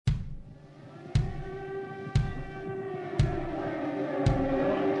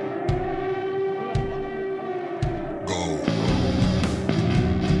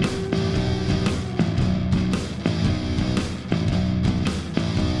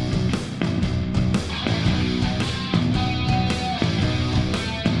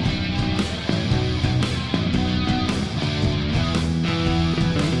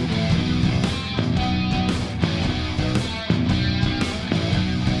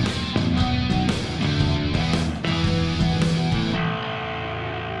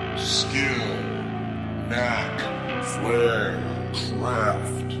flair,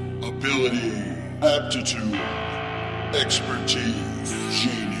 craft, ability, aptitude, expertise,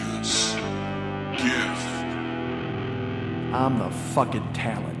 genius, gift. I'm the fucking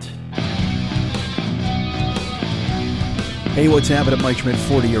talent. Hey, what's happening, Mike Schmidt,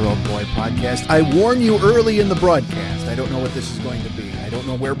 40-Year-Old Boy Podcast. I warn you early in the broadcast, I don't know what this is going to be. I don't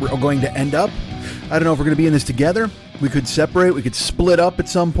know where we're going to end up. I don't know if we're going to be in this together. We could separate. We could split up at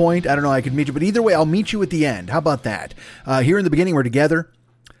some point. I don't know. I could meet you. But either way, I'll meet you at the end. How about that? Here in the beginning, we're together.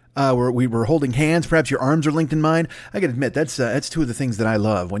 We're holding hands. Perhaps your arms are linked in mine. I got to admit, that's two of the things that I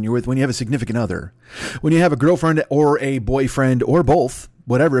love when you have a significant other. When you have a girlfriend or a boyfriend or both.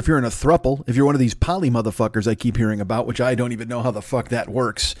 Whatever, if you're in a throuple, if you're one of these poly motherfuckers I keep hearing about, which I don't even know how the fuck that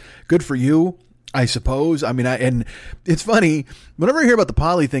works. Good for you, I suppose. I mean, and it's funny, whenever I hear about the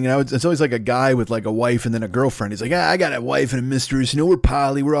poly thing, it's always like a guy with like a wife and then a girlfriend. He's like, I got a wife and a mistress, we're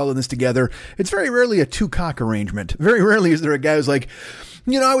poly, we're all in this together. It's very rarely a two-cock arrangement. Very rarely is there a guy who's like,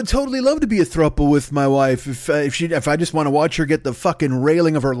 I would totally love to be a throuple with my wife. If I just want to watch her get the fucking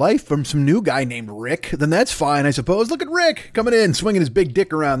railing of her life from some new guy named Rick, then that's fine, I suppose. Look at Rick coming in, swinging his big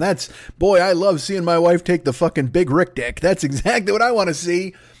dick around. Boy, I love seeing my wife take the fucking big Rick dick. That's exactly what I want to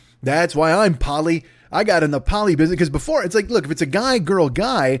see. That's why I'm poly. I got in the poly business because before it's like, look, if it's a guy, girl,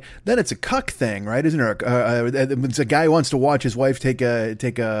 guy, then it's a cuck thing, right? Isn't there? It's a guy who wants to watch his wife take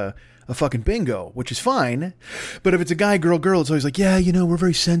a fucking bingo, which is fine. But if it's a guy, girl, girl, it's always like, we're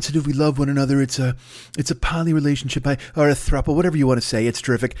very sensitive. We love one another. It's a poly relationship or a throuple, whatever you want to say. It's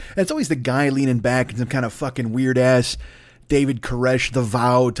terrific. And it's always the guy leaning back in some kind of fucking weird ass David Koresh, The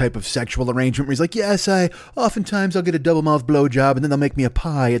Vow type of sexual arrangement where he's like, yes, oftentimes I'll get a double mouth blowjob and then they'll make me a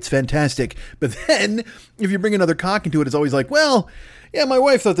pie. It's fantastic. But then if you bring another cock into it, it's always like, well, yeah, my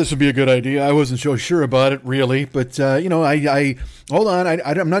wife thought this would be a good idea. I wasn't so sure about it, really. But, I hold on.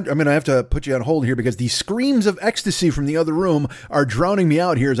 I'm going to have to put you on hold here because the screams of ecstasy from the other room are drowning me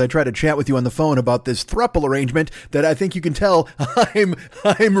out here as I try to chat with you on the phone about this throuple arrangement that I think you can tell I'm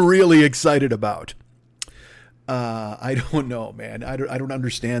really excited about. I don't know, man. I don't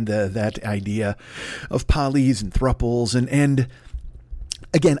understand that idea of polys and throuples and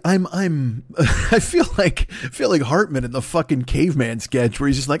again, I feel like Hartman in the fucking caveman sketch where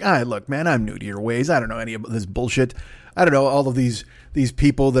he's just like, look, man, I'm new to your ways. I don't know any of this bullshit. I don't know all of these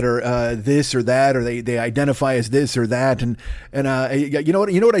people that are this or that, or they identify as this or that, and you know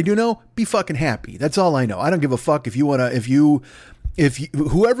what I do know? Be fucking happy. That's all I know. I don't give a fuck if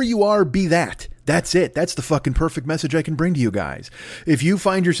whoever you are, be that. That's it. That's the fucking perfect message I can bring to you guys. If you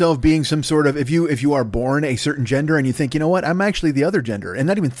find yourself being some sort of, if you are born a certain gender and you think, you know what, I'm actually the other gender, and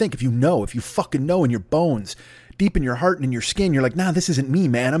not even think, if you fucking know in your bones, deep in your heart and in your skin, you're like, nah, this isn't me,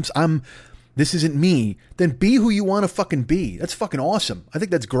 man. This isn't me. Then be who you want to fucking be. That's fucking awesome. I think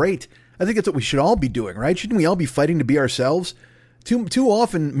that's great. I think that's what we should all be doing, right? Shouldn't we all be fighting to be ourselves? Too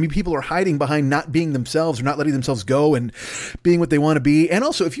often, people are hiding behind not being themselves or not letting themselves go and being what they want to be. And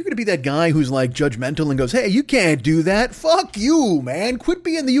also, if you're going to be that guy who's like judgmental and goes, hey, you can't do that. Fuck you, man. Quit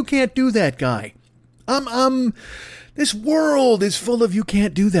being the you can't do that guy. This world is full of you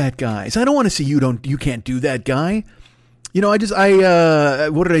can't do that guys. I don't want to see you can't do that guy. What did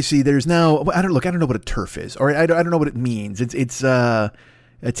I see? There's now, I don't know what a TERF is, or I don't know what it means. It's a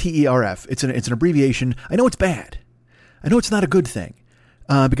TERF. It's an abbreviation. I know it's bad. I know it's not a good thing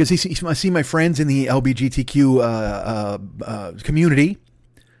because I see my friends in the LGBTQ community.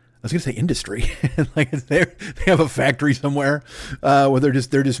 I was going to say industry, like they have a factory somewhere where they're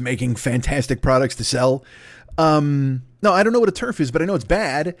just making fantastic products to sell. No, I don't know what a TERF is, but I know it's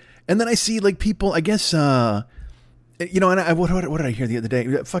bad. And then I see like people, I guess, and what did I hear the other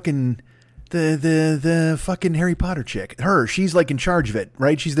day? Fucking the fucking Harry Potter chick. She's like in charge of it,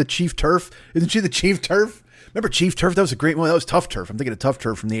 right? She's the chief TERF. Isn't she the chief TERF? Remember Chief Turf? That was a great one. That was Tough Turf. I'm thinking of Tough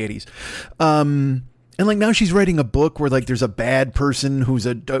Turf from the 80s. And like now she's writing a book where like there's a bad person who's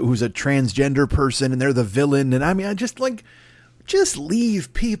a transgender person and they're the villain. And I mean, just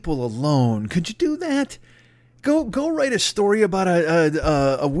leave people alone. Could you do that? Go write a story about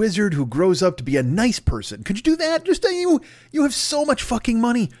a wizard who grows up to be a nice person. Could you do that? Just you have so much fucking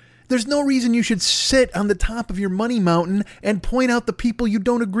money. There's no reason you should sit on the top of your money mountain and point out the people you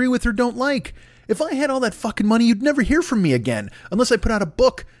don't agree with or don't like. If I had all that fucking money, you'd never hear from me again unless I put out a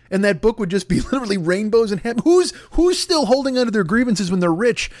book and that book would just be literally rainbows and who's still holding onto their grievances when they're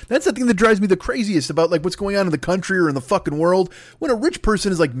rich? That's the thing that drives me the craziest about like what's going on in the country or in the fucking world. When a rich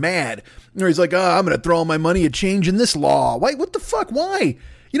person is like mad or he's like, I'm going to throw all my money at changing this law. Why? What the fuck? Why?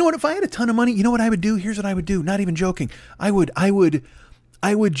 You know what? If I had a ton of money, you know what I would do? Here's what I would do. Not even joking. I would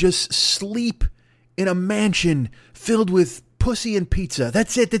just sleep in a mansion filled with pussy and pizza.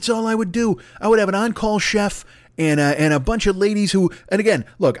 That's it. That's all I would do. I would have an on-call chef and a bunch of ladies who, and again,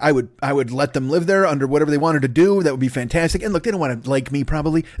 look, I would let them live there under whatever they wanted to do. That would be fantastic. And look, they don't want to like me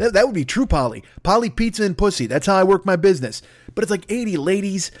probably. That would be true poly. Poly, pizza, and pussy. That's how I work my business. But it's like 80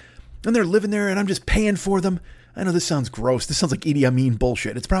 ladies, and they're living there, and I'm just paying for them. I know this sounds gross. This sounds like Idi Amin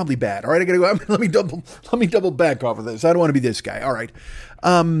bullshit. It's probably bad. All right, I gotta go. Let me double back off of this. I don't want to be this guy. All right.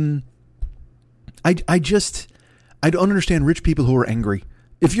 I don't understand rich people who are angry.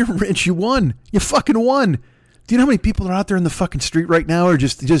 If you're rich, you won. You fucking won. Do you know how many people are out there in the fucking street right now are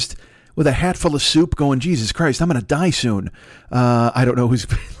just with a hat full of soup going, Jesus Christ, I'm going to die soon. I don't know who's,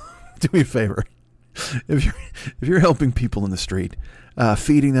 do me a favor. If you're helping people in the street,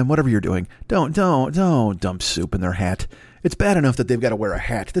 feeding them, whatever you're doing, don't dump soup in their hat. It's bad enough that they've got to wear a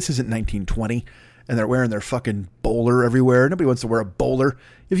hat. This isn't 1920 and they're wearing their fucking bowler everywhere. Nobody wants to wear a bowler.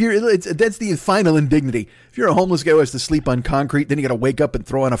 That's the final indignity. If you're a homeless guy who has to sleep on concrete, then you got to wake up and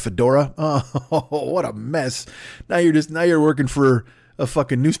throw on a fedora. Oh, what a mess. Now you're working for a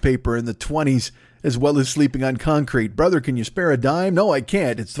fucking newspaper in the 20s as well as sleeping on concrete. Brother, can you spare a dime? No, I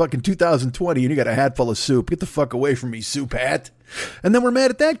can't. It's fucking 2020 and you got a hat full of soup. Get the fuck away from me, soup hat. And then we're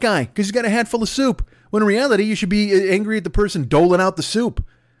mad at that guy because he's got a hat full of soup. When in reality, you should be angry at the person doling out the soup.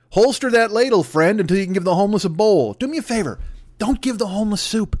 Holster that ladle, friend, until you can give the homeless a bowl. Do me a favor. Don't give the homeless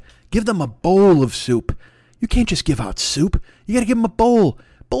soup. Give them a bowl of soup. You can't just give out soup. You got to give them a bowl.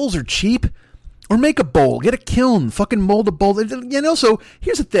 Bowls are cheap. Or make a bowl. Get a kiln. Fucking mold a bowl. And also,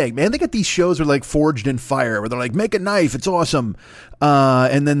 here's the thing, man. They got these shows that are like Forged in Fire, where they're like, make a knife. It's awesome.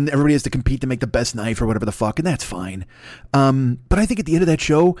 And then everybody has to compete to make the best knife or whatever the fuck. And that's fine. But I think at the end of that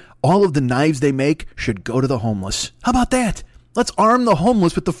show, all of the knives they make should go to the homeless. How about that? Let's arm the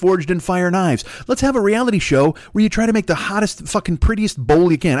homeless with the Forged in Fire knives. Let's have a reality show where you try to make the hottest, fucking prettiest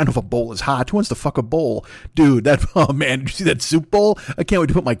bowl you can. I don't know if a bowl is hot. Who wants to fuck a bowl? Dude, oh man, did you see that soup bowl? I can't wait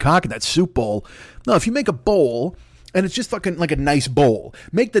to put my cock in that soup bowl. No, if you make a bowl, and it's just fucking like a nice bowl.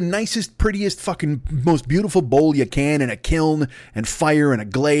 Make the nicest, prettiest, fucking most beautiful bowl you can in a kiln and fire and a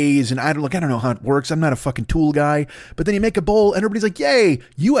glaze. And I don't know how it works. I'm not a fucking tool guy. But then you make a bowl and everybody's like, yay,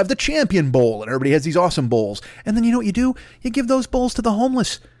 you have the champion bowl. And everybody has these awesome bowls. And then you know what you do? You give those bowls to the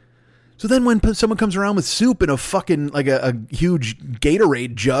homeless. So then when someone comes around with soup in a fucking, like a huge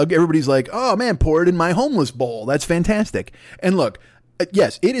Gatorade jug, everybody's like, oh man, pour it in my homeless bowl. That's fantastic. And look,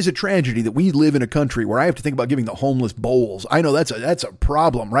 yes, it is a tragedy that we live in a country where I have to think about giving the homeless bowls. I know that's a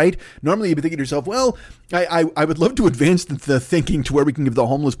problem, right? Normally you'd be thinking to yourself, well, I would love to advance the thinking to where we can give the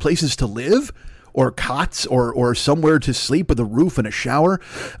homeless places to live or cots or somewhere to sleep with a roof and a shower.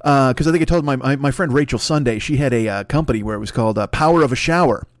 Because I think I told my friend Rachel Sunday, she had a company where it was called Power of a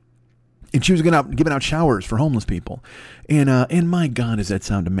Shower. And she was giving out showers for homeless people. And my God, does that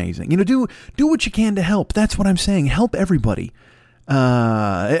sound amazing. You know, do what you can to help. That's what I'm saying. Help everybody.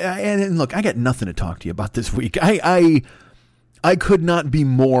 And look, I got nothing to talk to you about this week. I could not be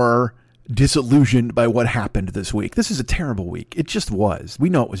more disillusioned by what happened this week. This is a terrible week. It just was. We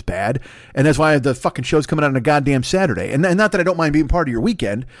know it was bad. And that's why the fucking show's coming out on a goddamn Saturday. And not that I don't mind being part of your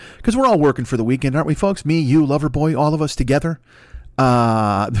weekend, because we're all working for the weekend, aren't we, folks? Me, you, Loverboy, all of us together.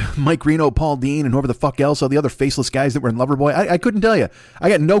 Mike Reno, Paul Dean, and whoever the fuck else, all the other faceless guys that were in Loverboy. I couldn't tell you. I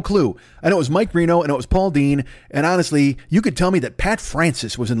got no clue. I know it was Mike Reno and it was Paul Dean. And honestly, you could tell me that Pat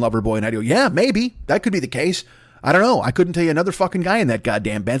Francis was in Loverboy and I'd go, yeah, maybe. That could be the case. I don't know. I couldn't tell you another fucking guy in that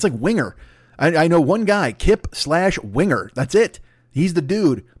goddamn band. It's like Winger. I know one guy, Kip/Winger. That's it. He's the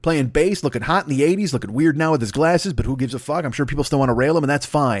dude playing bass, looking hot in the 80s, looking weird now with his glasses, but who gives a fuck? I'm sure people still want to rail him, and that's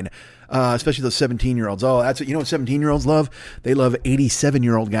fine. Especially those 17-year-olds. Oh, that's what, you know what 17-year-olds love? They love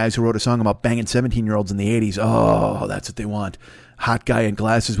 87-year-old guys who wrote a song about banging 17-year-olds in the 80s. Oh, that's what they want. Hot guy in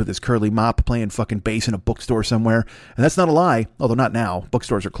glasses with his curly mop playing fucking bass in a bookstore somewhere. And that's not a lie, although not now.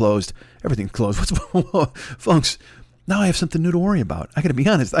 Bookstores are closed. Everything's closed. Folks, now I have something new to worry about. I got to be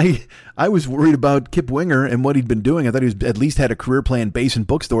honest. I was worried about Kip Winger and what he'd been doing. I thought he was at least had a career playing bass in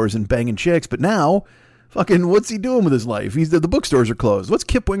bookstores and banging chicks. But now, fucking, what's he doing with his life? The bookstores are closed. What's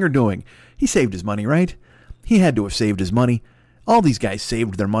Kip Winger doing? He saved his money, right? He had to have saved his money. All these guys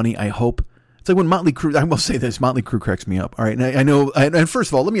saved their money, I hope. It's like when Motley Crue, I will say this, Motley Crue cracks me up. All right. And I know, and first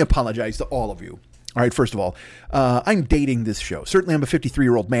of all, let me apologize to all of you. All right, first of all, I'm dating this show. Certainly, I'm a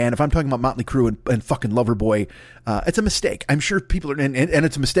 53-year-old man. If I'm talking about Motley Crue and fucking Loverboy, it's a mistake. I'm sure people are, and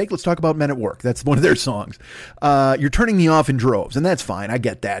it's a mistake. Let's talk about Men at Work. That's one of their songs. You're turning me off in droves, and that's fine. I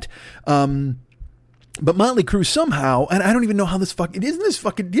get that. But Motley Crue somehow, and I don't even know how this fucking, isn't this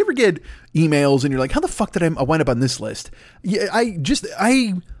fucking, do you ever get emails and you're like, how the fuck did I wind up on this list? Yeah, I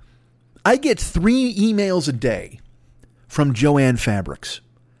get 3 emails a day from Joanne Fabrics.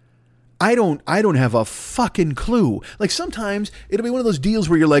 I don't have a fucking clue. Like sometimes it'll be one of those deals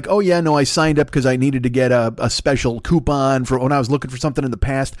where you're like, oh yeah, no, I signed up because I needed to get a special coupon for when I was looking for something in the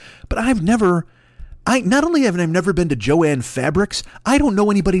past. But not only have I never been to Joanne Fabrics, I don't know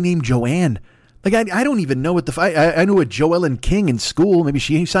anybody named Joanne. Like I don't even know what I knew a Joellen King in school. Maybe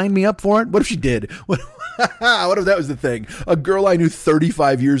she signed me up for it. What if she did? What if that was the thing? A girl I knew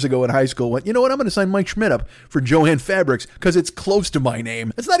 35 years ago in high school went, you know what? I'm going to sign Mike Schmidt up for Joanne Fabrics because it's close to my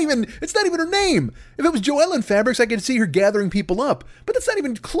name. It's not even her name. If it was Joellen Fabrics, I could see her gathering people up, but that's not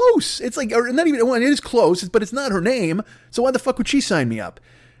even close. It's like, or not even, well, it is close, but it's not her name. So why the fuck would she sign me up?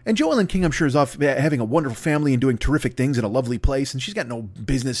 And Joellen King, I'm sure, is off having a wonderful family and doing terrific things in a lovely place, and she's got no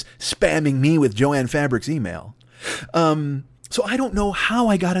business spamming me with Joanne Fabrics email. So I don't know how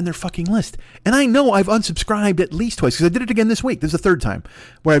I got on their fucking list. And I know I've unsubscribed at least twice, because I did it again this week. This is the third time,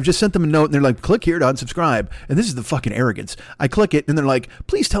 where I've just sent them a note, and they're like, click here to unsubscribe. And this is the fucking arrogance. I click it, and they're like,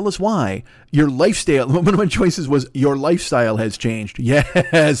 please tell us why. Your lifestyle, one of my choices was, your lifestyle has changed.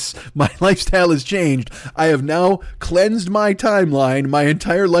 Yes, my lifestyle has changed. I have now cleansed my timeline, my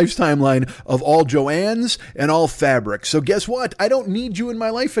entire life's timeline of all Joannes and all Fabrics. So guess what? I don't need you in my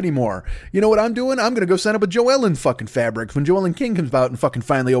life anymore. You know what I'm doing? I'm going to go sign up with Joellen fucking Fabrics when Joellen King comes out and fucking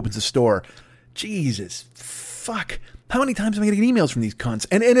finally opens a store. Jesus, fuck. How many times am I going to get emails from these cunts?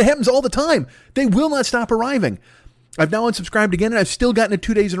 And it happens all the time. They will not stop arriving. I've now unsubscribed again, and I've still gotten it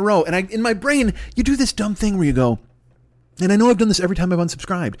 2 days in a row. And in my brain, you do this dumb thing where you go, and I know I've done this every time I've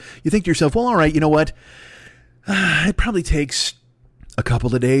unsubscribed. You think to yourself, well, all right, you know what? It probably takes a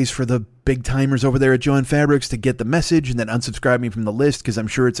couple of days for the big timers over there at Joanne Fabrics to get the message and then unsubscribe me from the list, because I'm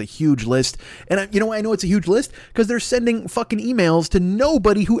sure it's a huge list. And you know why I know it's a huge list? Because they're sending fucking emails to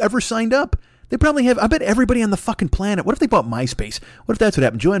nobody who ever signed up. They probably have, I bet everybody on the fucking planet. What if they bought MySpace? What if that's what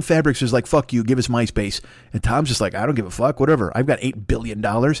happened? Joanne Fabrics was like, fuck you, give us MySpace. And Tom's just like, I don't give a fuck, whatever. I've got $8 billion.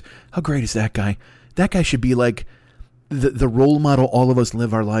 How great is that guy? That guy should be like the role model all of us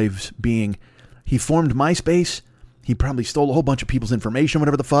live our lives being. He formed MySpace. He probably stole a whole bunch of people's information,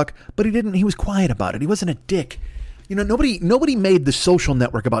 whatever the fuck. But he didn't, he was quiet about it. He wasn't a dick. You know, nobody made the social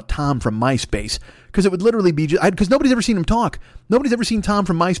network about Tom from MySpace, because it would literally be just, because nobody's ever seen him talk. Nobody's ever seen Tom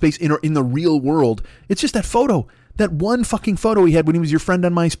from MySpace in the real world. It's just that photo, that one fucking photo he had when he was your friend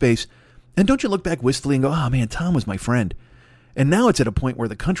on MySpace. And don't you look back wistfully and go, oh man, Tom was my friend. And now it's at a point where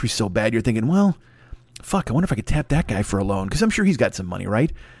the country's so bad, you're thinking, well, fuck, I wonder if I could tap that guy for a loan, because I'm sure he's got some money,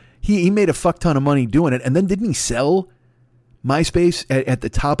 right? He made a fuck ton of money doing it, and then didn't he sell MySpace at the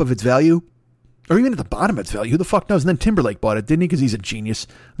top of its value? Or even at the bottom of its value. Who the fuck knows? And then Timberlake bought it, didn't he? Because he's a genius.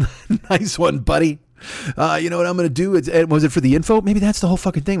 Nice one, buddy. You know what I'm going to do? Was it for the info? Maybe that's the whole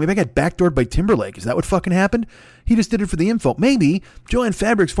fucking thing. Maybe I got backdoored by Timberlake. Is that what fucking happened? He just did it for the info. Maybe Joanne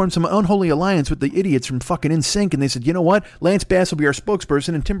Fabrics formed some unholy alliance with the idiots from fucking NSYNC, and they said, you know what? Lance Bass will be our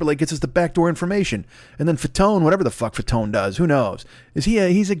spokesperson, and Timberlake gets us the backdoor information. And then Fatone, whatever the fuck Fatone does, who knows?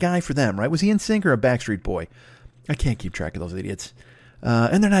 He's a guy for them, right? Was he NSYNC or a Backstreet Boy? I can't keep track of those idiots.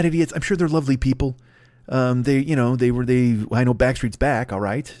 And they're not idiots. I'm sure they're lovely people. I know Backstreet's back. All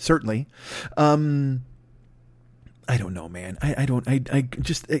right. Certainly. I don't know, man. I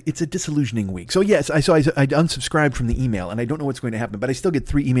just, it's a disillusioning week. So yes, I unsubscribed from the email, and I don't know what's going to happen, but I still get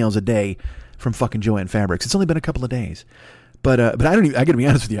 3 emails a day from fucking Joanne Fabrics. It's only been a couple of days. But I gotta be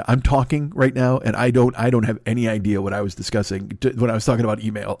honest with you. I'm talking right now, and I don't have any idea what I was discussing when I was talking about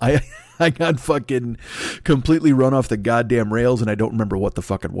email. I got fucking completely run off the goddamn rails, and I don't remember what the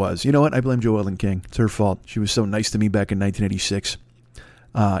fuck it was. You know what? I blame Joellen King. It's her fault. She was so nice to me back in 1986,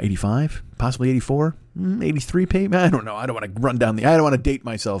 85, possibly 84, 83. Maybe, I don't know. I don't want to I don't want to date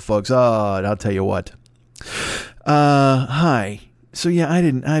myself, folks. Oh, I'll tell you what. Hi. So yeah,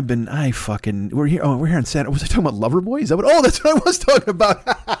 we're here on Saturday. Was I talking about Loverboy? Is that that's what I was talking about.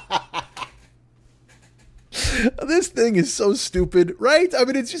 This thing is so stupid, right? I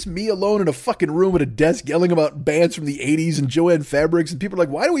mean, it's just me alone in a fucking room at a desk yelling about bands from the 80s and Joanne Fabrics, and people are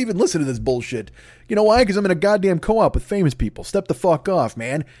like, why do we even listen to this bullshit? You know why? Because I'm in a goddamn co-op with famous people. Step the fuck off,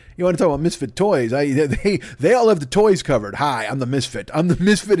 man. You want to talk about Misfit toys? They all have the toys covered. Hi, I'm the Misfit. I'm the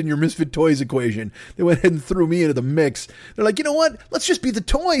Misfit in your Misfit toys equation. They went ahead and threw me into the mix. They're like, you know what? Let's just be the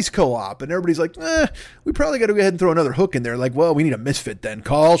toys co-op. And everybody's like, we probably got to go ahead and throw another hook in there. Like, well, we need a Misfit then.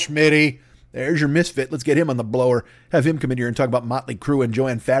 Call Schmitty. There's your Misfit. Let's get him on the blower. Have him come in here and talk about Motley Crue and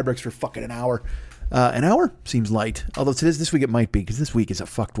Joanne Fabrics for fucking an hour. An hour seems light. Although this week it might be, because this week is a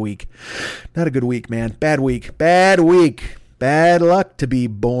fucked week. Not a good week, man. Bad week. Bad week. Bad luck to be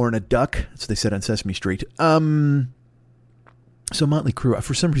born a duck. That's what they said on Sesame Street. So Motley Crue,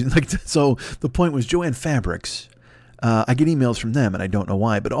 for some reason, so the point was Joanne Fabrics. I get emails from them, and I don't know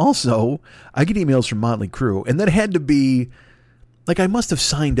why. But also, I get emails from Motley Crue, and that had to be Like, I must have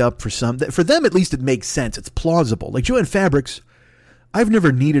signed up for some. For them, at least, it makes sense. It's plausible. Like, Jo-Ann Fabrics, I've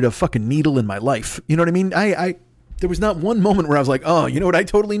never needed a fucking needle in my life. You know what I mean? There was not one moment where I was like, oh, you know what I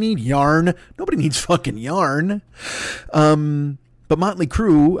totally need? Yarn. Nobody needs fucking yarn. But Motley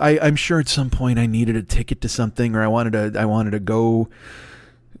Crue, I'm sure at some point I needed a ticket to something, or I wanted to go.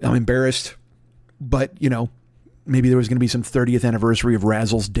 I'm embarrassed, but, you know, maybe there was going to be some 30th anniversary of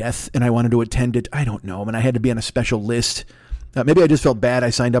Razzle's death, and I wanted to attend it. I don't know. I mean, I had to be on a special list. Maybe I just felt bad I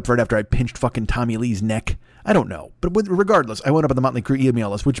signed up for it after I pinched fucking Tommy Lee's neck. I don't know. But regardless, I went up on the Motley Crue email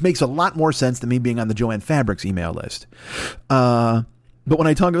list, which makes a lot more sense than me being on the Jo-Ann Fabrics email list. But when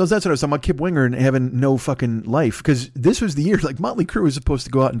I talk about that's what I was talking about, Kip Winger and having no fucking life, because this was the year, like, Motley Crue was supposed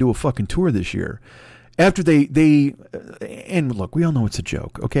to go out and do a fucking tour this year. After and look, we all know it's a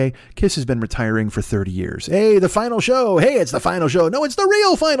joke, okay? Kiss has been retiring for 30 years. Hey, the final show. Hey, it's the final show. No, it's the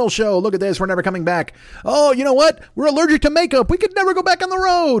real final show. Look at this. We're never coming back. Oh, you know what? We're allergic to makeup. We could never go back on the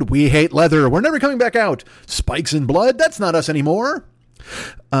road. We hate leather. We're never coming back out. Spikes in blood. That's not us anymore.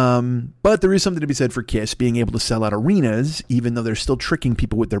 But there is something to be said for Kiss being able to sell out arenas, even though they're still tricking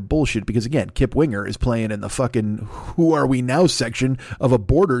people with their bullshit. Because again, Kip Winger is playing in the fucking Who Are We Now section of a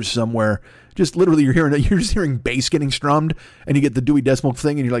Borders somewhere. Just literally, you're just hearing bass getting strummed, and you get the Dewey Decimal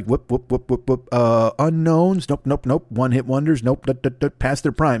thing, and you're like, whoop, whoop, whoop, whoop, whoop. Unknowns, nope. One hit wonders, nope. Past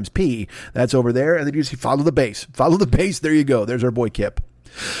their primes, P. That's over there, and then you just follow the bass. There you go. There's our boy Kip.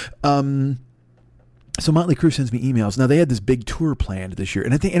 So Motley Crue sends me emails. Now they had this big tour planned this year,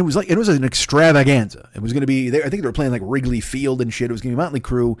 and I think it was an extravaganza. It was going to be. I think they were playing like Wrigley Field and shit. It was going to be Motley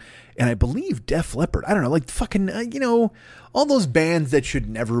Crue, and I believe Def Leppard. I don't know, like fucking all those bands that should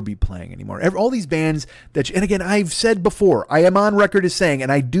never be playing anymore. All these bands and again, I've said before, I am on record as saying,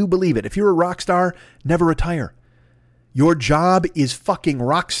 and I do believe it. If you're a rock star, never retire. Your job is fucking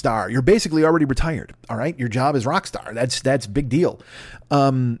rock star. You're basically already retired. All right. Your job is rock star. That's big deal.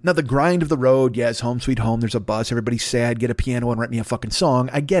 Now the grind of the road. Yes. Home sweet home. There's a bus. Everybody's sad. Get a piano and write me a fucking song.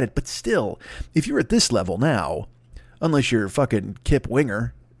 I get it. But still, if you're at this level now, unless you're fucking Kip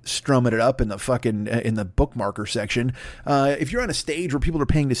Winger strumming it up in the fucking, in the bookmarker section. If you're on a stage where people are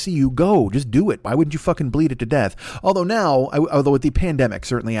paying to see you, go, just do it. Why wouldn't you fucking bleed it to death? Although now, although with the pandemic,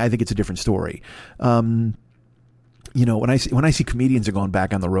 certainly I think it's a different story. You know, when I see comedians are going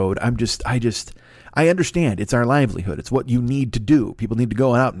back on the road, I understand it's our livelihood. It's what you need to do. People need to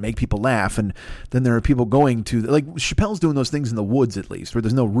go out and make people laugh. And then there are people going to, like, Chappelle's doing those things in the woods, at least, where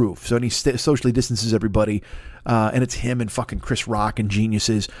there's no roof. So he socially distances everybody. And it's him and fucking Chris Rock and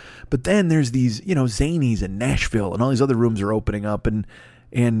geniuses. But then there's these, Zanies in Nashville, and all these other rooms are opening up,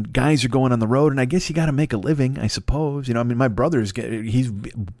 and guys are going on the road. And I guess you got to make a living, I suppose. My brother's, he's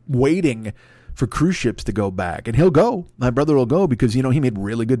waiting for cruise ships to go back, and he'll go. My brother will go because, he made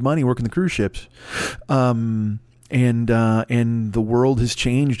really good money working the cruise ships. And the world has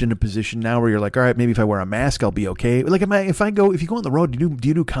changed in a position now where you're like, all right, maybe if I wear a mask, I'll be okay. Like, if you go on the road, do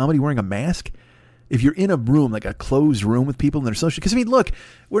you do comedy wearing a mask? If you're in a room, like a closed room with people and they're social, because look,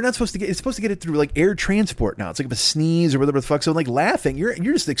 we're not supposed to get, it's supposed to get it through like air transport now. It's like if a sneeze or whatever the fuck. So like laughing, you're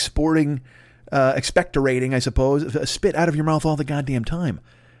just expectorating, I suppose, a spit out of your mouth all the goddamn time.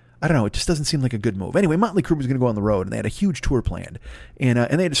 I don't know. It just doesn't seem like a good move. Anyway, Motley Crue was going to go on the road, and they had a huge tour planned, and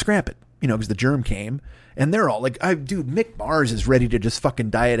they had to scrap it, because the germ came, and they're all like, Mick Mars is ready to just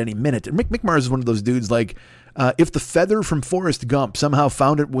fucking die at any minute. And Mick Mars is one of those dudes, like, if the feather from Forrest Gump somehow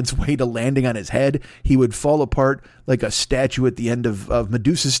found its way to landing on his head, he would fall apart like a statue at the end of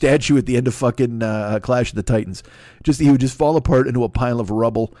Medusa's statue at the end of fucking Clash of the Titans. He would just fall apart into a pile of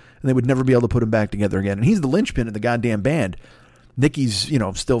rubble, and they would never be able to put him back together again. And he's the linchpin of the goddamn band. Nicky's,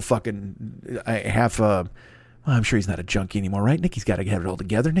 still fucking I'm sure he's not a junkie anymore, right? Nicky's got to have it all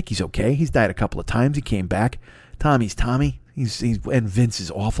together. Nicky's okay. He's died a couple of times. He came back. Tommy's Tommy. And Vince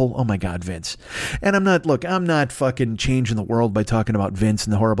is awful. Oh my God, Vince. And I'm not fucking changing the world by talking about Vince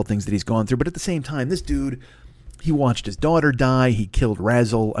and the horrible things that he's gone through. But at the same time, this dude, he watched his daughter die. He killed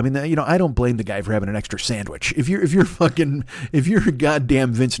Razzle. I mean, I don't blame the guy for having an extra sandwich. If you're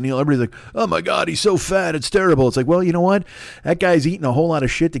goddamn Vince Neil, everybody's like, oh my God, he's so fat, it's terrible. It's like, well, you know what? That guy's eating a whole lot of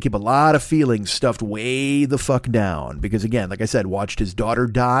shit to keep a lot of feelings stuffed way the fuck down. Because again, like I said, watched his daughter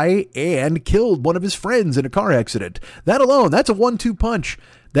die and killed one of his friends in a car accident. That alone, that's a 1-2 punch.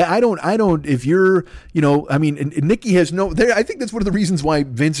 That I don't, if you're, and Nicky has I think that's one of the reasons why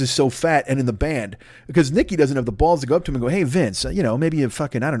Vince is so fat and in the band, because Nicky doesn't have the balls to go up to him and go, hey, Vince, maybe you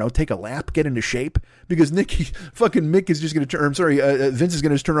fucking, I don't know, take a lap, get into shape, because Mick is just going to Vince is going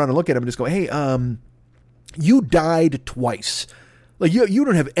to just turn around and look at him and just go, hey, you died twice. Like, you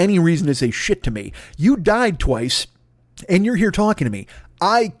don't have any reason to say shit to me. You died twice and you're here talking to me.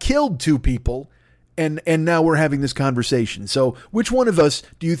 I killed 2 people. And now we're having this conversation. So which one of us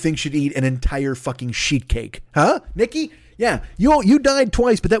do you think should eat an entire fucking sheet cake? Huh? Nikki? Yeah, you died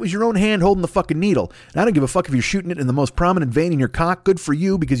twice, but that was your own hand holding the fucking needle. And I don't give a fuck if you're shooting it in the most prominent vein in your cock. Good for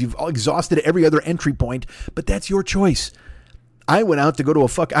you, because you've exhausted every other entry point. But that's your choice. I went out to go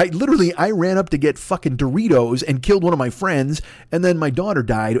to I ran up to get fucking Doritos and killed one of my friends, and then my daughter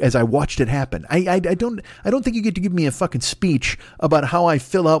died as I watched it happen. I don't think you get to give me a fucking speech about how I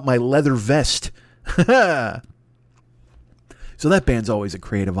fill out my leather vest. So that band's always a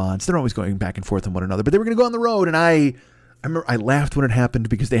creative odds. They're always going back and forth on one another. But they were going to go on the road, and I remember I laughed when it happened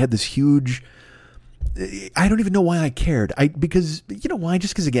because they had this huge... I don't even know why I cared. Because, you know why?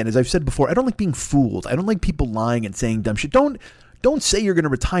 Just because, again, as I've said before, I don't like being fooled. I don't like people lying and saying dumb shit. Don't say you're going to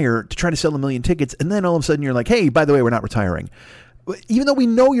retire to try to sell 1 million tickets, and then all of a sudden you're like, hey, by the way, we're not retiring. Even though we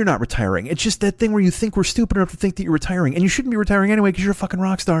know you're not retiring. It's just that thing where you think we're stupid enough to think that you're retiring, and you shouldn't be retiring anyway because you're a fucking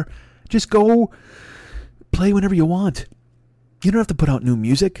rock star. Just go play whenever you want. You don't have to put out new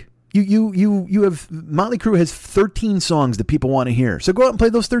music. You have... Motley Crue has 13 songs that people want to hear. So go out and play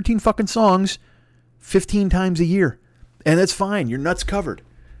those 13 fucking songs 15 times a year. And that's fine. Your nuts covered.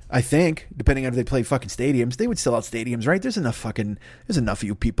 I think, depending on if they play fucking stadiums. They would sell out stadiums, right? There's enough of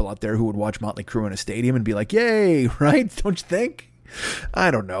you people out there who would watch Motley Crue in a stadium and be like, yay, right? Don't you think? I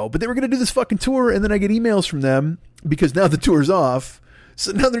don't know. But they were going to do this fucking tour, and then I get emails from them because now the tour's off.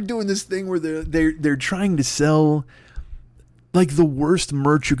 So now they're doing this thing where they're trying to sell... like the worst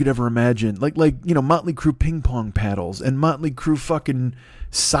merch you could ever imagine. Like, you know, Motley Crue ping pong paddles and Motley Crue fucking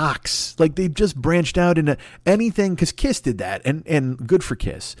socks. Like they've just branched out into anything because Kiss did that and good for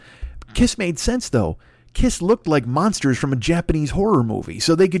Kiss. Kiss made sense though. Kiss looked like monsters from a Japanese horror movie.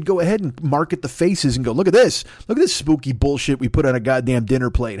 So they could go ahead and market the faces and go, look at this spooky bullshit we put on a goddamn dinner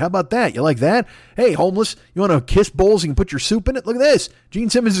plate. How about that? You like that? Hey, homeless, you want to Kiss bowls? You can put your soup in it? Look at this. Gene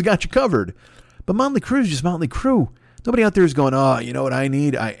Simmons has got you covered. But Motley Crue is just Motley Crue. Nobody out there is going, oh, you know what I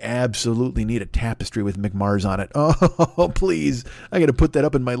need? I absolutely need a tapestry with Mick Mars on it. Oh, please. I got to put that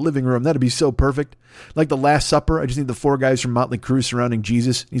up in my living room. That'd be so perfect. Like The Last Supper. I just need the 4 guys from Motley Crue surrounding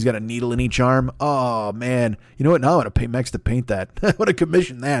Jesus. He's got a needle in each arm. Oh, man. You know what? Now I want to pay Max to paint that. I want to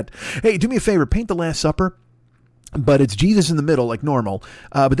commission that. Hey, do me a favor. Paint The Last Supper. But it's Jesus in the middle, like normal.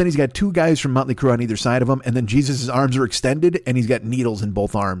 But then he's got 2 guys from Motley Crue on either side of him. And then Jesus' arms are extended and he's got needles in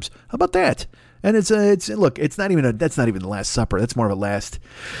both arms. How about that? And that's not even the Last Supper. That's more of a last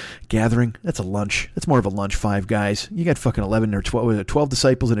gathering. That's a lunch. That's more of a lunch, 5 guys. You got fucking 11 or 12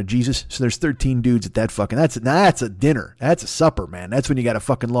 disciples and a Jesus. So there's 13 dudes at that fucking, that's a dinner. That's a supper, man. That's when you got a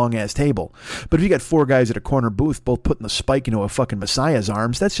fucking long ass table. But if you got 4 guys at a corner booth, both putting the spike into a fucking Messiah's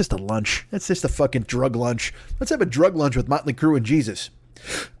arms, that's just a lunch. That's just a fucking drug lunch. Let's have a drug lunch with Motley Crue and Jesus.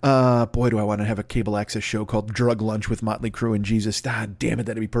 Boy, do I want to have a cable access show called Drug Lunch with Motley Crue and Jesus. God damn it,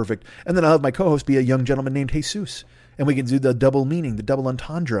 that'd be perfect. And then I'll have my co-host be a young gentleman named Jesus. And we can do the double meaning, the double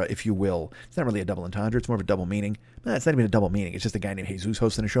entendre, if you will. It's not really a double entendre. It's more of a double meaning. It's not even a double meaning. It's just a guy named Jesus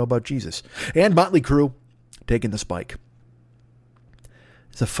hosting a show about Jesus. And Motley Crue taking the spike.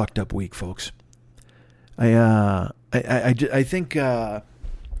 It's a fucked up week, folks. I think, and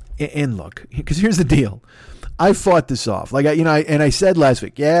look, because here's the deal. I fought this off. Like, I said last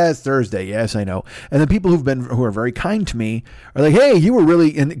week, yeah, it's Thursday. Yes, I know. And then people who are very kind to me are like, hey, you were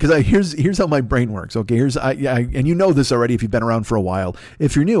really, and because here's how my brain works. Okay. And you know this already if you've been around for a while.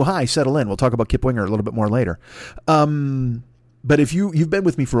 If you're new, hi, settle in. We'll talk about Kip Winger a little bit more later. But if you've been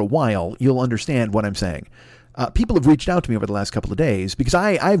with me for a while, you'll understand what I'm saying. People have reached out to me over the last couple of days because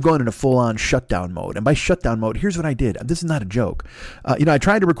I've gone into full-on shutdown mode. And by shutdown mode, here's what I did. This is not a joke. I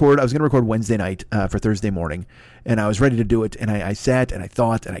tried to record. I was going to record Wednesday night for Thursday morning, and I was ready to do it. And I sat and I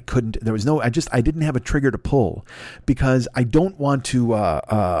thought, and I couldn't. There was I didn't have a trigger to pull because I don't want to...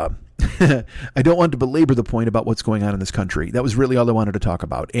 I don't want to belabor the point about what's going on in this country. That was really all I wanted to talk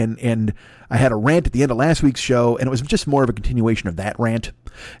about. And I had a rant at the end of last week's show, and it was just more of a continuation of that rant.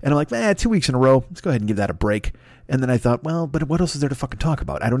 And I'm like, 2 weeks in a row, let's go ahead and give that a break. And then I thought, well, but what else is there to fucking talk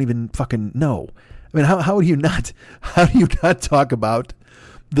about? I don't even fucking know. I mean, how do you not talk about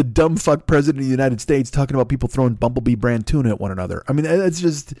the dumb fuck president of the United States talking about people throwing Bumblebee brand tuna at one another? I mean, it's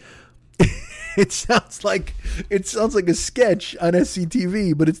just... It sounds like a sketch on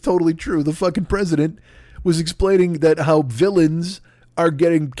SCTV, but it's totally true. The fucking president was explaining that how villains are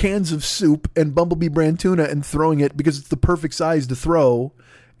getting cans of soup and Bumblebee brand tuna and throwing it because it's the perfect size to throw.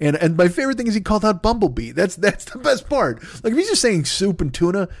 And my favorite thing is he called out Bumblebee. That's the best part. Like if he's just saying soup and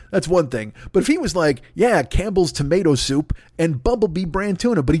tuna, that's one thing. But if he was like, yeah, Campbell's tomato soup and Bumblebee brand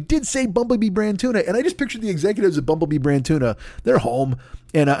tuna, but he did say Bumblebee brand tuna, and I just pictured the executives of Bumblebee brand tuna. They're home,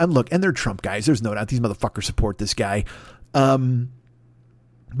 and look, and they're Trump guys. There's no doubt these motherfuckers support this guy.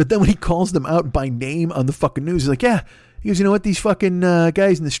 But then when he calls them out by name on the fucking news, he's like, yeah. He goes, you know what? These fucking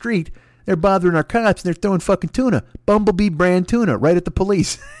guys in the street, they're bothering our cops and they're throwing fucking tuna. Bumblebee brand tuna right at the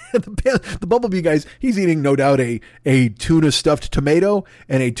police. The Bumblebee guys, he's eating, no doubt, a tuna stuffed tomato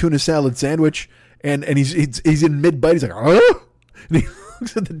and a tuna salad sandwich. And he's in mid-bite. He's like, oh! And he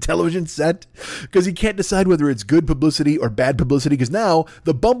looks at the television set because he can't decide whether it's good publicity or bad publicity, because now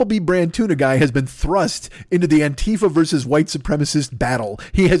the Bumblebee brand tuna guy has been thrust into the Antifa versus white supremacist battle.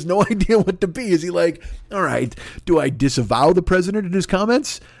 He has no idea what to be. Is he like, all right, do I disavow the president in his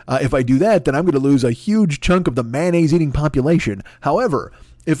comments? If I do that, then I'm going to lose a huge chunk of the mayonnaise eating population. However,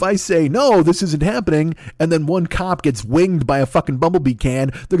 if I say, no, this isn't happening, and then one cop gets winged by a fucking Bumblebee can,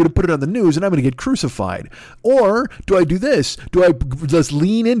 they're going to put it on the news and I'm going to get crucified. Or do I do this? Do I just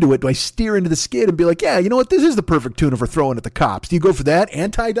lean into it? Do I steer into the skid and be like, yeah, you know what? This is the perfect tuna for throwing at the cops. Do you go for that?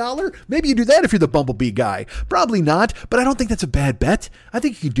 Anti-dollar? Maybe you do that if you're the Bumblebee guy. Probably not, but I don't think that's a bad bet. I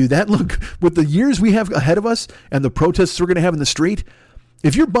think you could do that. Look, with the years we have ahead of us and the protests we're going to have in the street,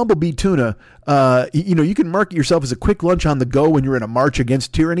 if you're Bumblebee tuna, you can market yourself as a quick lunch on the go when you're in a march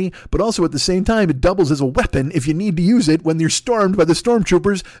against tyranny, but also at the same time, it doubles as a weapon if you need to use it when you're stormed by the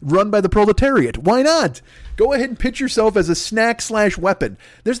stormtroopers run by the proletariat. Why not? Go ahead and pitch yourself as a snack/weapon.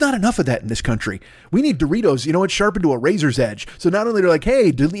 There's not enough of that in this country. We need Doritos, you know what, sharpened to a razor's edge. So not only they're like, hey,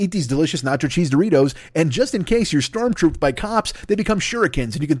 eat these delicious nacho cheese Doritos, and just in case you're stormtrooped by cops, they become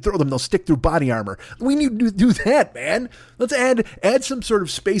shurikens and you can throw them, they'll stick through body armor. We need to do that, man. Let's add some sort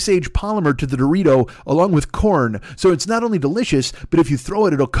of space age polymer to the Dorito along with corn. So it's not only delicious, but if you throw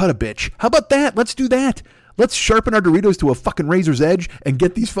it, it'll cut a bitch. How about that? Let's do that. Let's sharpen our Doritos to a fucking razor's edge and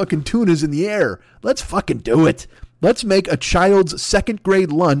get these fucking tunas in the air. Let's fucking do it. Let's make a child's second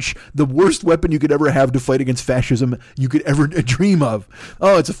grade lunch the worst weapon you could ever have to fight against fascism you could ever dream of.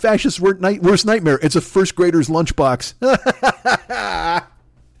 Oh, it's a fascist worst nightmare. It's a first grader's lunchbox.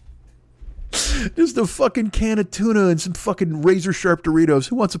 Just a fucking can of tuna and some fucking razor sharp Doritos.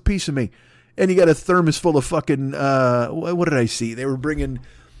 Who wants a piece of me? And you got a thermos full of fucking, what did I see? They bring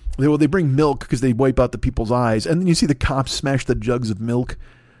milk because they wipe out the people's eyes. And then you see the cops smash the jugs of milk.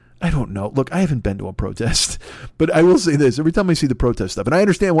 I don't know. Look, I haven't been to a protest, but I will say this. Every time I see the protest stuff, and I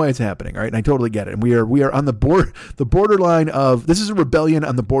understand why it's happening, all right? And I totally get it. And we are on the borderline of, this is a rebellion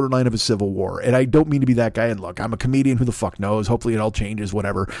on the borderline of a civil war. And I don't mean to be that guy. And look, I'm a comedian. Who the fuck knows? Hopefully it all changes,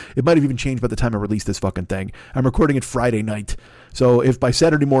 whatever. It might have even changed by the time I release this fucking thing. I'm recording it Friday night. So if by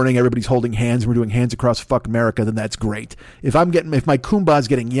Saturday morning everybody's holding hands and we're doing hands across fucking America, then that's great. If my Kumba's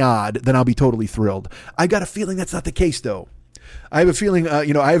getting yad, then I'll be totally thrilled. I got a feeling that's not the case though. I have a feeling, I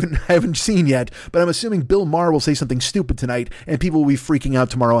haven't seen yet, but I'm assuming Bill Maher will say something stupid tonight and people will be freaking out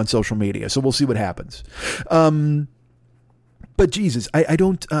tomorrow on social media. So we'll see what happens. But Jesus, I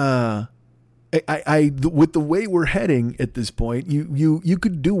don't, with the way we're heading at this point, you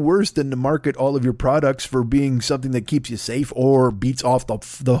could do worse than to market all of your products for being something that keeps you safe or beats off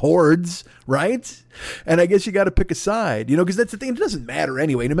the hordes, right? And I guess you got to pick a side, because that's the thing. It doesn't matter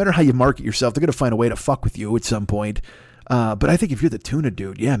anyway. No matter how you market yourself, they're going to find a way to fuck with you at some point. But I think if you're the tuna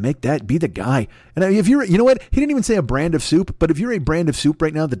dude, yeah, be the guy. And if you're, you know what? He didn't even say a brand of soup, but if you're a brand of soup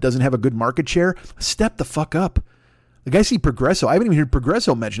right now that doesn't have a good market share, step the fuck up. Like I see Progresso. I haven't even heard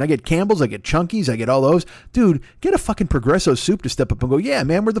Progresso mentioned. I get Campbell's, I get Chunky's, I get all those. Dude, get a fucking Progresso soup to step up and go, yeah,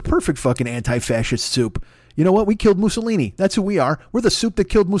 man, we're the perfect fucking anti-fascist soup. You know what? We killed Mussolini. That's who we are. We're the soup that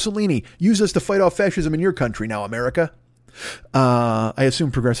killed Mussolini. Use us to fight off fascism in your country now, America. I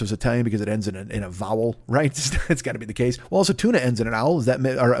assume Progresso is Italian because it ends in a vowel, right? It's got to be the case. Well, also tuna ends in an owl. Is that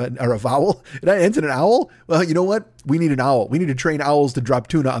or a vowel? It ends in an owl. Well, you know what? We need an owl. We need to train owls to drop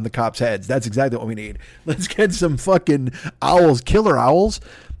tuna on the cops' heads. That's exactly what we need. Let's get some fucking owls, killer owls.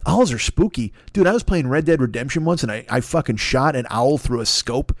 Owls are spooky. Dude, I was playing Red Dead Redemption once and I fucking shot an owl through a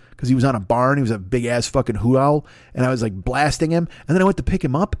scope because he was on a barn. He was a big ass fucking hoot owl. And I was like blasting him. And then I went to pick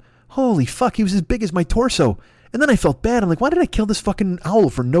him up. Holy fuck, he was as big as my torso. And then I felt bad. I'm like, why did I kill this fucking owl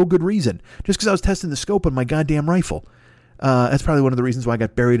for no good reason? Just because I was testing the scope on my goddamn rifle. That's probably one of the reasons why I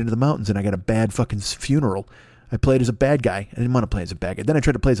got buried into the mountains and I got a bad fucking funeral. I played as a bad guy. I didn't want to play as a bad guy. Then I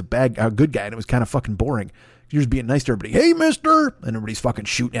tried to play as a good guy and it was kind of fucking boring. You're just being nice to everybody. Hey, mister! And everybody's fucking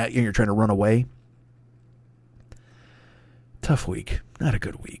shooting at you and you're trying to run away. Tough week. Not a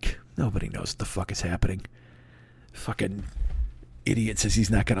good week. Nobody knows what the fuck is happening. Fucking idiot says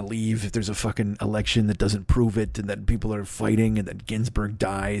he's not going to leave if there's a fucking election that doesn't prove it, and then people are fighting, and then Ginsburg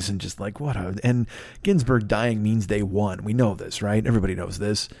dies, and just like, what? And Ginsburg dying means they won. We know this, right? Everybody knows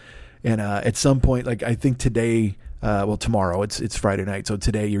this. And at some point, like I think today, tomorrow, it's Friday night, so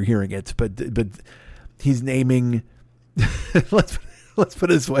today you're hearing it, but he's naming, let's put it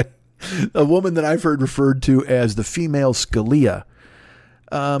this way, a woman that I've heard referred to as the female Scalia.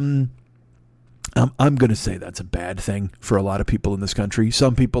 I'm going to say that's a bad thing for a lot of people in this country.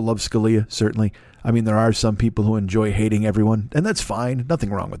 Some people love Scalia, certainly. I mean, there are some people who enjoy hating everyone, and that's fine. Nothing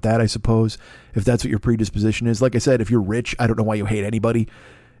wrong with that, I suppose, if that's what your predisposition is. Like I said, if you're rich, I don't know why you hate anybody.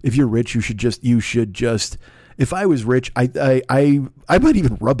 If you're rich, you should just. If I was rich, I might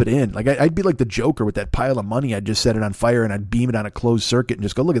even rub it in. Like I'd be like the Joker with that pile of money. I'd just set it on fire and I'd beam it on a closed circuit and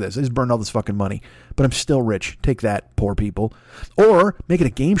just go, look at this. I just burned all this fucking money, but I'm still rich. Take that, poor people. Or make it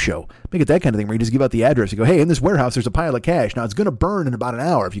a game show. Make it that kind of thing where you just give out the address. You go, hey, in this warehouse, there's a pile of cash. Now it's going to burn in about an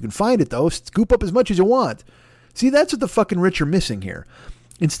hour. If you can find it though, scoop up as much as you want. See, that's what the fucking rich are missing here.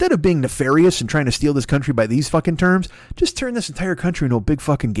 Instead of being nefarious and trying to steal this country by these fucking terms, just turn this entire country into a big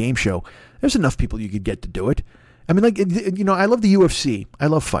fucking game show. There's enough people you could get to do it. I mean, like, you know, I love the UFC. I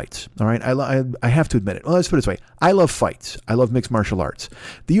love fights. All right. I have to admit it. Well, let's put it this way. I love fights. I love mixed martial arts.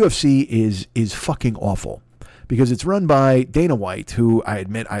 The UFC is fucking awful because it's run by Dana White, who I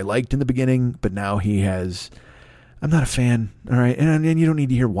admit I liked in the beginning, but now I'm not a fan. All right. And you don't need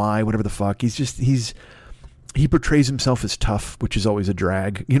to hear why, whatever the fuck. He portrays himself as tough, which is always a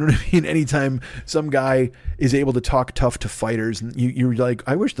drag. You know what I mean? Anytime some guy is able to talk tough to fighters, and you're like,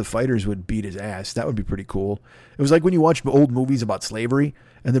 I wish the fighters would beat his ass. That would be pretty cool. It was like when you watch old movies about slavery,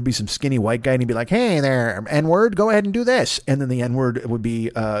 and there'd be some skinny white guy, and he'd be like, hey there, N-word, go ahead and do this. And then the N-word would be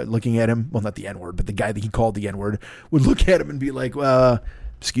looking at him. Well, not the N-word, but the guy that he called the N-word would look at him and be like,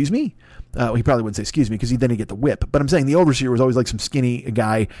 excuse me? He probably wouldn't say excuse me because then he'd get the whip. But I'm saying the overseer was always like some skinny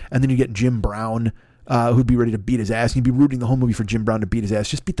guy, and then you get Jim Brown, who'd be ready to beat his ass. You'd be rooting the whole movie for Jim Brown to beat his ass.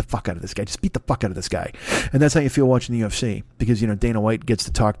 Just beat the fuck out of this guy. Just beat the fuck out of this guy. And that's how you feel watching the UFC. Because, you know, Dana White gets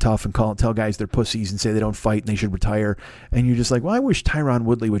to talk tough and tell guys they're pussies and say they don't fight and they should retire. And you're just like, well, I wish Tyron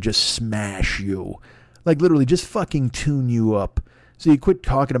Woodley would just smash you. Like, literally, just fucking tune you up. So you quit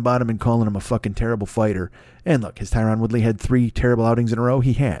talking about him and calling him a fucking terrible fighter. And look, has Tyron Woodley had 3 terrible outings in a row?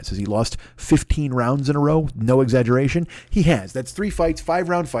 He has. Has he lost 15 rounds in a row? No exaggeration. He has. That's 3 fights,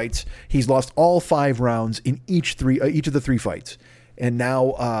 5-round fights. He's lost all 5 rounds in each of the 3 fights. And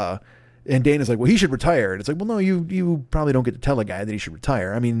now, and Dana's like, well, he should retire. And it's like, well, no, you probably don't get to tell a guy that he should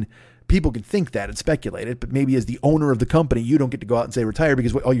retire. I mean, people can think that and speculate it, but maybe as the owner of the company, you don't get to go out and say retire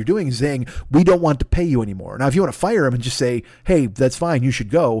because all you're doing is saying, we don't want to pay you anymore. Now, if you want to fire him and just say, hey, that's fine, you should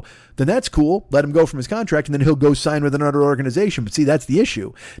go, then that's cool. Let him go from his contract and then he'll go sign with another organization. But see, that's the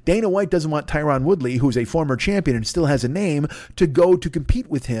issue. Dana White doesn't want Tyron Woodley, who's a former champion and still has a name, to go to compete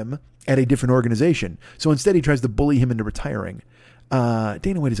with him at a different organization. So instead, he tries to bully him into retiring.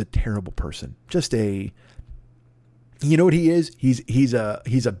 Dana White is a terrible person. You know what he is? He's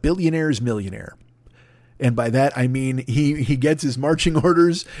a billionaire's millionaire. And by that, I mean, he gets his marching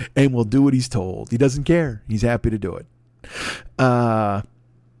orders and will do what he's told. He doesn't care. He's happy to do it. How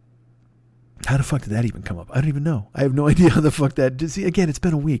the fuck did that even come up? I don't even know. I have no idea how the fuck that... See, again, it's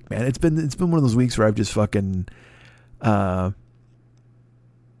been a week, man. It's been one of those weeks where I've just fucking... you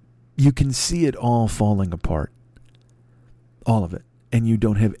can see it all falling apart. All of it. And you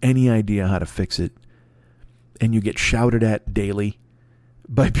don't have any idea how to fix it. And you get shouted at daily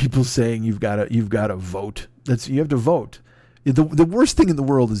by people saying you've got to vote. You have to vote. The worst thing in the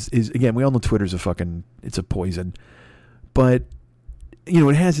world is again, we all know Twitter's it's a poison, but you know,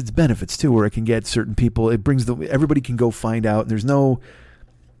 it has its benefits too, where it can get certain people. It brings everybody can go find out, and there's no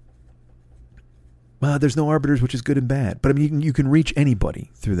arbiters, which is good and bad. But I mean, you can reach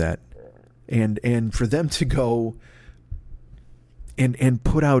anybody through that, and for them to go and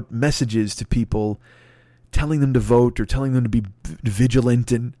put out messages to people, telling them to vote or telling them to be vigilant.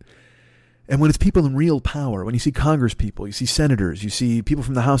 And when it's people in real power, when you see Congress people, you see senators, you see people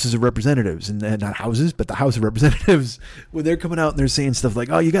from the houses of representatives, and not houses, but the House of Representatives, when they're coming out and they're saying stuff like,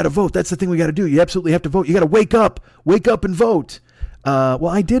 oh, you got to vote. That's the thing we got to do. You absolutely have to vote. You got to wake up and vote. Well,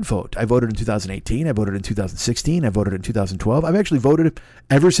 I did vote. I voted in 2018. I voted in 2016. I voted in 2012. I've actually voted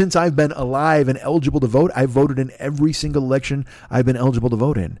ever since I've been alive and eligible to vote. I've voted in every single election I've been eligible to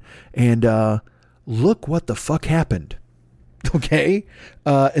vote in. And, look what the fuck happened. Okay?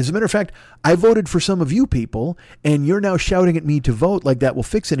 As a matter of fact, I voted for some of you people, and you're now shouting at me to vote like that will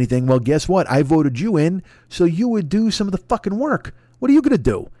fix anything. Well, guess what? I voted you in so you would do some of the fucking work. What are you going to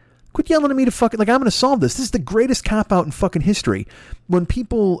do? Quit yelling at me to fucking... Like, I'm going to solve this. This is the greatest cop-out in fucking history. When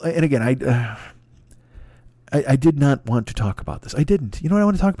people... And again, I did not want to talk about this. I didn't. You know what I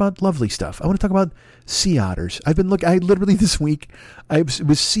want to talk about? Lovely stuff. I want to talk about sea otters. I literally this week, it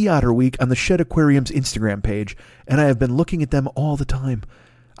was Sea Otter Week on the Shed Aquarium's Instagram page, and I have been looking at them all the time.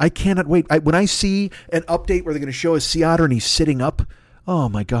 I cannot wait. When I see an update where they're going to show a sea otter and he's sitting up, oh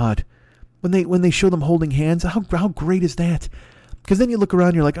my God. When they show them holding hands, how great is that? Because then you look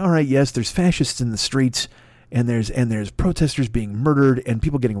around, you're like, all right, yes, there's fascists in the streets, and there's protesters being murdered and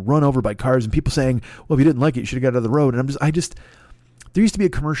people getting run over by cars and people saying, well, if you didn't like it, you should have got out of the road. And there used to be a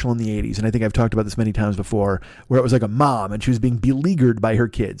commercial in the 80s, and I think I've talked about this many times before, where it was like a mom, and she was being beleaguered by her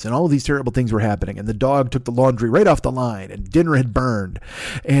kids, and all of these terrible things were happening, and the dog took the laundry right off the line, and dinner had burned,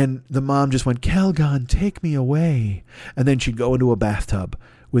 and the mom just went, Calgon, take me away. And then she'd go into a bathtub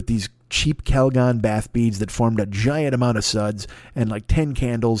with these cheap Calgon bath beads that formed a giant amount of suds and like 10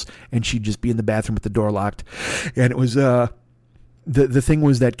 candles, and she'd just be in the bathroom with the door locked. And it was... The thing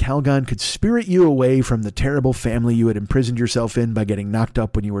was that Calgon could spirit you away from the terrible family you had imprisoned yourself in by getting knocked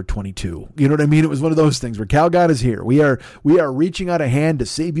up when you were 22. You know what I mean? It was one of those things where Calgon is here. We are reaching out a hand to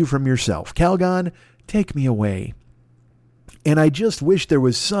save you from yourself. Calgon, take me away. And I just wish there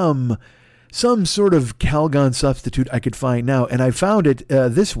was some sort of Calgon substitute I could find now. And I found it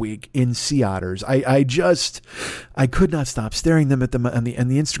this week in sea otters. I could not stop staring them at them on the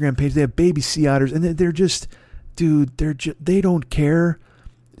Instagram page. They have baby sea otters, and they're just... Dude, they don't care.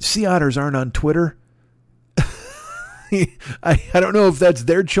 Sea otters aren't on Twitter. I don't know if that's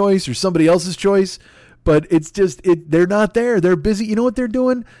their choice or somebody else's choice, but it's just, they're not there. They're busy. You know what they're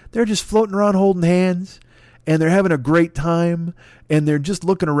doing? They're just floating around holding hands, and they're having a great time, and they're just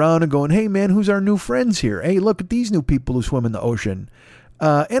looking around and going, hey, man, who's our new friends here? Hey, look at these new people who swim in the ocean.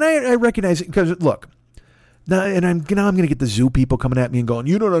 And I recognize it because, look, now, and I'm going to get the zoo people coming at me and going,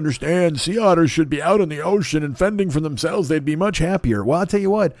 you don't understand. Sea otters should be out in the ocean and fending for themselves. They'd be much happier. Well, I'll tell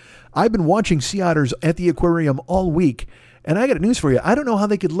you what. I've been watching sea otters at the aquarium all week, and I got news for you. I don't know how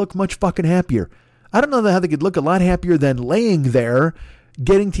they could look much fucking happier. I don't know how they could look a lot happier than laying there,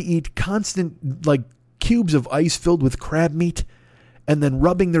 getting to eat constant, like, cubes of ice filled with crab meat, and then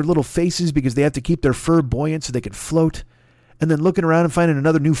rubbing their little faces because they have to keep their fur buoyant so they can float. And then looking around and finding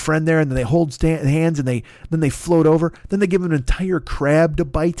another new friend there, and then they hold hands, and then they float over. Then they give them an entire crab to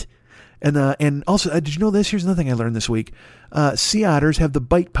bite. And also, did you know this? Here's another thing I learned this week. Sea otters have the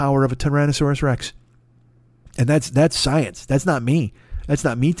bite power of a Tyrannosaurus Rex. And that's science. That's not me. That's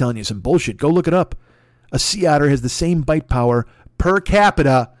not me telling you some bullshit. Go look it up. A sea otter has the same bite power per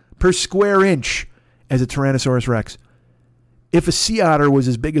capita, per square inch, as a Tyrannosaurus Rex. If a sea otter was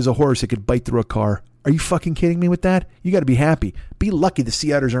as big as a horse, it could bite through a car. Are you fucking kidding me with that? You got to be happy. Be lucky the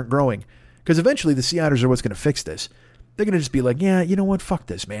sea otters aren't growing. Because eventually the sea otters are what's going to fix this. They're going to just be like, yeah, you know what? Fuck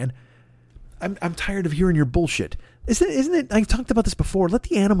this, man. I'm tired of hearing your bullshit. Isn't it? I talked about this before. Let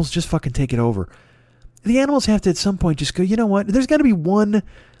the animals just fucking take it over. The animals have to at some point just go, you know what? There's got to be one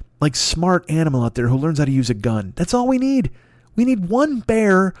like smart animal out there who learns how to use a gun. That's all we need. We need one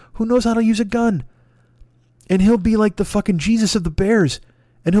bear who knows how to use a gun. And he'll be like the fucking Jesus of the bears.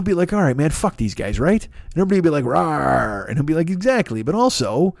 And he'll be like, all right, man, fuck these guys, right? And everybody will be like, rawr. And he'll be like, exactly. But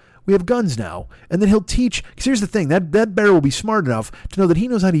also, we have guns now. And then he'll teach. Because here's the thing. That bear will be smart enough to know that he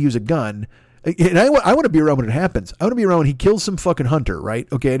knows how to use a gun. And I want to be around when it happens. I want to be around when he kills some fucking hunter, right?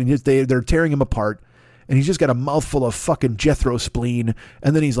 Okay, and they're tearing him apart. And he's just got a mouthful of fucking Jethro spleen.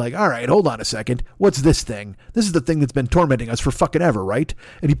 And then he's like, all right, hold on a second. What's this thing? This is the thing that's been tormenting us for fucking ever, right?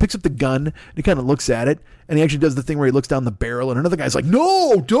 And he picks up the gun, and he kind of looks at it, and he actually does the thing where he looks down the barrel, and another guy's like,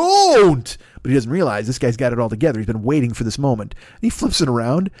 no, don't! But he doesn't realize this guy's got it all together. He's been waiting for this moment. And he flips it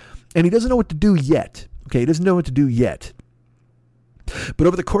around, and he doesn't know what to do yet. Okay, he doesn't know what to do yet. But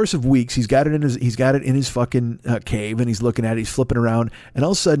over the course of weeks, he's got it in his fucking cave, and he's looking at it, he's flipping around, and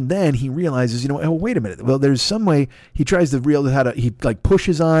all of a sudden then he realizes, you know, oh, wait a minute. Well, there's some way he tries to realize how to, he like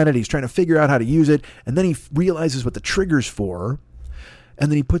pushes on it, he's trying to figure out how to use it, and then he realizes what the trigger's for, and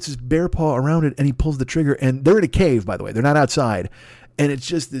then he puts his bear paw around it, and he pulls the trigger, and they're in a cave, by the way, they're not outside, and it's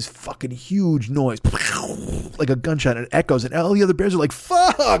just this fucking huge noise, like a gunshot, and it echoes, and all the other bears are like,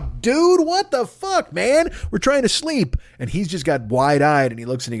 fuck, dude, what the fuck, man? We're trying to sleep. And he's just got wide-eyed, and he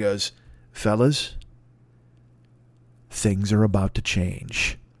looks and he goes, fellas, things are about to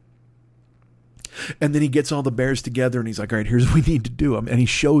change. And then he gets all the bears together, and he's like, all right, here's what we need to do. And he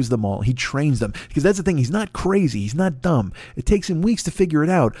shows them all. He trains them. Because that's the thing. He's not crazy. He's not dumb. It takes him weeks to figure it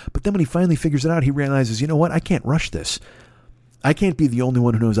out. But then when he finally figures it out, he realizes, you know what? I can't rush this. I can't be the only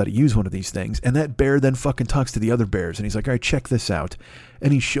one who knows how to use one of these things. And that bear then fucking talks to the other bears. And he's like, all right, check this out.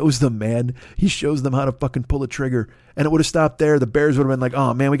 And he shows them, man. He shows them how to fucking pull a trigger. And it would have stopped there. The bears would have been like,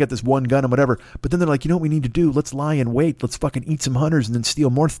 oh, man, we got this one gun and whatever. But then they're like, you know what we need to do? Let's lie in wait. Let's fucking eat some hunters and then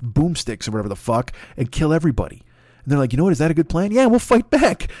steal more boomsticks or whatever the fuck and kill everybody. And they're like, you know what? Is that a good plan? Yeah, we'll fight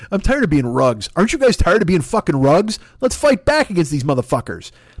back. I'm tired of being rugs. Aren't you guys tired of being fucking rugs? Let's fight back against these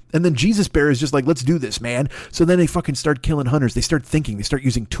motherfuckers. And then Jesus Bear is just like, let's do this, man. So then they fucking start killing hunters. They start thinking. They start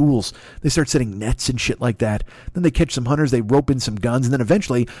using tools. They start setting nets and shit like that. Then they catch some hunters. They rope in some guns. And then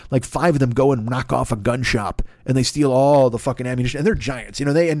eventually, like 5 of them go and knock off a gun shop. And they steal all the fucking ammunition. And they're giants. You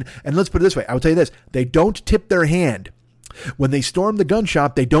know, and let's put it this way. I will tell you this. They don't tip their hand. When they storm the gun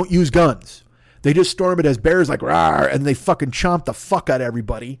shop, they don't use guns. They just storm it as bears like, rawr, and they fucking chomp the fuck out of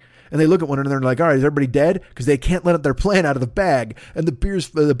everybody. And they look at one another and they're like, all right, is everybody dead? Because they can't let their plan out of the bag. And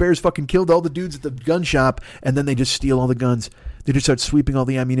the bears fucking killed all the dudes at the gun shop. And then they just steal all the guns. They just start sweeping all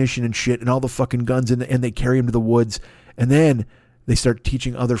the ammunition and shit and all the fucking guns. And they carry them to the woods. And then they start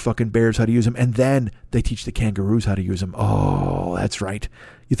teaching other fucking bears how to use them. And then they teach the kangaroos how to use them. Oh, that's right.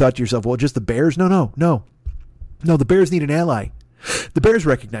 You thought to yourself, well, just the bears? No. No, the bears need an ally. The bears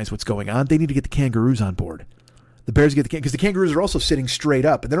recognize what's going on. They need to get the kangaroos on board. The bears get because the kangaroos are also sitting straight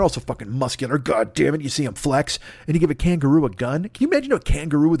up and they're also fucking muscular. God damn it. You see them flex and you give a kangaroo a gun. Can you imagine a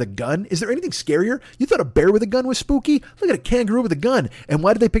kangaroo with a gun? Is there anything scarier? You thought a bear with a gun was spooky? Look at a kangaroo with a gun. And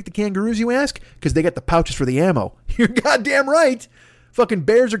why did they pick the kangaroos, you ask? Because they got the pouches for the ammo. You're goddamn right. Fucking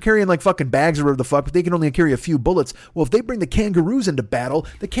bears are carrying like fucking bags or whatever the fuck, but they can only carry a few bullets. Well, if they bring the kangaroos into battle,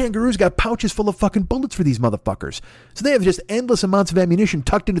 the kangaroos got pouches full of fucking bullets for these motherfuckers. So they have just endless amounts of ammunition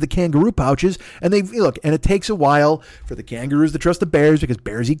tucked into the kangaroo pouches. And and it takes a while for the kangaroos to trust the bears because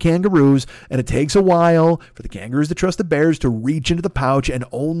bears eat kangaroos. And it takes a while for the kangaroos to trust the bears to reach into the pouch and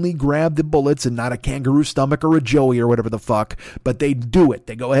only grab the bullets and not a kangaroo stomach or a joey or whatever the fuck. But they do it.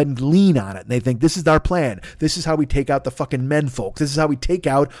 They go ahead and lean on it. And they think, this is our plan. This is how we take out the fucking men folks. This is how we take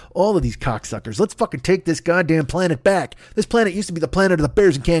out all of these cocksuckers. Let's fucking take this goddamn planet back. This planet used to be the planet of the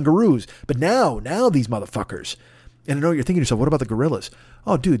bears and kangaroos, but now these motherfuckers. And I know you're thinking to yourself, what about the gorillas?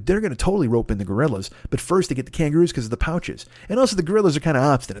 Oh, dude, they're going to totally rope in the gorillas, but first they get the kangaroos because of the pouches. And also the gorillas are kind of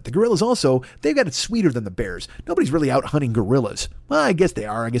obstinate. The gorillas also, they've got it sweeter than the bears. Nobody's really out hunting gorillas. Well, I guess they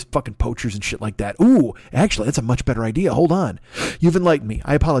are. I guess fucking poachers and shit like that. Ooh, actually, that's a much better idea. Hold on. You've enlightened me.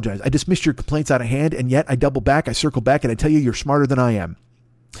 I apologize. I dismissed your complaints out of hand, and yet I double back, I circle back, and I tell you you're smarter than I am.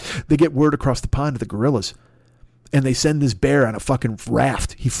 They get word across the pond to the gorillas. And they send this bear on a fucking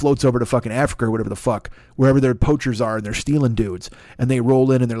raft. He floats over to fucking Africa or whatever the fuck, wherever their poachers are and they're stealing dudes. And they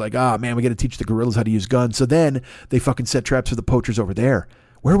roll in and they're like, man, we got to teach the gorillas how to use guns. So then they fucking set traps for the poachers over there.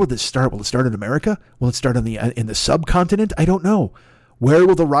 Where will this start? Will it start in America? Will it start in the subcontinent? I don't know. Where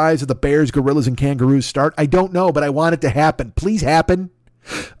will the rise of the bears, gorillas, and kangaroos start? I don't know, but I want it to happen. Please happen.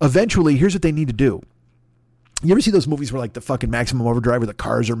 Eventually, here's what they need to do. You ever see those movies where like the fucking Maximum Overdrive where the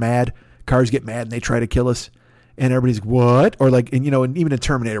cars are mad? Cars get mad and they try to kill us. And everybody's, what? Or like, and even in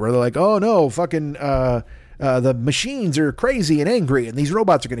Terminator where they're like, oh no, fucking, the machines are crazy and angry and these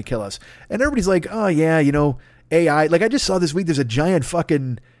robots are going to kill us. And everybody's like, oh yeah, AI. Like I just saw this week, there's a giant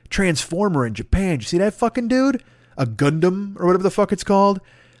fucking transformer in Japan. Did you see that fucking dude? A Gundam or whatever the fuck it's called.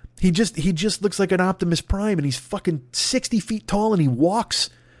 He just looks like an Optimus Prime and he's fucking 60 feet tall and he walks.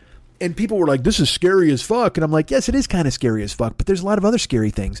 And people were like, this is scary as fuck. And I'm like, yes, it is kind of scary as fuck. But there's a lot of other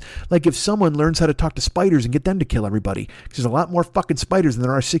scary things. Like if someone learns how to talk to spiders and get them to kill everybody. Because there's a lot more fucking spiders than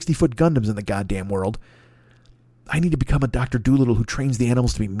there are 60-foot Gundams in the goddamn world. I need to become a Dr. Dolittle who trains the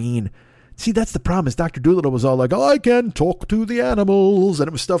animals to be mean. See, that's the problem is Dr. Dolittle was all like, I can talk to the animals. And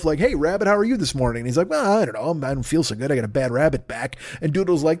it was stuff like, hey, rabbit, how are you this morning? And he's like, well, I don't know. I don't feel so good. I got a bad rabbit back. And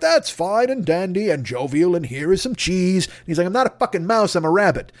Doodle's like, that's fine and dandy and jovial. And here is some cheese. And he's like, I'm not a fucking mouse. I'm a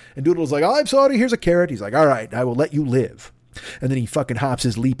rabbit. And Doodle's like, oh, I'm sorry. Here's a carrot. He's like, all right, I will let you live. And then he fucking hops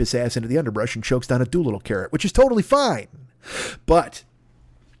his leap ass into the underbrush and chokes down a Doolittle carrot, which is totally fine. But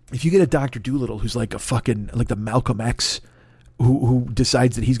if you get a Dr. Dolittle who's like a fucking, like the Malcolm X, who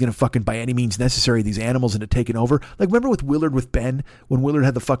decides that he's going to fucking by any means necessary these animals into taking over. Like remember with Willard with Ben when Willard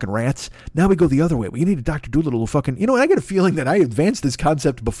had the fucking rats? Now we go the other way. We need a Dr. Dolittle who fucking, I get a feeling that I advanced this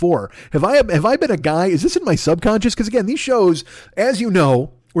concept before. Have I been a guy? Is this in my subconscious? Because again, these shows, as you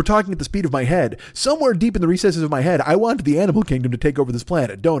know, we're talking at the speed of my head. Somewhere deep in the recesses of my head, I want the animal kingdom to take over this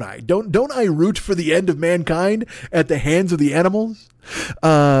planet, don't I? Don't I root for the end of mankind at the hands of the animals?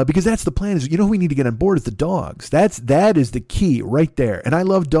 Because that's the plan. Is who we need to get on board is the dogs. That is the key right there. And I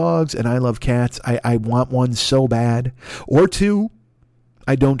love dogs and I love cats. I want one so bad, or two.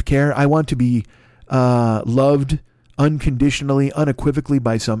 I don't care. I want to be loved unconditionally, unequivocally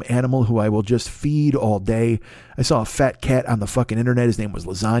by some animal who I will just feed all day. I saw a fat cat on the fucking internet. His name was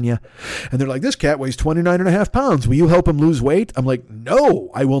Lasagna. And they're like, this cat weighs 29.5 pounds. Will you help him lose weight? I'm like, no,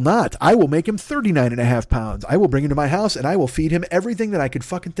 I will not. I will make him 39.5 pounds. I will bring him to my house and I will feed him everything that I could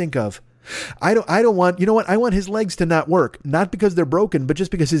fucking think of. I don't want, I want his legs to not work. Not because they're broken, but just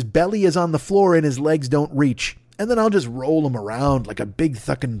because his belly is on the floor and his legs don't reach. and then I'll just roll them around like a big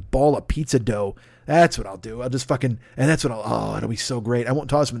fucking ball of pizza dough. That's what I'll do. I'll just fucking, and that's what it'll be so great. I won't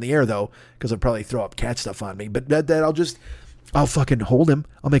toss them in the air though, because I'll probably throw up cat stuff on me. But I'll fucking hold him.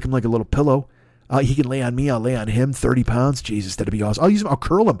 I'll make him like a little pillow. He can lay on me. I'll lay on him. 30 pounds. Jesus, that'd be awesome. I'll use him. I'll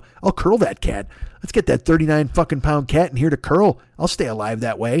curl him. I'll curl that cat. Let's get that 39 fucking pound cat in here to curl. I'll stay alive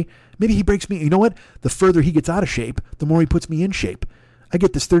that way. Maybe he breaks me. You know what? The further he gets out of shape, the more he puts me in shape. I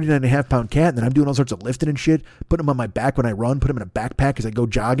get this 39.5 pound cat, and then I'm doing all sorts of lifting and shit. Put him on my back when I run. Put him in a backpack as I go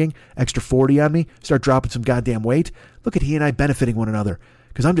jogging. Extra 40 on me. Start dropping some goddamn weight. Look at he and I benefiting one another.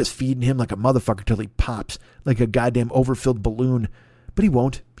 Because I'm just feeding him like a motherfucker till he pops. Like a goddamn overfilled balloon. But he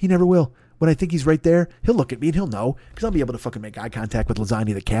won't. He never will. When I think he's right there, he'll look at me and he'll know. Because I'll be able to fucking make eye contact with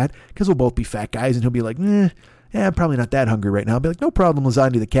Lasagna the cat. Because we'll both be fat guys. And he'll be like, I'm probably not that hungry right now. I'll be like, no problem,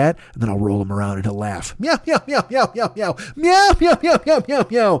 Lasagna the cat. And then I'll roll him around and he'll laugh. Meow, meow, meow, meow, meow, meow. Meow, meow, meow, meow, meow,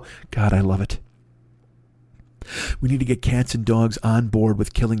 meow. God, I love it. We need to get cats and dogs on board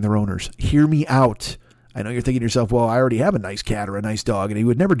with killing their owners. Hear me out. I know you're thinking to yourself, well, I already have a nice cat or a nice dog, and he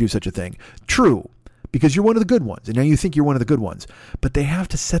would never do such a thing. True, because you're one of the good ones, and now you think you're one of the good ones. But they have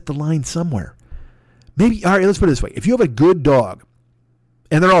to set the line somewhere. Maybe, all right, let's put it this way. If you have a good dog,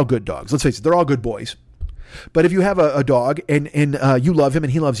 and they're all good dogs, let's face it, they're all good boys. But if you have a dog, and you love him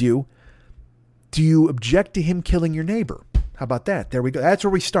and he loves you, do you object to him killing your neighbor? How about that? There we go. That's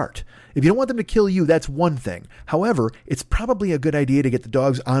where we start. If you don't want them to kill you, that's one thing. However, it's probably a good idea to get the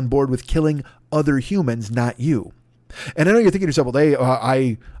dogs on board with killing other humans, not you. And I know you're thinking to yourself,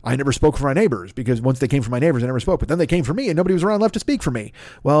 well, I never spoke for my neighbors because once they came for my neighbors, I never spoke. But then they came for me and nobody was around left to speak for me.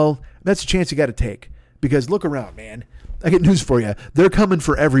 Well, that's a chance you got to take because look around, man. I get news for you. They're coming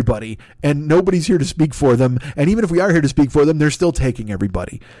for everybody and nobody's here to speak for them. And even if we are here to speak for them, they're still taking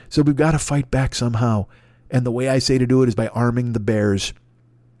everybody. So we've got to fight back somehow. And the way I say to do it is by arming the bears.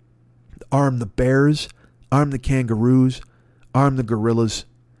 Arm the bears, arm the kangaroos, arm the gorillas.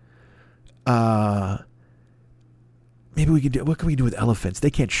 Maybe we could do, what can we do with elephants?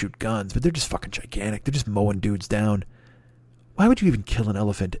 They can't shoot guns, but they're just fucking gigantic. They're just mowing dudes down. Why would you even kill an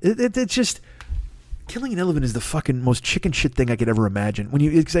elephant? It's just, killing an elephant is the fucking most chicken shit thing I could ever imagine.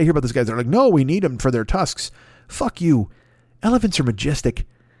 Because I hear about those guys, they're like, no, we need them for their tusks. Fuck you. Elephants are majestic.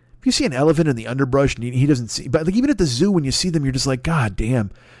 If you see an elephant in the underbrush and he doesn't see, but like even at the zoo when you see them, you're just like, God damn.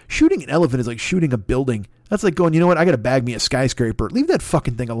 Shooting an elephant is like shooting a building. That's like going, you know what? I got to bag me a skyscraper. Leave that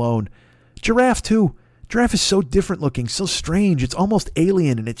fucking thing alone. Giraffe too. Giraffe is so different looking, so strange. It's almost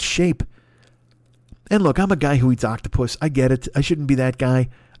alien in its shape. And look, I'm a guy who eats octopus. I get it. I shouldn't be that guy.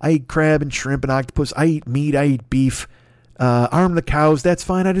 I eat crab and shrimp and octopus. I eat meat. I eat beef. Arm the cows. That's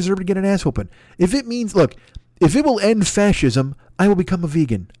fine. I deserve to get an ass whooping. If it means, look, if it will end fascism, I will become a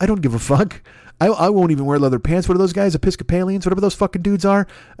vegan. I don't give a fuck. I won't even wear leather pants. What are those guys? Episcopalians? Whatever those fucking dudes are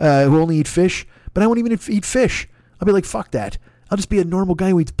who only eat fish. But I won't even eat fish. I'll be like, fuck that. I'll just be a normal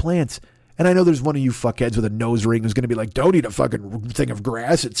guy who eats plants. And I know there's one of you fuckheads with a nose ring who's going to be like, don't eat a fucking thing of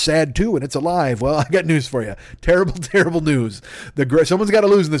grass. It's sad too, and it's alive. Well, I got news for you. Terrible, terrible news. Someone's got to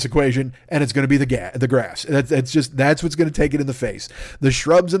lose in this equation, and it's going to be the grass. That's what's going to take it in the face. The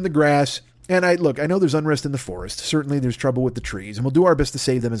shrubs and the grass. And I know there's unrest in the forest. Certainly there's trouble with the trees, and we'll do our best to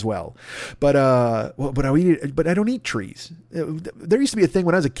save them as well. But I don't eat trees. There used to be a thing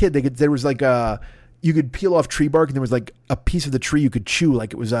when I was a kid. There was like you could peel off tree bark, and there was like a piece of the tree you could chew,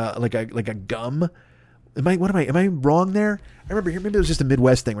 like it was like a gum. Am I wrong there? I remember here, maybe it was just a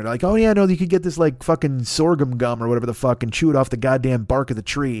Midwest thing where they're like, oh yeah, no, you could get this like fucking sorghum gum or whatever the fuck and chew it off the goddamn bark of the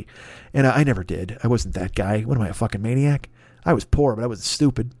tree. And I never did. I wasn't that guy. What am I, a fucking maniac? I was poor, but I wasn't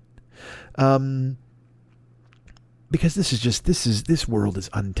stupid. Because this world is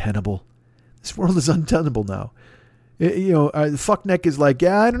untenable. This world is untenable now. The fuckneck is like,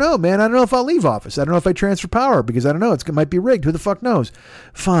 yeah, I don't know, man. I don't know if I'll leave office. I don't know if I transfer power because I don't know. It might be rigged. Who the fuck knows?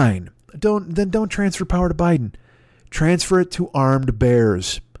 Fine. Don't transfer power to Biden. Transfer it to armed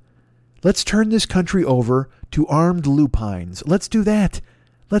bears. Let's turn this country over to armed lupines. Let's do that.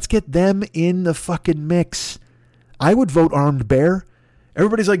 Let's get them in the fucking mix. I would vote armed bear.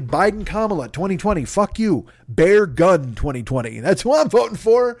 Everybody's like, Biden, Kamala, 2020. Fuck you. Bear gun 2020. That's who I'm voting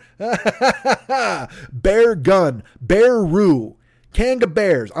for. Bear gun. Bear-roo. Kanga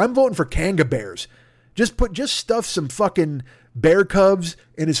bears. I'm voting for Kanga bears. Just stuff some fucking bear cubs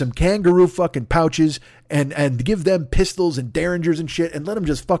into some kangaroo fucking pouches and give them pistols and derringers and shit and let them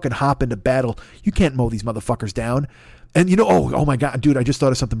just fucking hop into battle. You can't mow these motherfuckers down. And oh my God, dude, I just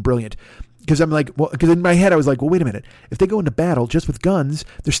thought of something brilliant. Because because in my head I was like, well, wait a minute. If they go into battle just with guns,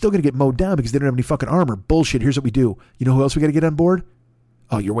 they're still going to get mowed down because they don't have any fucking armor. Bullshit. Here's what we do. You know who else we got to get on board?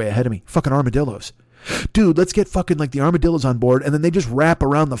 Oh, you're way ahead of me. Fucking armadillos. Dude, let's get fucking like the armadillos on board and then they just wrap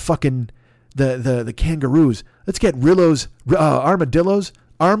around the fucking the kangaroos. Let's get Rillos, armadillos,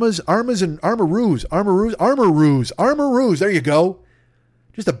 armas and armaroos. There you go.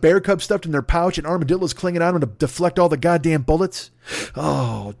 Just a bear cub stuffed in their pouch and armadillos clinging on them to deflect all the goddamn bullets.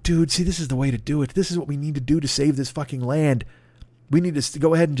 Oh, dude, see, this is the way to do it. This is what we need to do to save this fucking land. We need to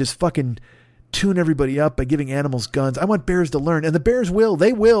go ahead and just fucking tune everybody up by giving animals guns. I want bears to learn, and the bears will.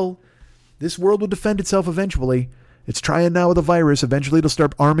 They will. This world will defend itself eventually. It's trying now with a virus. Eventually it'll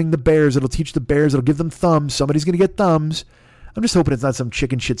start arming the bears. It'll teach the bears. It'll give them thumbs. Somebody's going to get thumbs. I'm just hoping it's not some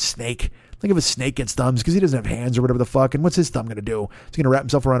chicken shit snake. Think of a snake gets thumbs because he doesn't have hands or whatever the fuck. And what's his thumb going to do? He's going to wrap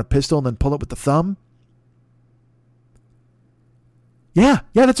himself around a pistol and then pull it with the thumb? Yeah,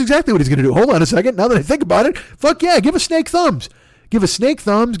 that's exactly what he's going to do. Hold on a second. Now that I think about it, fuck yeah, give a snake thumbs. Give a snake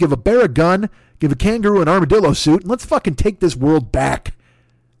thumbs, give a bear a gun, give a kangaroo an armadillo suit, and let's fucking take this world back.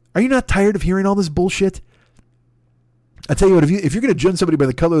 Are you not tired of hearing all this bullshit? I tell you what, if you're going to judge somebody by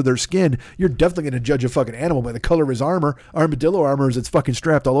the color of their skin, you're definitely going to judge a fucking animal by the color of his armor. Armadillo armor is it's fucking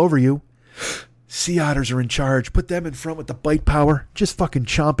strapped all over you. Sea otters are in charge. Put them in front with the bite power. Just fucking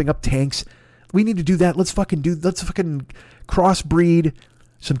chomping up tanks. We need to do that. Let's fucking crossbreed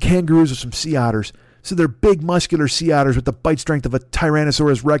some kangaroos with some sea otters. So they're big, muscular sea otters with the bite strength of a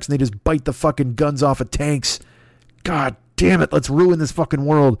Tyrannosaurus Rex, and they just bite the fucking guns off of tanks. God damn it. Let's ruin this fucking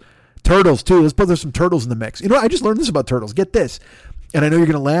world. Turtles, too. Let's put some turtles in the mix. You know what? I just learned this about turtles. Get this. And I know you're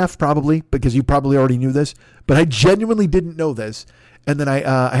going to laugh, probably, because you probably already knew this. But I genuinely didn't know this. And then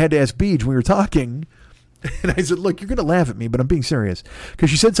I had to ask Beej when we were talking. And I said, look, you're going to laugh at me, but I'm being serious.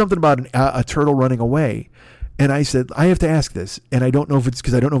 Because she said something about a turtle running away. And I said, I have to ask this. And I don't know if it's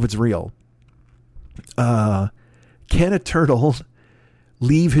because I don't know if it's real. Can a turtle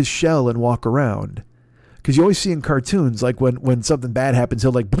leave his shell and walk around? Because you always see in cartoons, like when something bad happens,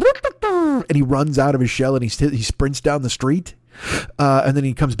 he'll like, and he runs out of his shell and he sprints down the street. And then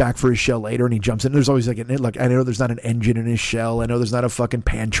he comes back for his shell later and he jumps in. There's always like I know there's not an engine in his shell. I know there's not a fucking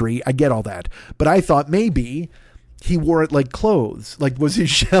pantry. I get all that. But I thought maybe he wore it like clothes. Like, was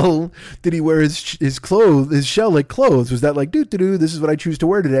his shell, did he wear his shell like clothes? Was that like, this is what I choose to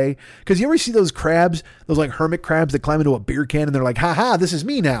wear today? Because you ever see those crabs, those like hermit crabs that climb into a beer can and they're like, haha, this is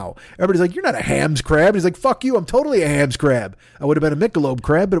me now. Everybody's like, you're not a Ham's crab. And he's like, fuck you, I'm totally a Ham's crab. I would have been a Michelob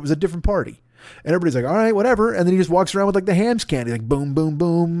crab, but it was a different party. And everybody's like, all right, whatever. And then he just walks around with like the Ham's candy, like boom, boom,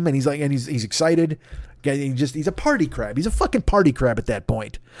 boom. And he's like, and he's excited. He's a party crab. He's a fucking party crab at that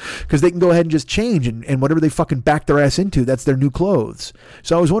point. Because they can go ahead and just change and whatever they fucking back their ass into, that's their new clothes.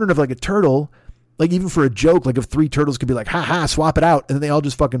 So I was wondering if like a turtle, like even for a joke, like if 3 turtles could be like, ha, swap it out. And then they all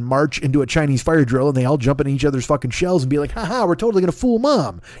just fucking march into a Chinese fire drill and they all jump in each other's fucking shells and be like, ha, we're totally going to fool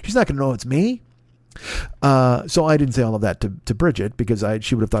mom. She's not going to know it's me. So I didn't say all of that to Bridget because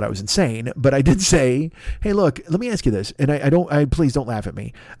she would have thought I was insane. But I did say, hey, look, let me ask you this. And please don't laugh at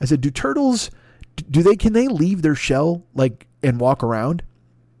me. I said, do turtles, can they leave their shell like and walk around?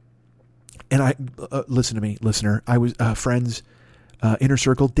 And listen to me, listener. I was friends, inner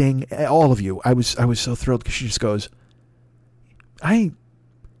circle, ding, all of you. I was so thrilled because she just goes, I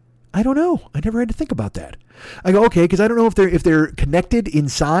don't know. I never had to think about that. I go, okay, because I don't know if they're connected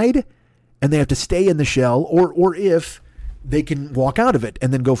inside and they have to stay in the shell, or if they can walk out of it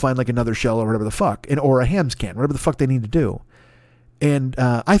and then go find like another shell or whatever the fuck, or a Ham's can, whatever the fuck they need to do. And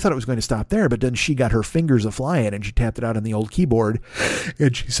I thought it was going to stop there, but then she got her fingers a-flying and she tapped it out on the old keyboard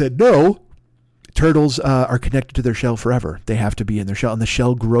and she said, no, turtles are connected to their shell forever. They have to be in their shell, and the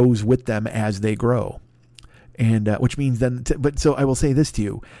shell grows with them as they grow. And which means then, so I will say this to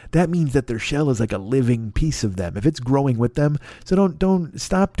you, that means that their shell is like a living piece of them. If it's growing with them, so don't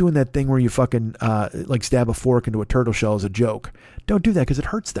stop doing that thing where you fucking like stab a fork into a turtle shell as a joke. Don't do that because it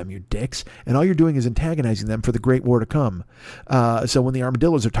hurts them, you dicks. And all you're doing is antagonizing them for the great war to come. So when the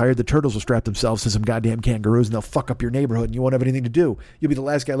armadillos are tired, the turtles will strap themselves to some goddamn kangaroos and they'll fuck up your neighborhood and you won't have anything to do. You'll be the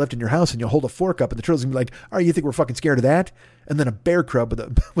last guy left in your house and you'll hold a fork up and the turtles will be like, all right, you think we're fucking scared of that? And then a bear cub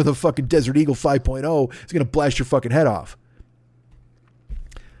with a fucking Desert Eagle 5.0 is going to blast your fucking head off.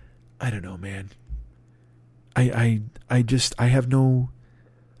 I don't know, man. I have no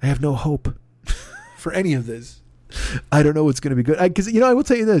hope for any of this. I don't know what's going to be good. Because, I will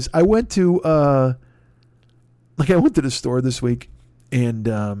tell you this. I went to the store this week and,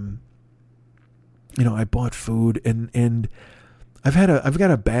 I bought food and I've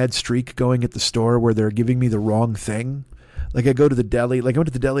got a bad streak going at the store where they're giving me the wrong thing. Like I go to the deli, I went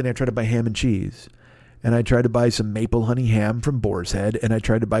to the deli and I tried to buy ham and cheese. And I tried to buy some maple honey ham from Boar's Head. And I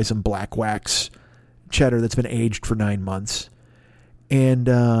tried to buy some black wax cheddar that's been aged for 9 months. And,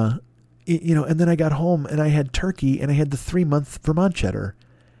 and then I got home and I had turkey and I had the 3-month Vermont cheddar.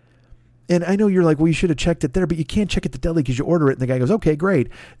 And I know you're like, well, you should have checked it there, but you can't check at the deli because you order it. And the guy goes, okay, great.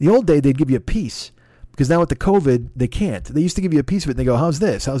 The old day, they'd give you a piece because now with the COVID, they can't. They used to give you a piece of it and they go, how's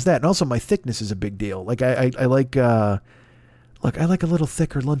this? How's that? And also my thickness is a big deal. Like I like, look, I like a little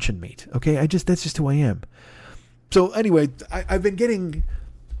thicker luncheon meat. Okay. That's just who I am. So anyway, I've been getting,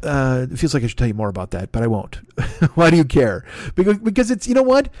 it feels like I should tell you more about that, but I won't. Why do you care? Because it's, you know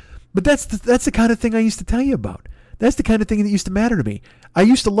what? But that's the kind of thing I used to tell you about. That's the kind of thing that used to matter to me. I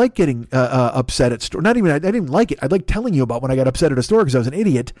used to like getting upset at store. I didn't like it. I liked telling you about when I got upset at a store because I was an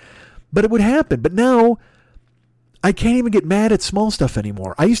idiot. But it would happen. But now I can't even get mad at small stuff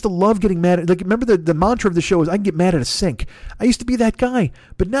anymore. I used to love getting mad at, like, remember the mantra of the show is I can get mad at a sink. I used to be that guy.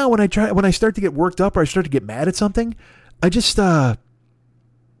 But now when I start to get worked up or I start to get mad at something, I just I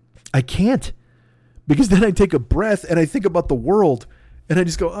can't. Because then I take a breath and I think about the world. And I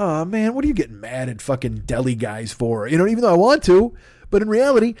just go, oh, man, what are you getting mad at fucking deli guys for? You know, even though I want to. But in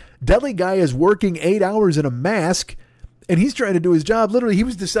reality, deli guy is working 8 hours in a mask, and he's trying to do his job. Literally, he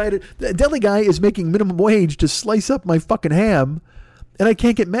was decided, the deli guy is making minimum wage to slice up my fucking ham, and I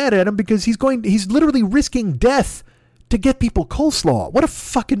can't get mad at him because he's literally risking death to get people coleslaw. What a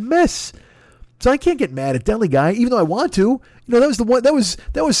fucking mess. So I can't get mad at deli guy, even though I want to. You know, that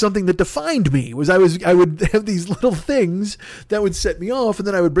was something that defined me. I would have these little things that would set me off, and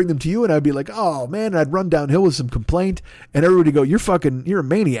then I would bring them to you, and I'd be like, oh man, and I'd run downhill with some complaint, and everybody would go, you're a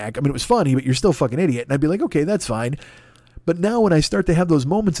maniac. I mean, it was funny, but you're still a fucking idiot. And I'd be like, okay, that's fine. But now when I start to have those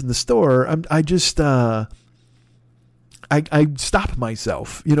moments in the store, I just stop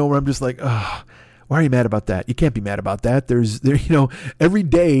myself, you know, where I'm just like, oh, why are you mad about that? You can't be mad about that. Every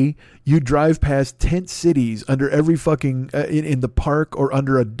day you drive past tent cities under every fucking, in the park or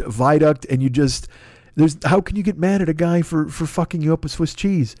under a viaduct, and how can you get mad at a guy for fucking you up with Swiss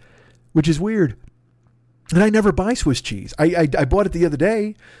cheese? Which is weird. And I never buy Swiss cheese. I bought it the other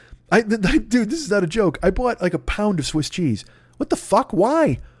day. Dude, this is not a joke. I bought like a pound of Swiss cheese. What the fuck?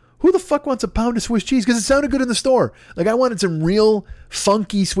 Why? Who the fuck wants a pound of Swiss cheese? Because it sounded good in the store. Like, I wanted some real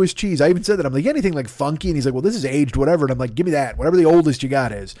funky Swiss cheese. I even said that. I'm like, anything like funky? And he's like, well, this is aged, whatever. And I'm like, give me that. Whatever the oldest you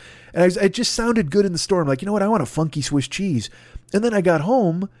got is. And it just sounded good in the store. I'm like, you know what? I want a funky Swiss cheese. And then I got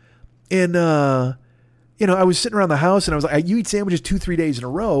home and, I was sitting around the house and I was like, you eat sandwiches 2-3 days in a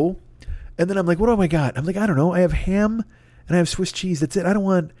row. And then I'm like, what do I got? I'm like, I don't know. I have ham and I have Swiss cheese. That's it.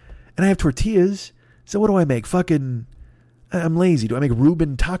 And I have tortillas. So what do I make? I'm lazy. Do I make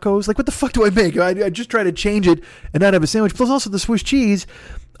Reuben tacos? Like, what the fuck do I make? I just try to change it and not have a sandwich. Plus, also the Swiss cheese,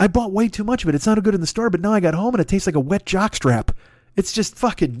 I bought way too much of it. It sounded good in the store, but now I got home and it tastes like a wet jockstrap. It's just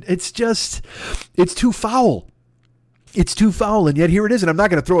it's too foul. It's too foul, and yet here it is, and I'm not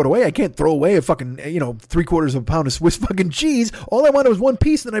going to throw it away. I can't throw away a fucking, 3/4 of a pound of Swiss fucking cheese. All I wanted was one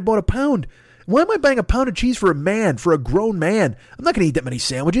piece, and then I bought a pound. Why am I buying a pound of cheese for a grown man? I'm not going to eat that many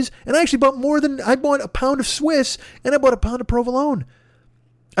sandwiches. And I actually bought I bought a pound of Swiss and I bought a pound of provolone.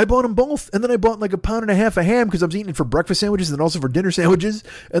 I bought them both. And then I bought like a pound and a half of ham because I was eating it for breakfast sandwiches and also for dinner sandwiches.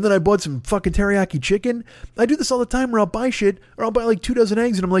 And then I bought some fucking teriyaki chicken. I do this all the time where I'll buy shit or I'll buy like 2 dozen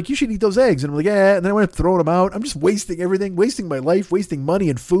eggs and I'm like, you should eat those eggs. And I'm like, yeah. And then I went throwing them out. I'm just wasting everything, wasting my life, wasting money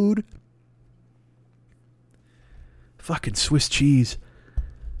and food. Fucking Swiss cheese.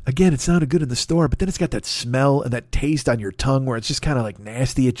 Again, it sounded good in the store, but then it's got that smell and that taste on your tongue where it's just kind of like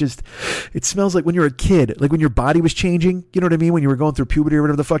nasty. It smells like when you're a kid, like when your body was changing. You know what I mean? When you were going through puberty or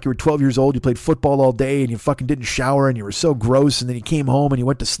whatever the fuck, you were 12 years old, you played football all day and you fucking didn't shower and you were so gross. And then you came home and you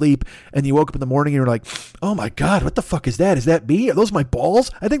went to sleep and you woke up in the morning and you were like, oh my God, what the fuck is that? Is that me? Are those my balls?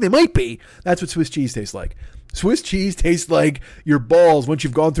 I think they might be. That's what Swiss cheese tastes like. Swiss cheese tastes like your balls once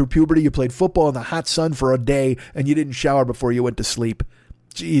you've gone through puberty, you played football in the hot sun for a day and you didn't shower before you went to sleep.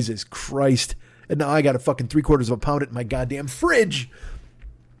 Jesus Christ. And now I got a fucking 3/4 of a pound in my goddamn fridge.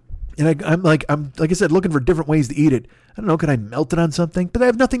 And I'm like I said, looking for different ways to eat it. I don't know, can I melt it on something? But I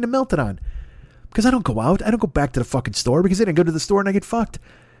have nothing to melt it on. Because I don't go out. I don't go back to the fucking store because then I go to the store and I get fucked.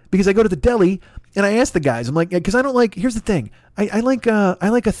 Because I go to the deli and I ask the guys, I'm like, because I don't like, here's the thing. I like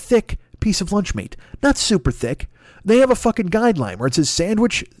a thick piece of lunch meat. Not super thick. They have a fucking guideline where it says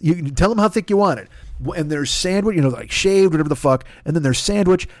sandwich. You tell them how thick you want it. And there's sandwich, like shaved, whatever the fuck. And then there's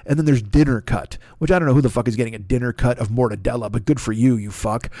sandwich. And then there's dinner cut, which I don't know who the fuck is getting a dinner cut of mortadella, but good for you, you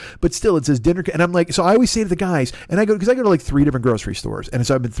fuck. But still, it says dinner cut. And I'm like, so I always say to the guys, and because I go to like 3 different grocery stores. And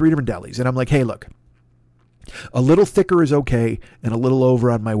so I've been 3 different delis. And I'm like, hey, look, a little thicker is okay and a little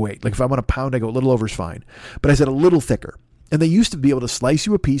over on my weight. Like if I want a pound, I go a little over is fine. But I said a little thicker. And they used to be able to slice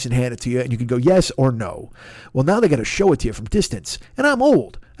you a piece and hand it to you, and you could go yes or no. Well, now they got to show it to you from distance. And I'm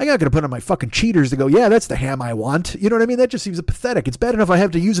old. I'm not going to put on my fucking cheaters to go, yeah, that's the ham I want. You know what I mean? That just seems pathetic. It's bad enough I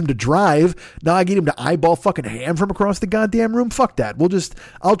have to use him to drive. Now I get him to eyeball fucking ham from across the goddamn room. Fuck that.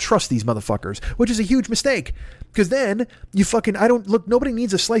 I'll trust these motherfuckers, which is a huge mistake. Because then nobody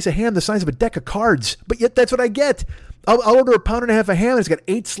needs a slice of ham the size of a deck of cards. But yet that's what I get. I'll order 1.5 pounds of ham and it's got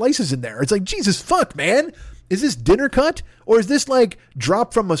 8 slices in there. It's like, Jesus fuck, man. Is this dinner cut? Or is this like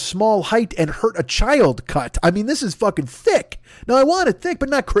drop from a small height and hurt a child cut? I mean, this is fucking thick. Now, I want it thick, but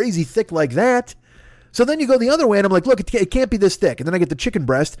not crazy thick like that. So then you go the other way and I'm like, look, it can't be this thick. And then I get the chicken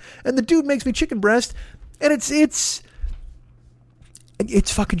breast and the dude makes me chicken breast and it's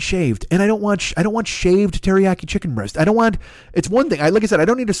fucking shaved. And I don't want shaved teriyaki chicken breast. It's one thing. Like I said, I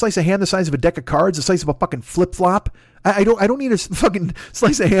don't need a slice of ham the size of a deck of cards, the size of a fucking flip-flop. I don't need a fucking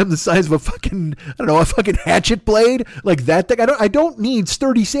slice of ham the size of a fucking hatchet blade like that thing. I don't need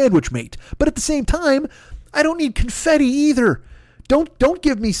sturdy sandwich meat. But at the same time, I don't need confetti either. Don't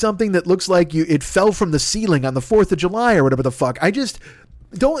give me something that looks like it fell from the ceiling on the 4th of July or whatever the fuck. I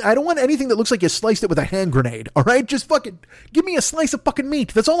don't want anything that looks like you sliced it with a hand grenade. All right? Just fucking give me a slice of fucking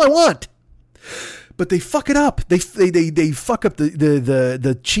meat. That's all I want. But they fuck it up. They fuck up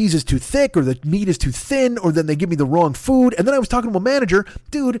the cheese is too thick or the meat is too thin, or then they give me the wrong food. And then I was talking to a manager,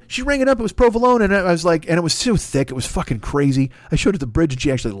 dude, she rang it up. It was provolone. And I was like, and it was so thick. It was fucking crazy. I showed it to Bridget.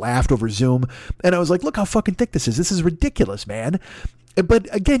 She actually laughed over Zoom. And I was like, look how fucking thick this is. This is ridiculous, man.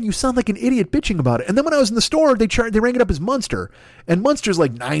 But again, you sound like an idiot bitching about it. And then when I was in the store, they rang it up as Munster. And Munster's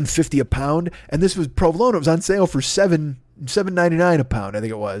like $9.50 a pound. And this was provolone. It was on sale for $7.99 a pound, I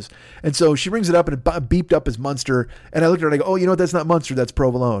think it was. And so she rings it up and it beeped up as Munster. And I looked at her and I go, oh, you know what? That's not Munster. That's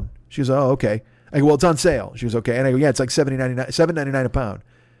provolone. She goes, oh, okay. I go, well, it's on sale. She goes, okay. And I go, yeah, it's like $7.99 a pound.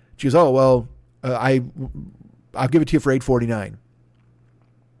 She goes, oh, well, I'll give it to you for $8.49.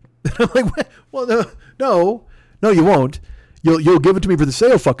 I'm like, what? Well, no, you won't. You'll give it to me for the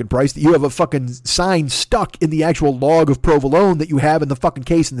sale fucking price that you have a fucking sign stuck in the actual log of provolone that you have in the fucking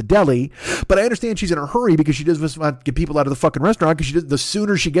case in the deli. But I understand she's in a hurry because she doesn't want to get people out of the fucking restaurant, because the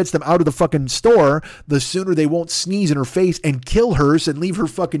sooner she gets them out of the fucking store, the sooner they won't sneeze in her face and kill her and leave her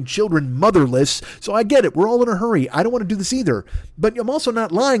fucking children motherless. So I get it. We're all in a hurry. I don't want to do this either. But I'm also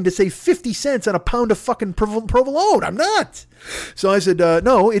not lying to say 50 cents on a pound of fucking provolone. I'm not. So I said,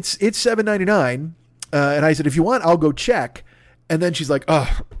 no, it's $7.99. And I said, if you want, I'll go check. And then she's like,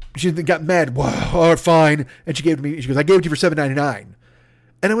 oh, she got mad. Wow, fine. And she gave it to me. She goes, I gave it to you for $7.99.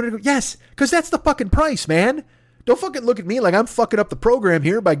 And I wanted to go, yes, because that's the fucking price, man. Don't fucking look at me like I'm fucking up the program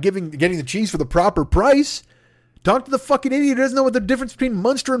here by getting the cheese for the proper price. Talk to the fucking idiot who doesn't know what the difference between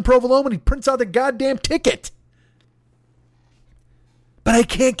Munster and provolone when he prints out the goddamn ticket. But I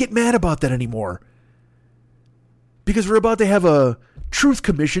can't get mad about that anymore. Because we're about to have a Truth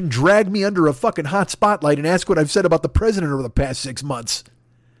Commission drag me under a fucking hot spotlight and ask what I've said about the president over the past 6 months.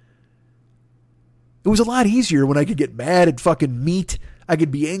 It was a lot easier when I could get mad at fucking meat. I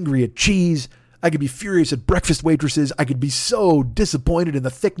could be angry at cheese. I could be furious at breakfast waitresses. I could be so disappointed in the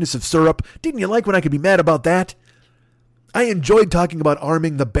thickness of syrup. Didn't you like when I could be mad about that? I enjoyed talking about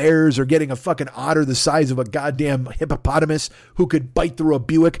arming the bears or getting a fucking otter the size of a goddamn hippopotamus who could bite through a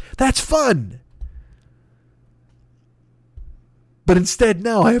Buick. That's fun. But instead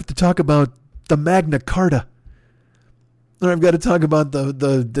now I have to talk about the Magna Carta. Or I've got to talk about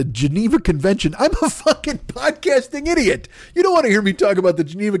the Geneva Convention. I'm a fucking podcasting idiot. You don't want to hear me talk about the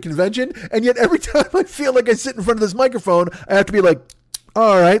Geneva Convention. And yet every time I feel like I sit in front of this microphone, I have to be like,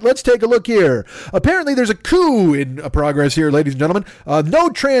 all right, let's take a look here. Apparently there's a coup in progress here, ladies and gentlemen. No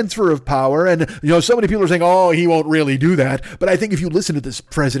transfer of power. And, so many people are saying, oh, he won't really do that. But I think if you listen to this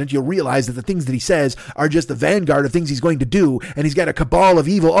president, you'll realize that the things that he says are just the vanguard of things he's going to do. And he's got a cabal of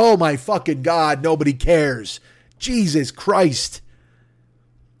evil. Oh, my fucking God, nobody cares. Jesus Christ.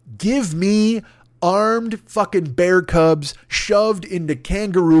 Give me armed fucking bear cubs shoved into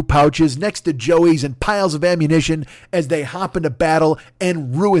kangaroo pouches next to Joey's and piles of ammunition as they hop into battle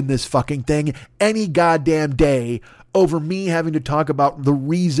and ruin this fucking thing any goddamn day over me having to talk about the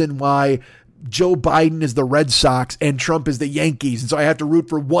reason why Joe Biden is the Red Sox and Trump is the Yankees. And so I have to root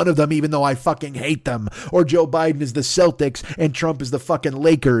for one of them even though I fucking hate them. Or Joe Biden is the Celtics and Trump is the fucking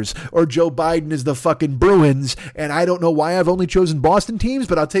Lakers. Or Joe Biden is the fucking Bruins. And I don't know why I've only chosen Boston teams,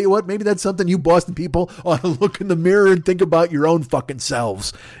 but I'll tell you what, maybe that's something you Boston people ought to look in the mirror and think about your own fucking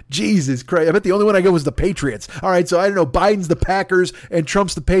selves. Jesus Christ. I bet the only one I got was the Patriots. All right, so I don't know, Biden's the Packers and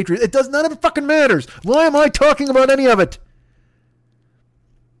Trump's the Patriots. None of it fucking matters. Why am I talking about any of it?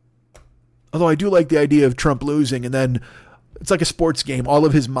 Although I do like the idea of Trump losing and then it's like a sports game. All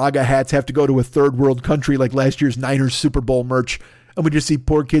of his MAGA hats have to go to a third world country like last year's Niners Super Bowl merch. And we just see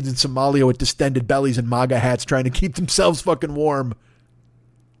poor kids in Somalia with distended bellies and MAGA hats trying to keep themselves fucking warm.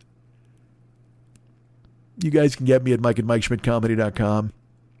 You guys can get me at mike@MikeSchmidtComedy.com.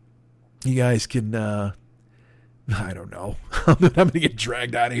 You guys can, I don't know. I'm going to get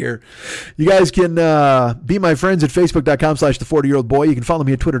dragged out of here. You guys can be my friends at Facebook.com/the40year-old-boy. You can follow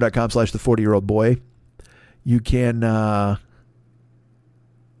me at Twitter.com/the40year-old-boy. You can, does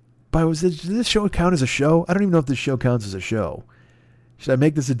this show count as a show? I don't even know if this show counts as a show. Should I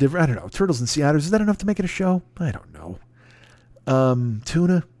make this a different, I don't know. Turtles and Sea Otters, is that enough to make it a show? I don't know.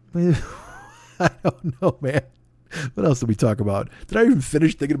 Tuna? I don't know, man. What else did we talk about? Did I even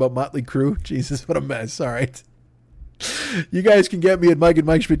finish thinking about Motley Crue? Jesus, what a mess. All right. You guys can get me at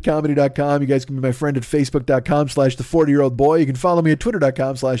Mike@MikeSchmidtComedy.com. You guys can be my friend at Facebook.com/the40year-old-boy. You can follow me at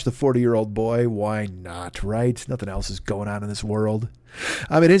Twitter.com/the40year-old-boy. Why not, right? Nothing else is going on in this world.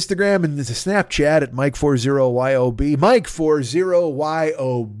 I'm at Instagram and there's a Snapchat at Mike40YOB.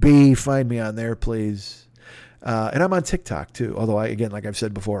 Mike40YOB. Find me on there, please. And I'm on TikTok too. Although again, like I've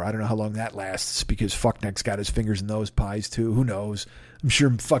said before, I don't know how long that lasts because Fuckneck's got his fingers in those pies too. Who knows? I'm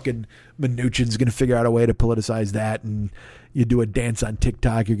sure fucking Mnuchin's going to figure out a way to politicize that. And you do a dance on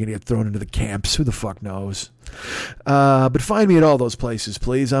TikTok, you're going to get thrown into the camps. Who the fuck knows? But find me at all those places,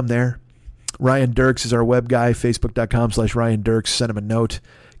 please. I'm there. Ryan Dirks is our web guy. Facebook.com/Ryan Dirks. Send him a note.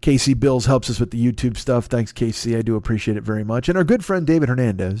 Casey Bills helps us with the YouTube stuff. Thanks, Casey. I do appreciate it very much. And our good friend David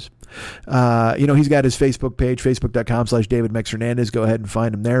Hernandez. He's got his Facebook page, Facebook.com/David Mex Hernandez. Go ahead and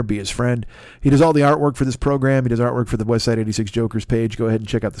find him there. Be his friend. He does all the artwork for this program. He does artwork for the Westside 86 Jokers page. Go ahead and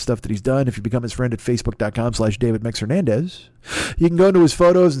check out the stuff that he's done. If you become his friend at Facebook.com/David Mex Hernandez, you can go into his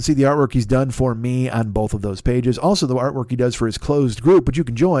photos and see the artwork he's done for me on both of those pages. Also, the artwork he does for his closed group, which you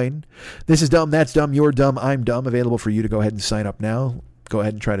can join. This is dumb, that's dumb, you're dumb, I'm dumb. Available for you to go ahead and sign up now. Go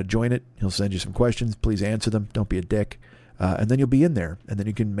ahead and try to join it. He'll send you some questions. Please answer them. Don't be a dick. And then you'll be in there. And then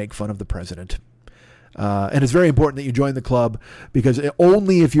you can make fun of the president. And it's very important that you join the club because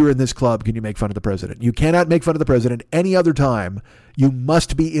only if you're in this club can you make fun of the president. You cannot make fun of the president any other time. You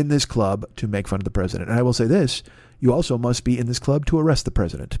must be in this club to make fun of the president. And I will say this. You also must be in this club to arrest the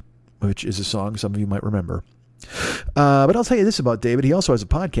president, which is a song some of you might remember. But I'll tell you this about David. He also has a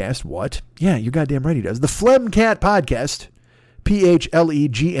podcast. What? Yeah, you're goddamn right he does. The Phlegmcat Podcast.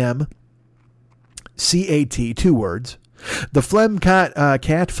 PHLEGMCAT, 2 words. The Phlegmcat,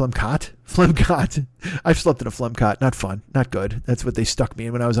 Phlegmcat. I've slept in a Phlegmcat. Not fun. Not good. That's what they stuck me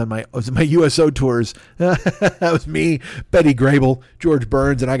in when I was on my USO tours. That was me, Betty Grable, George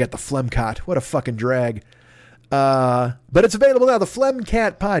Burns, and I got the Phlegmcat. What a fucking drag. But it's available now, the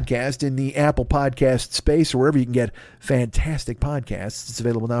Phlegmcat Podcast, in the Apple Podcast space or wherever you can get fantastic podcasts. It's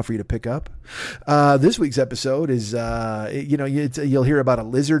available now for you to pick up. This week's episode is, you'll hear about a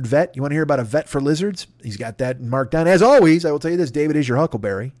lizard vet. You want to hear about a vet for lizards? He's got that marked down. As always, I will tell you this, David is your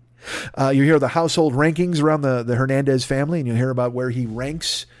huckleberry. You hear the household rankings around the Hernandez family, and you'll hear about where he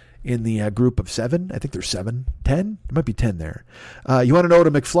ranks in the group of 7. I think there's 7, 10. There might be 10 there. You want to know what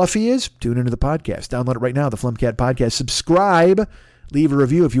a McFluffy is? Tune into the podcast. Download it right now, the Phlegmcat Podcast. Subscribe. Leave a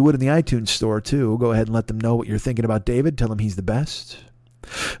review if you would in the iTunes store, too. Go ahead and let them know what you're thinking about David. Tell him he's the best.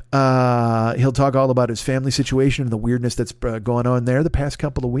 He'll talk all about his family situation and the weirdness that's going on there the past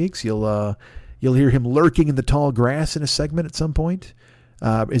couple of weeks. You'll hear him lurking in the tall grass in a segment at some point.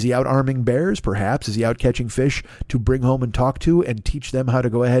 Is he out arming bears? Perhaps. Is he out catching fish to bring home and talk to and teach them how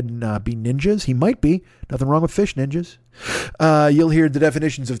to go ahead and be ninjas? He might be. Nothing wrong with fish ninjas. You'll hear the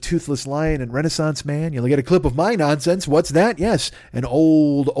definitions of toothless lion and Renaissance man. You'll get a clip of my nonsense. What's that? Yes, an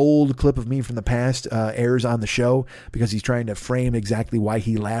old clip of me from the past airs on the show because he's trying to frame exactly why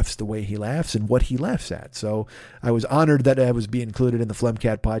he laughs the way he laughs and what he laughs at. So I was honored that I was being included in the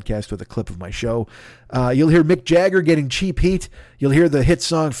Phlegmcat Podcast with a clip of my show. You'll hear Mick Jagger getting cheap heat. You'll hear the hit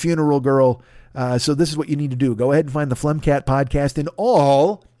song Funeral Girl. So this is what you need to do. Go ahead and find the Phlegmcat Podcast in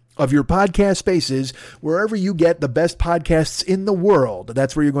all of your podcast spaces, wherever you get the best podcasts in the world.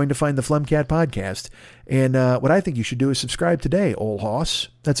 That's where you're going to find the Phlegmcat Podcast. And what I think you should do is subscribe today, old hoss.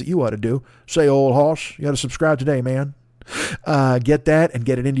 That's what you ought to do. Say, old hoss, you ought to subscribe today, man. Get that and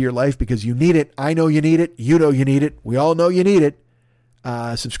get it into your life because you need it. I know you need it. You know you need it. We all know you need it.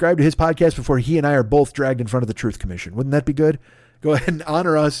 Subscribe to his podcast before he and I are both dragged in front of the Truth Commission. Wouldn't that be good? Go ahead and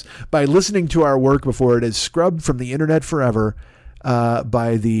honor us by listening to our work before it is scrubbed from the internet forever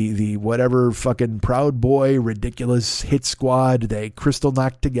by the whatever fucking Proud Boy, ridiculous hit squad they crystal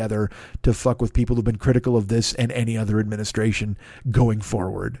knocked together to fuck with people who've been critical of this and any other administration going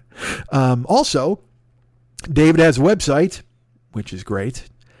forward. Also, David has a website, which is great.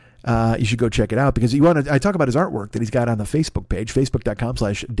 You should go check it out because I talk about his artwork that he's got on the Facebook page,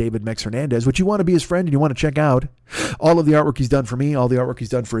 facebook.com/DavidMexHernandez, which you want to be his friend and you want to check out all of the artwork he's done for me, all the artwork he's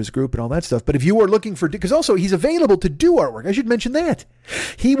done for his group and all that stuff. But if you are looking for, because also he's available to do artwork. I should mention that.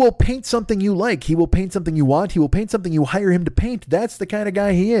 He will paint something you like. He will paint something you want. He will paint something you hire him to paint. That's the kind of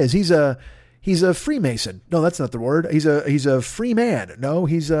guy he is. He's a Freemason. No, that's not the word. He's a free man. No,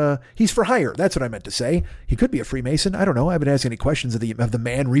 he's for hire. That's what I meant to say. He could be a Freemason. I don't know. I haven't asked any questions of the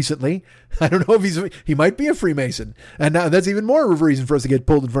man recently. I don't know if he might be a Freemason. And now that's even more of a reason for us to get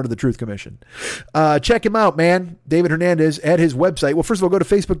pulled in front of the Truth Commission. Check him out, man. David Hernandez at his website. Well, first of all, go to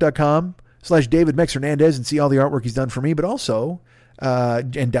facebook.com/DavidMexHernandez and see all the artwork he's done for me, but also,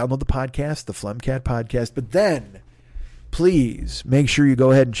 and download the podcast, the Phlegmcat podcast. But then, please make sure you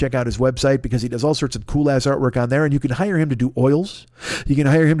go ahead and check out his website because he does all sorts of cool-ass artwork on there, and you can hire him to do oils. You can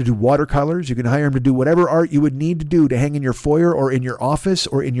hire him to do watercolors. You can hire him to do whatever art you would need to do to hang in your foyer or in your office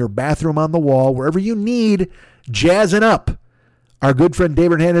or in your bathroom on the wall, wherever you need jazzing up. Our good friend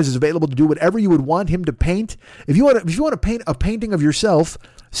David Hernandez is available to do whatever you would want him to paint. If you want to paint a painting of yourself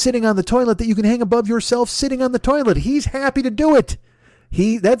sitting on the toilet that you can hang above yourself sitting on the toilet, he's happy to do it.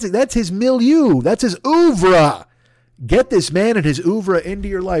 That's his milieu. That's his oeuvre. Get this man and his oeuvre into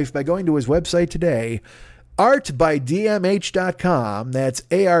your life by going to his website today, artbydmh.com. That's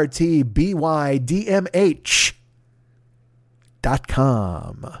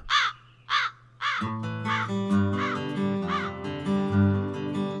artbydmh.com.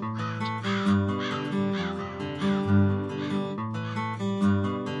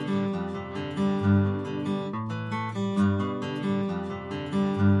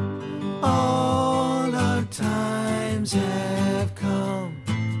 All our times have come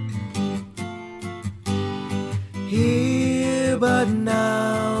here, but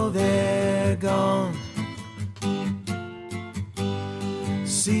now they're gone.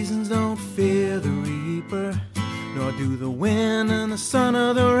 Seasons don't fear the reaper, nor do the wind and the sun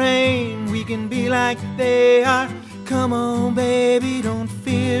or the rain. We can be like they are. Come on, baby, don't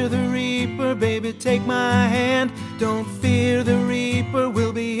fear the reaper. Baby, take my hand. Don't fear the reaper,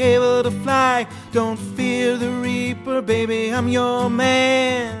 we'll be able to fly. Don't fear the reaper, baby, I'm your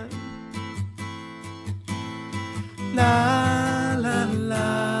man. La, la,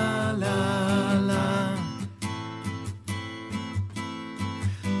 la, la, la.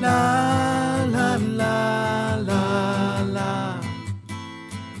 La, la, la, la, la.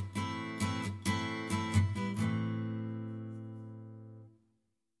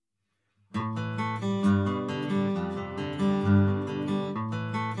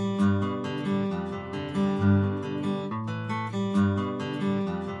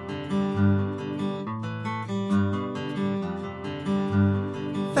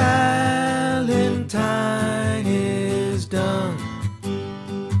 Valentine is done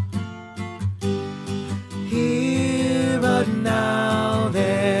here, but now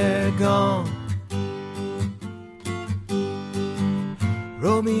they're gone.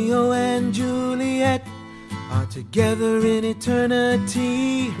 Romeo and Juliet are together in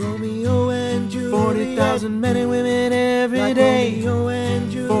eternity. Romeo and Juliet, 40,000 men and women every day. Romeo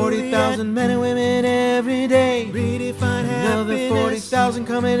and Juliet, 40,000 men and women every day. Redefine happiness. Another 40,000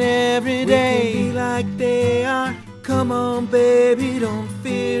 coming every day. We can be like they are. Come on, baby, don't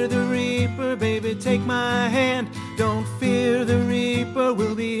fear the reaper. Baby, take my hand. Don't fear the reaper,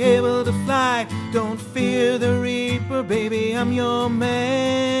 we'll be able to fly. Don't fear the reaper, baby, I'm your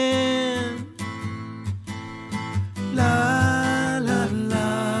man. La, la,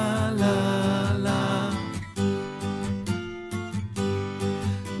 la, la, la.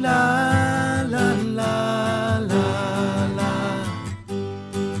 La, la, la, la, la.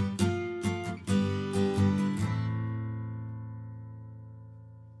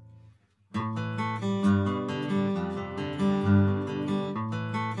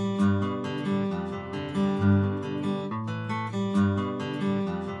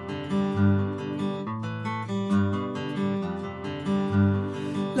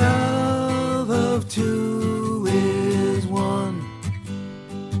 Love of two is one.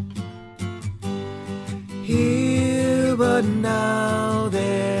 Here, but now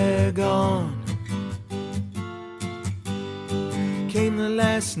they're gone. Came the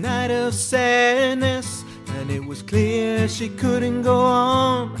last night of sadness, and it was clear she couldn't go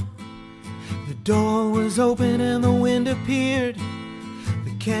on. The door was open and the wind appeared.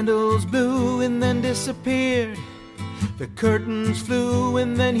 The candles blew and then disappeared. The curtains flew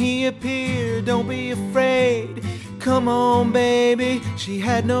and then he appeared. Don't be afraid, come on baby, she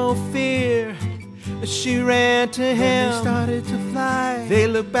had no fear. She ran to him. They started to fly. They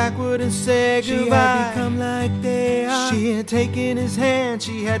looked backward and said goodbye. She had become like they are. She had taken his hand.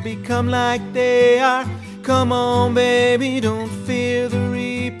 She had become like they are. Come on, baby, don't fear the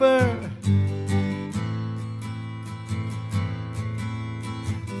reaper.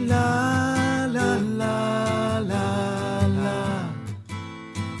 La la la la la.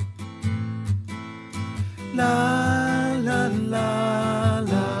 La la la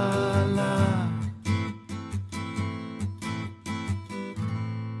la la.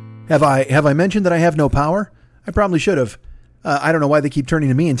 Have I mentioned that I have no power? I probably should have. I don't know why they keep turning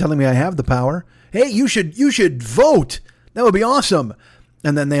to me and telling me I have the power. Hey, you should vote. That would be awesome.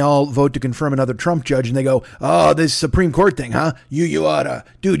 And then they all vote to confirm another Trump judge, and they go, oh, this Supreme Court thing, huh? You ought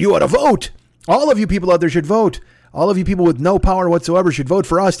to vote. All of you people out there should vote. All of you people with no power whatsoever should vote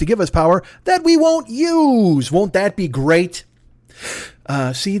for us to give us power that we won't use. Won't that be great?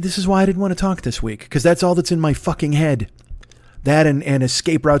 See, this is why I didn't want to talk this week, because that's all that's in my fucking head. That and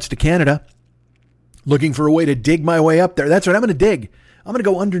escape routes to Canada. Looking for a way to dig my way up there. That's what I'm going to dig. I'm going to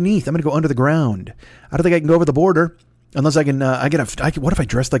go underneath. I'm going to go under the ground. I don't think I can go over the border unless I can. What if I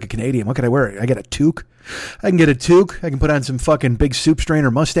dressed like a Canadian? What could I wear? I get a toque. I can get a toque. I can put on some fucking big soup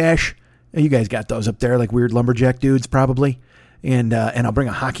strainer mustache. You guys got those up there, like weird lumberjack dudes, probably. And I'll bring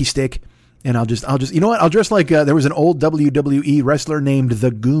a hockey stick. And I'll just, you know what? I'll dress like there was an old WWE wrestler named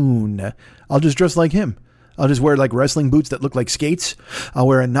The Goon. I'll just dress like him. I'll just wear like wrestling boots that look like skates. I'll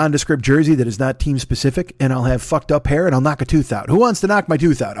wear a nondescript jersey that is not team specific, and I'll have fucked up hair, and I'll knock a tooth out. Who wants to knock my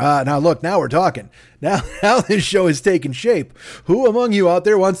tooth out? Now look, now we're talking. Now this show is taking shape. Who among you out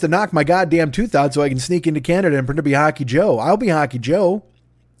there wants to knock my goddamn tooth out so I can sneak into Canada and pretend to be Hockey Joe? I'll be Hockey Joe.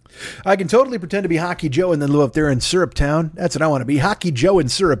 I can totally pretend to be Hockey Joe and then live up there in Syrup Town. That's what I want to be. Hockey Joe in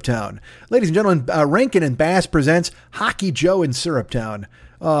Syrup Town. Ladies and gentlemen, Rankin and Bass presents Hockey Joe in Syrup Town.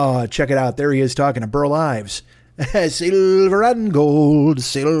 Oh, check it out. There he is talking to Burl Ives. Silver and gold,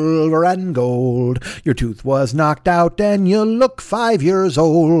 silver and gold. Your tooth was knocked out and you look 5 years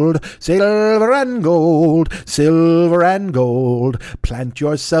old. Silver and gold, silver and gold. Plant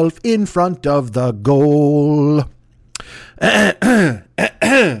yourself in front of the goal.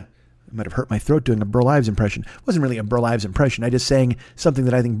 I might have hurt my throat doing a Burl Ives impression. It wasn't really a Burl Ives impression. I just sang something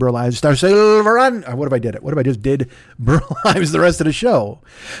that I think Burl Ives stars. Silver and... What if I did it? What if I just did Burl Ives the rest of the show?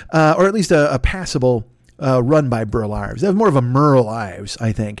 Or at least a passable run by Burl Ives. That was more of a Merle Ives,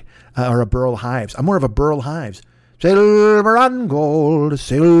 I think. Or a Burl Hives. I'm more of a Burl Hives. Silver and gold,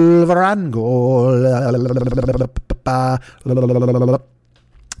 silver and gold.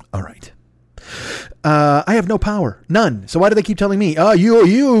 All right. I have no power. None. So why do they keep telling me, oh,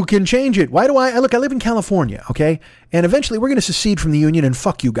 you can change it? Why do I live in California, okay? And eventually we're going to secede from the union and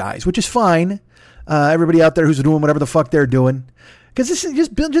fuck you guys, which is fine. Everybody out there who's doing whatever the fuck they're doing. Because this is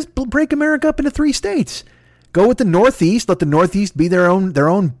just break America up into 3 states. Go with the Northeast. Let the Northeast be their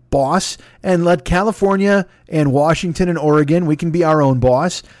own boss. And let California and Washington and Oregon, we can be our own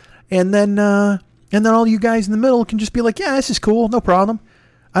boss. And then all you guys in the middle can just be like, yeah, this is cool. No problem.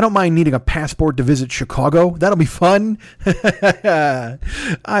 I don't mind needing a passport to visit Chicago. That'll be fun. I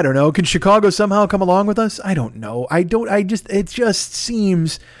don't know. Can Chicago somehow come along with us? I don't know. It just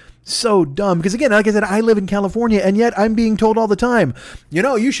seems so dumb. Because again, like I said, I live in California, and yet I'm being told all the time,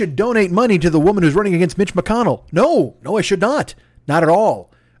 you should donate money to the woman who's running against Mitch McConnell. No, I should not. Not at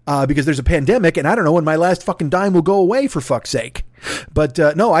all. Because there's a pandemic, and I don't know when my last fucking dime will go away, for fuck's sake. But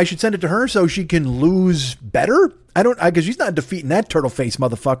no, I should send it to her so she can lose better. Because she's not defeating that turtle face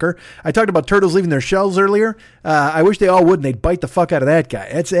motherfucker. I talked about turtles leaving their shells earlier. I wish they all would, and they'd bite the fuck out of that guy.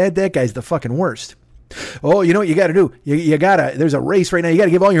 That guy's the fucking worst. Oh, you know what you got to do? You got to, there's a race right now. You got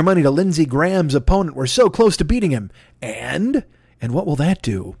to give all your money to Lindsey Graham's opponent. We're so close to beating him. And what will that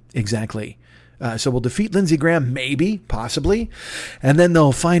do exactly? So we'll defeat Lindsey Graham, maybe, possibly. And then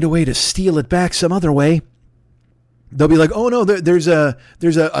they'll find a way to steal it back some other way. They'll be like, oh no, there's a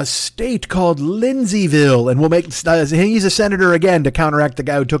state called Lindseyville, and we'll make he's a senator again to counteract the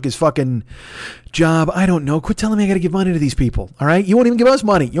guy who took his fucking job. I don't know. Quit telling me I got to give money to these people. All right, you won't even give us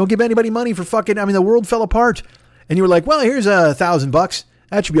money. You don't give anybody money for fucking. I mean, the world fell apart, and you were like, well, here's $1,000.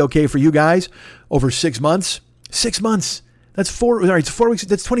 That should be okay for you guys over 6 months. 6 months. That's 4. All right, it's 4 weeks.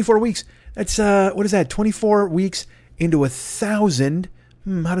 That's 24 weeks. That's what is that? 24 weeks into 1,000.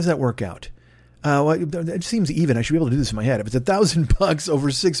 How does that work out? Well, it seems even. I should be able to do this in my head. If it's $1,000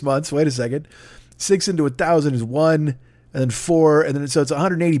 over 6 months, wait a second. 6 into 1,000 is 1, and then 4, and then so it's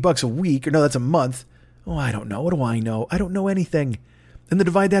 $180 a week. Or no, that's a month. Oh, I don't know. What do I know? I don't know anything. And then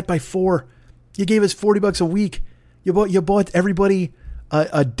divide that by 4. You gave us $40 a week. You bought everybody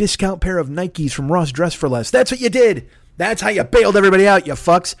a discount pair of Nikes from Ross Dress for Less. That's what you did. That's how you bailed everybody out, you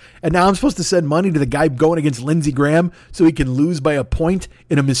fucks. And now I'm supposed to send money to the guy going against Lindsey Graham so he can lose by a point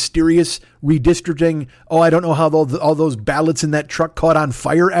in a mysterious redistricting. Oh, I don't know how all those ballots in that truck caught on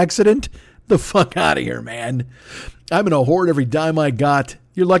fire accident. The fuck out of here, man. I'm going to hoard every dime I got.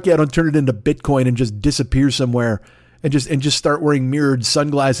 You're lucky I don't turn it into Bitcoin and just disappear somewhere and just start wearing mirrored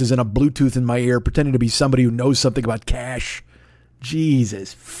sunglasses and a Bluetooth in my ear, pretending to be somebody who knows something about cash.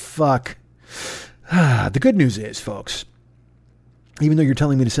 Jesus, fuck. The good news is, folks, even though you're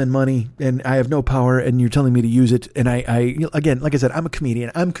telling me to send money and I have no power and you're telling me to use it, and I again, like I said, I'm a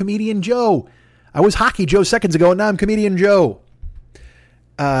comedian. I'm Comedian Joe. I was Hockey Joe seconds ago, and now I'm Comedian Joe.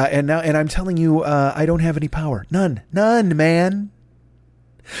 And I'm telling you, I don't have any power. None, man.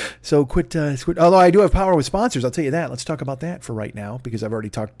 So quit. Although I do have power with sponsors, I'll tell you that. Let's talk about that for right now, because I've already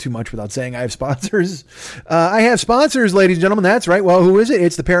talked too much without saying I have sponsors. I have sponsors, ladies and gentlemen. That's right. Well, who is it?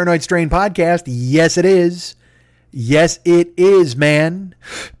 It's the Paranoid Strain Podcast. Yes, it is. Yes, it is, man.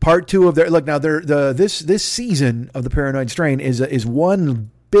 Part 2 of their look. Now, this season of the Paranoid Strain is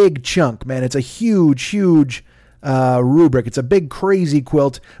one big chunk, man. It's a huge rubric. It's a big crazy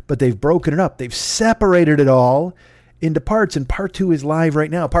quilt, but they've broken it up. They've separated it all into parts, and part 2 is live right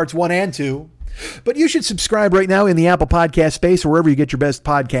now, parts 1 and 2. But you should subscribe right now in the Apple Podcast space or wherever you get your best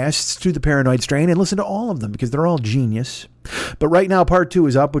podcasts to the Paranoid Strain and listen to all of them, because they're all genius. But right now, part 2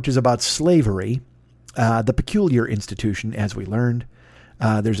 is up, which is about slavery, the peculiar institution, as we learned.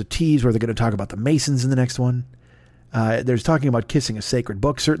 There's a tease where they're going to talk about the Masons in the next one. There's talking about kissing a sacred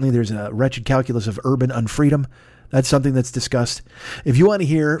book. Certainly there's a wretched calculus of urban unfreedom. That's something that's discussed. If you want to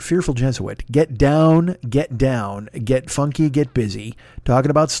hear Fearful Jesuit, get down, get funky, get busy, talking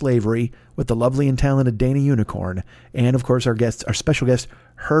about slavery with the lovely and talented Dana Unicorn. And, of course, our special guest,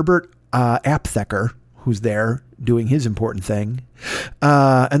 Herbert Aptheker, who's there doing his important thing.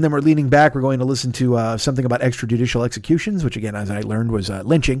 And then we're leaning back. We're going to listen to something about extrajudicial executions, which, again, as I learned, was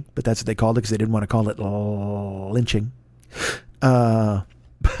lynching. But that's what they called it because they didn't want to call it lynching. But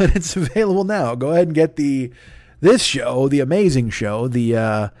it's available now. Go ahead and get this show, the amazing show,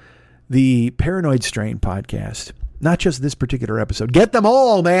 the Paranoid Strain Podcast. Not just this particular episode. Get them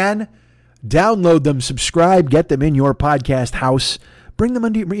all, man. Download them, subscribe, get them in your podcast house. Bring them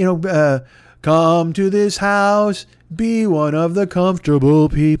under, come to this house, be one of the comfortable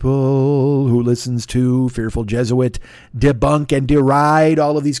people who listens to Fearful Jesuit debunk and deride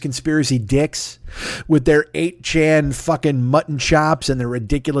all of these conspiracy dicks with their 8chan fucking mutton chops and their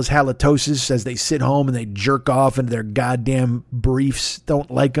ridiculous halitosis as they sit home and they jerk off into their goddamn briefs.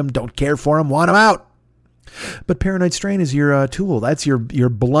 Don't like them, don't care for them, want them out. But Paranoid Strain is your tool. That's your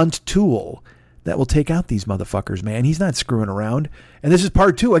blunt tool that will take out these motherfuckers, man. He's not screwing around. And this is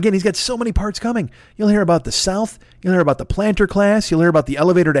part 2. Again, he's got so many parts coming. You'll hear about the South. You'll hear about the planter class. You'll hear about the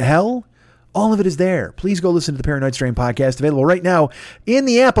elevator to hell. All of it is there. Please go listen to the Paranoid Strain Podcast, available right now in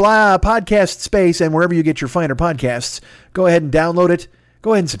the Apple podcast space and wherever you get your finer podcasts. Go ahead and download it.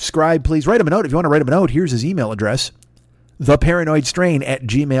 Go ahead and subscribe, please. Write him a note. If you want to write him a note, here's his email address,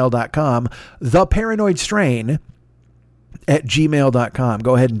 theparanoidstrain@gmail.com. theparanoidstrain@gmail.com.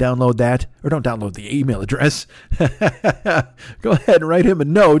 Go ahead and download that. Or don't download the email address. Go ahead and write him a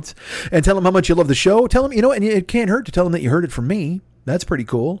note and tell him how much you love the show. Tell him, and it can't hurt to tell him that you heard it from me. That's pretty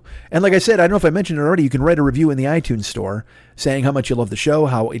cool. And like I said, I don't know if I mentioned it already, you can write a review in the iTunes store saying how much you love the show,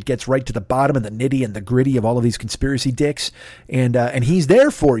 how it gets right to the bottom and the nitty and the gritty of all of these conspiracy dicks. And he's there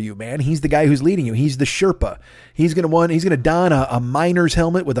for you, man. He's the guy who's leading you. He's the Sherpa. He's going to don a miner's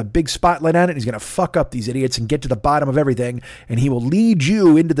helmet with a big spotlight on it. And he's going to fuck up these idiots and get to the bottom of everything. And he will lead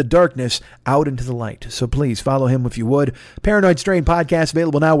you into the darkness, out into the light. So please follow him if you would. Paranoid Strain Podcast,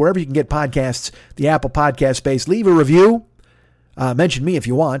 available now wherever you can get podcasts, the Apple Podcast space. Leave a review. Mention me if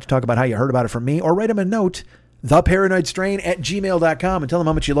you want. Talk about how you heard about it from me, or write him a note, theparanoidstrain@gmail.com, and tell him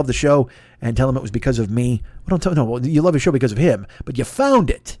how much you love the show, and tell him it was because of me. Well, you love the show because of him, but you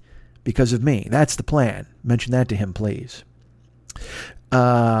found it because of me. That's the plan. Mention that to him, please. Did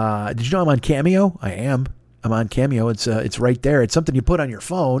you know I'm on Cameo? I am. I'm on Cameo. It's right there. It's something you put on your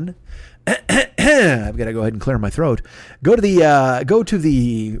phone. I've got to go ahead and clear my throat. Go to the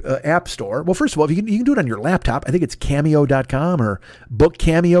App Store. Well, first of all, you can do it on your laptop. I think it's Cameo.com or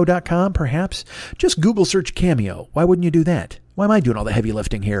BookCameo.com, perhaps. Just Google search Cameo. Why wouldn't you do that? Why am I doing all the heavy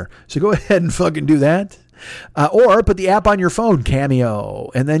lifting here? So go ahead and fucking do that. Or put the app on your phone,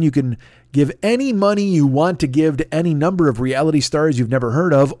 Cameo, and then you can give any money you want to give to any number of reality stars you've never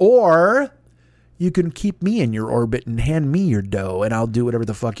heard of, or you can keep me in your orbit and hand me your dough, and I'll do whatever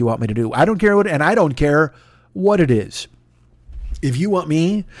the fuck you want me to do. I don't care what it is. If you want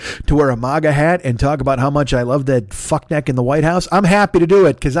me to wear a MAGA hat and talk about how much I love that fuckneck in the White House, I'm happy to do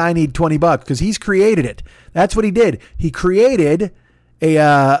it because I need $20 because he's created it. That's what he did. He created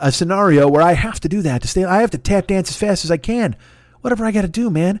a scenario where I have to do that to stay. I have to tap dance as fast as I can. Whatever I got to do,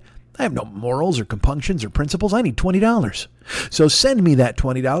 man. I have no morals or compunctions or principles. I need $20. So send me that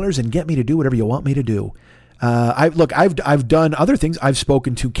 $20 and get me to do whatever you want me to do. I've done other things. I've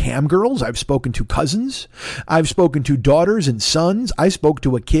spoken to cam girls. I've spoken to cousins. I've spoken to daughters and sons. I spoke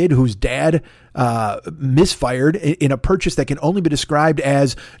to a kid whose dad misfired in a purchase that can only be described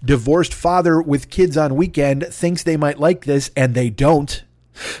as divorced father with kids on weekend thinks they might like this and they don't.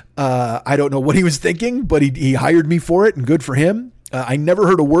 I don't know what he was thinking, but he hired me for it and good for him. I never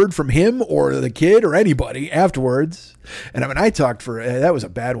heard a word from him or the kid or anybody afterwards. And I mean, that was a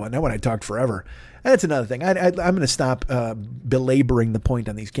bad one. That one I talked forever. That's another thing. I'm going to stop belaboring the point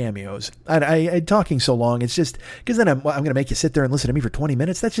on these cameos. I talking so long, it's just because then I'm going to make you sit there and listen to me for 20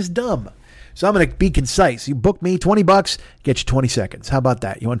 minutes. That's just dumb. So I'm going to be concise. You book me $20, get you 20 seconds. How about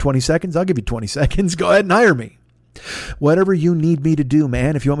that? You want 20 seconds? I'll give you 20 seconds. Go ahead and hire me. Whatever you need me to do,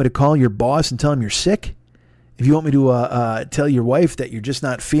 man. If you want me to call your boss and tell him you're sick, if you want me to tell your wife that you're just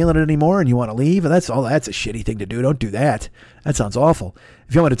not feeling it anymore and you want to leave, and that's a shitty thing to do. Don't do that. That sounds awful.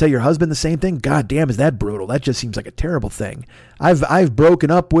 If you want to tell your husband the same thing, God damn, is that brutal? That just seems like a terrible thing. I've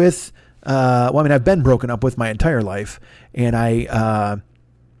broken up with, I've been broken up with my entire life, and I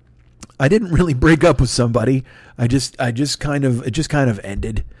didn't really break up with somebody. It just kind of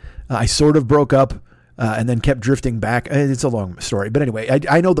ended. I sort of broke up. And then kept drifting back. It's a long story. But anyway,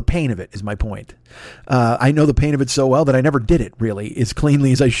 I know the pain of it is my point. I know the pain of it so well that I never did it really as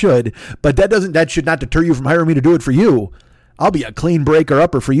cleanly as I should. But that should not deter you from hiring me to do it for you. I'll be a clean breaker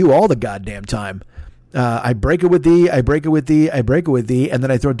upper for you all the goddamn time. I break it with thee. I break it with thee. I break it with thee. And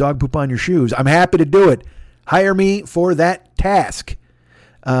then I throw dog poop on your shoes. I'm happy to do it. Hire me for that task.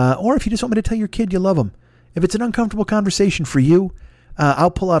 Or if you just want me to tell your kid you love them. If it's an uncomfortable conversation for you,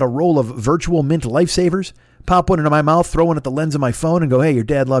 I'll pull out a roll of virtual mint lifesavers, pop one into my mouth, throw one at the lens of my phone and go, hey, your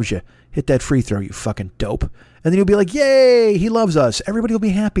dad loves you. Hit that free throw, you fucking dope. And then you'll be like, yay, he loves us. Everybody will be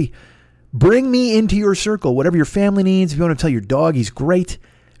happy. Bring me into your circle, whatever your family needs. If you want to tell your dog he's great.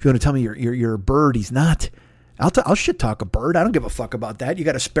 If you want to tell me you're a bird, he's not. I'll shit talk a bird. I don't give a fuck about that. You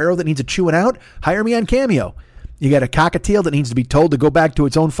got a sparrow that needs a chewing out? Hire me on Cameo. You got a cockatiel that needs to be told to go back to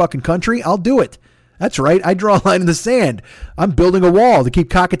its own fucking country? I'll do it. That's right. I draw a line in the sand. I'm building a wall to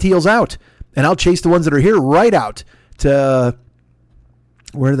keep cockatiels out. And I'll chase the ones that are here right out to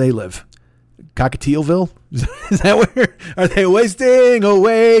where do they live? Cockatielville? Is that where? Are they wasting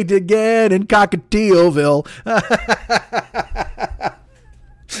away to get in Cockatielville?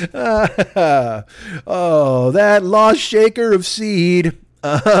 Oh, that lost shaker of seed.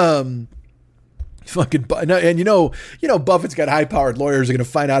 Fucking, and you know, Buffett's got high-powered lawyers are going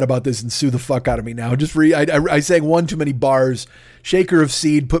to find out about this and sue the fuck out of me now. I sang one too many bars. Shaker of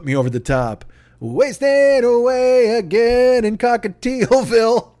seed put me over the top. Wasted away again in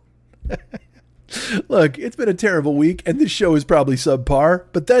Cockatielville. Look, it's been a terrible week, and this show is probably subpar,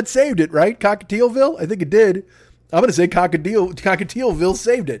 but that saved it, right? Cockatielville? I think it did. I'm going to say Cockatielville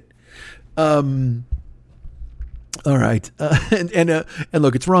saved it. All right, and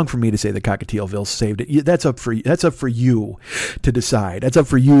look, it's wrong for me to say that Cockatielville saved it. That's up for you to decide. That's up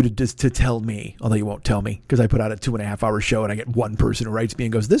for you to tell me. Although you won't tell me because I put out a 2.5-hour show and I get one person who writes me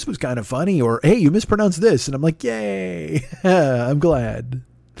and goes, "This was kind of funny," or "Hey, you mispronounced this," and I'm like, "Yay, I'm glad."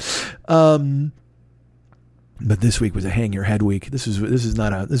 But this week was a hang your head week. This was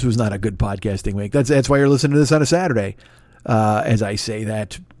not a good podcasting week. That's why you're listening to this on a Saturday. As I say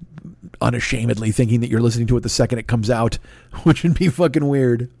that unashamedly, thinking that you're listening to it the second it comes out, which would be fucking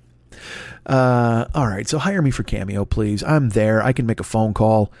weird. All right, so hire me for Cameo, please. I'm there. I can make a phone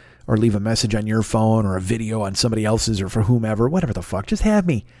call or leave a message on your phone or a video on somebody else's or for whomever, whatever the fuck. Just have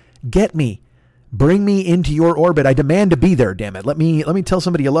me. Get me. Bring me into your orbit. I demand to be there, damn it. Let me tell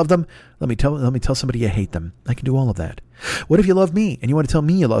somebody you love them. Let me tell somebody you hate them. I can do all of that. What if you love me and you want to tell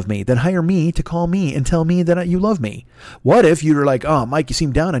me you love me? Then hire me to call me and tell me that you love me. What if you're like, oh, Mike, you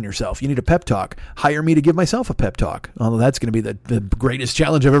seem down on yourself. You need a pep talk. Hire me to give myself a pep talk. Although that's going to be the greatest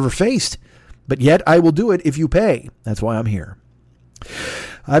challenge I've ever faced. But yet I will do it if you pay. That's why I'm here.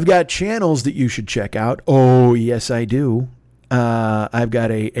 I've got channels that you should check out. Oh, yes, I do. I've got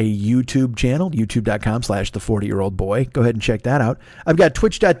a YouTube channel, youtube.com/the40yearoldboy. Go ahead and check that out. I've got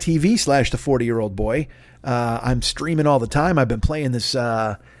twitch.tv/the40yearoldboy. I'm streaming all the time. I've been playing this,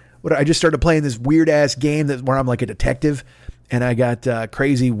 I just started playing this weird ass game where I'm like a detective and I got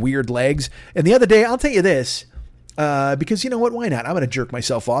crazy weird legs. And the other day, I'll tell you this, Because you know what? Why not? I'm going to jerk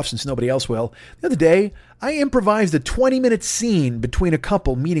myself off since nobody else will. The other day, I improvised a 20-minute scene between a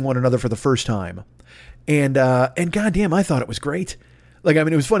couple meeting one another for the first time. And goddamn, I thought it was great. Like, I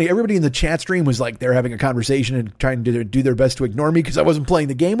mean, it was funny. Everybody in the chat stream was like, they're having a conversation and trying to do their best to ignore me because I wasn't playing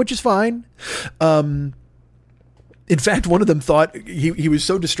the game, which is fine. In fact, one of them thought he was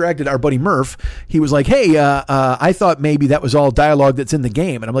so distracted, our buddy Murph, he was like, hey, I thought maybe that was all dialogue that's in the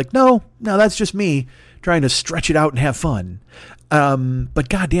game. And I'm like, no, that's just me trying to stretch it out and have fun. But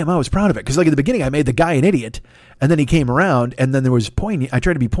goddamn, I was proud of it. Because like at the beginning, I made the guy an idiot. And then he came around and then there was poignant. I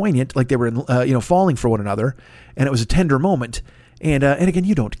tried to be poignant, like they were, falling for one another. And it was a tender moment. And again,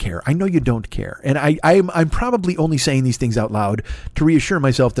 you don't care. I know you don't care. And I'm probably only saying these things out loud to reassure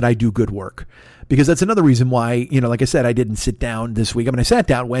myself that I do good work. Because that's another reason why, like I said, I didn't sit down this week. I mean, I sat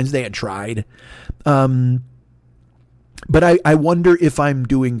down Wednesday and tried. But I wonder if I'm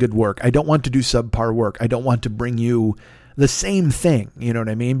doing good work. I don't want to do subpar work. I don't want to bring you the same thing. You know what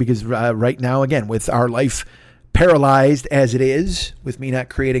I mean? Because right now, again, with our life paralyzed as it is, with me not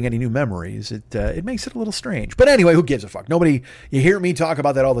creating any new memories, it makes it a little strange. But anyway, who gives a fuck? Nobody, you hear me talk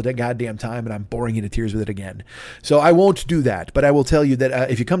about that all the goddamn time, and I'm boring you to tears with it again. So I won't do that. But I will tell you that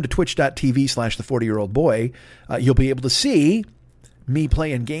if you come to twitch.tv/the40year-old-boy, you'll be able to see me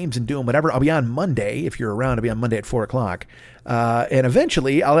playing games and doing whatever. I'll be on Monday. If you're around, I'll be on Monday at 4 o'clock. And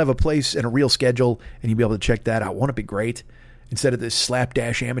eventually I'll have a place and a real schedule, and you'll be able to check that out. Won't it be great? Instead of this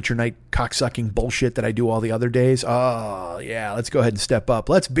slapdash amateur night cocksucking bullshit that I do all the other days. Oh, yeah, let's go ahead and step up.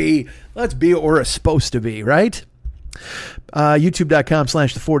 Let's be what we're supposed to be, right?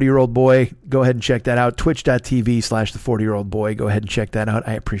 YouTube.com/the40year-old-boy. Go ahead and check that out. Twitch.tv/the40year-old-boy. Go ahead and check that out.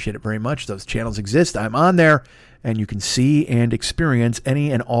 I appreciate it very much. Those channels exist. I'm on there, and you can see and experience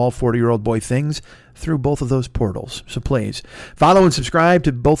any and all 40-year-old boy things through both of those portals. So please follow and subscribe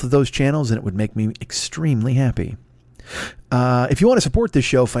to both of those channels, and it would make me extremely happy. If you want to support this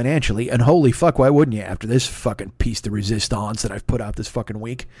show financially, and holy fuck, why wouldn't you after this fucking piece de resistance that I've put out this fucking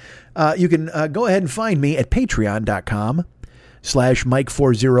week, you can go ahead and find me at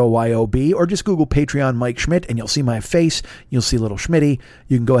patreon.com/Mike40YOB, or just Google Patreon Mike Schmidt and you'll see my face. You'll see little Schmitty.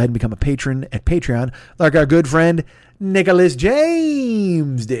 You can go ahead and become a patron at Patreon, like our good friend Nicholas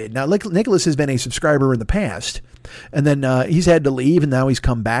James did. Now, Nicholas has been a subscriber in the past, and then he's had to leave, and now he's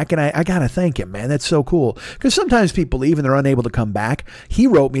come back, and I got to thank him, man. That's so cool, because sometimes people leave, and they're unable to come back. He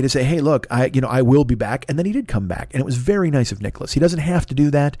wrote me to say, hey, look, I will be back, and then he did come back, and it was very nice of Nicholas. He doesn't have to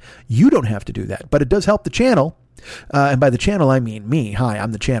do that. You don't have to do that, but it does help the channel, and by the channel, I mean me. Hi,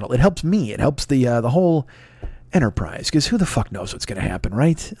 I'm the channel. It helps me. It helps the whole enterprise, because who the fuck knows what's going to happen,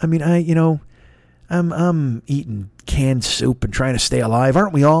 right? I mean, I'm eating canned soup and trying to stay alive.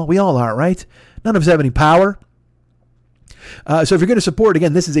 Aren't we all? We all are, right? None of us have any power. So if you're going to support,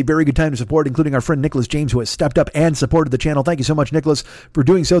 again, this is a very good time to support, including our friend Nicholas James, who has stepped up and supported the channel. Thank you so much, Nicholas, for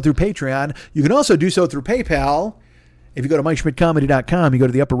doing so through Patreon. You can also do so through PayPal. If you go to MikeSchmidtComedy.com, you go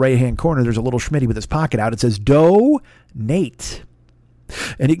to the upper right-hand corner, there's a little Schmitty with his pocket out. It says Donate.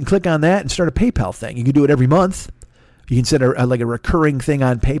 And you can click on that and start a PayPal thing. You can do it every month. You can send a recurring thing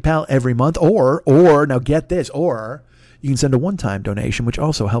on PayPal every month, or now get this, or you can send a one-time donation, which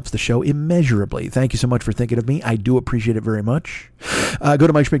also helps the show immeasurably. Thank you so much for thinking of me. I do appreciate it very much. Go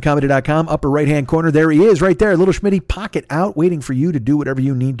to MikeSchmidtComedy.com, upper right-hand corner. There he is, right there, little Schmitty, pocket out, waiting for you to do whatever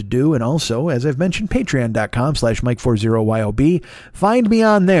you need to do. And also, as I've mentioned, Patreon.com/Mike40YOB. Find me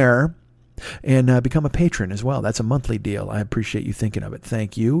on there. And become a patron as well. That's a monthly deal. I appreciate you thinking of it.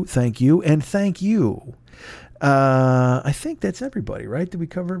 Thank you, and thank you. I think that's everybody, right? Did we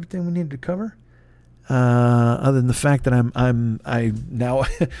cover everything we needed to cover? Other than the fact that I now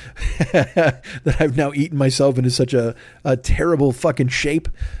that I've now eaten myself into such a terrible fucking shape.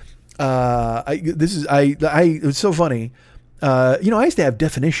 It's so funny. I used to have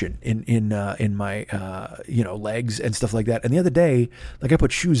definition in my legs and stuff like that. And the other day, like I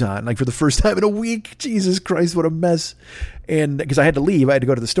put shoes on, like for the first time in a week. Jesus Christ, what a mess! And because I had to leave, I had to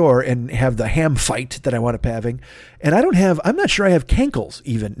go to the store and have the ham fight that I wound up having. And I'm not sure I have cankles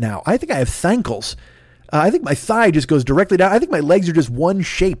even now. I think I have thankles. I think my thigh just goes directly down. I think my legs are just one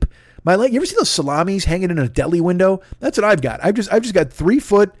shape. My leg. You ever see those salamis hanging in a deli window? That's what I've got. I've just got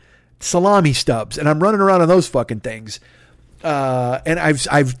 3-foot salami stubs, and I'm running around on those fucking things. And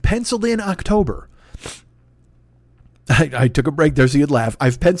I've penciled in October. I took a break there so you'd laugh.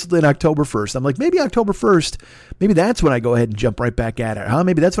 I've penciled in October 1st. I'm like, maybe October 1st, maybe that's when I go ahead and jump right back at it. Huh?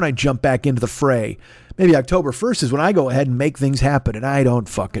 Maybe that's when I jump back into the fray. Maybe October 1st is when I go ahead and make things happen, and I don't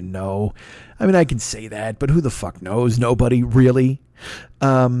fucking know. I mean, I can say that, but who the fuck knows? Nobody really.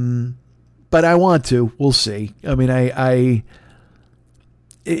 But I want to. We'll see. I mean,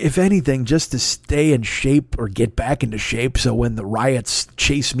 if anything, just to stay in shape or get back into shape so when the riots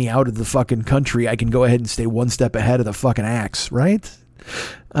chase me out of the fucking country, I can go ahead and stay one step ahead of the fucking axe, right?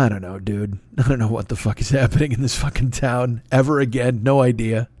 I don't know, dude. I don't know what the fuck is happening in this fucking town ever again. No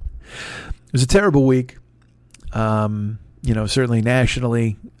idea. It was a terrible week, certainly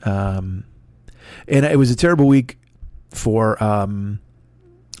nationally. And it was a terrible week for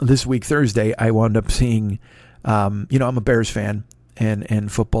this week, Thursday. I wound up seeing, I'm a Bears fan,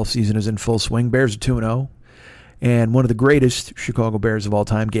 and football season is in full swing. Bears are 2-0. And one of the greatest Chicago Bears of all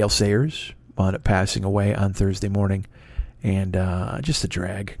time, Gale Sayers, wound up passing away on Thursday morning. And just a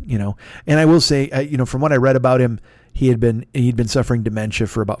drag, And I will say, from what I read about him, he'd been suffering dementia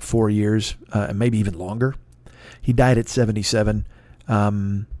for about 4 years, maybe even longer. He died at 77,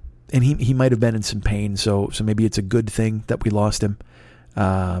 and he might have been in some pain. So maybe it's a good thing that we lost him.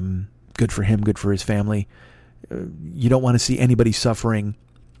 Good for him, good for his family. You don't want to see anybody suffering,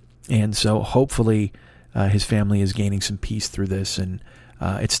 and so hopefully his family is gaining some peace through this. And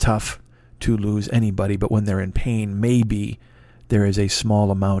it's tough to lose anybody, but when they're in pain, maybe there is a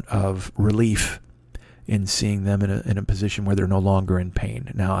small amount of relief in seeing them in a position where they're no longer in pain.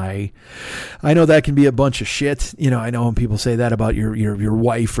 Now, I know that can be a bunch of shit. I know when people say that about your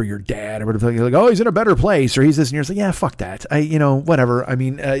wife or your dad or whatever, like, oh, he's in a better place, or he's this, and you're like, yeah, fuck that. Whatever. I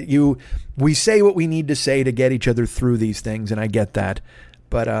mean, we say what we need to say to get each other through these things, and I get that.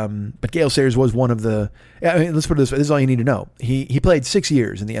 But Gale Sayers was one of the. I mean, let's put it this way. This is all you need to know. He played 6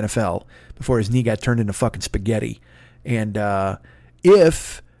 years in the NFL before his knee got turned into fucking spaghetti. And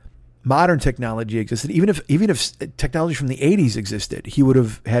if modern technology existed, even if technology from the 80s existed, he would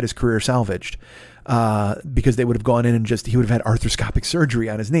have had his career salvaged because they would have gone in and he would have had arthroscopic surgery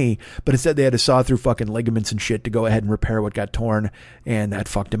on his knee. But instead, they had to saw through fucking ligaments and shit to go ahead and repair what got torn, and that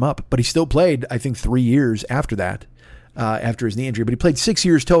fucked him up. But he still played, I think, 3 years after that. After his knee injury, but he played 6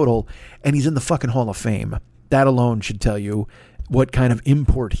 years total, and he's in the fucking Hall of Fame. That alone should tell you what kind of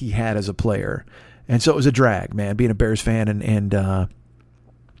import he had as a player. And so it was a drag, man, being a Bears fan and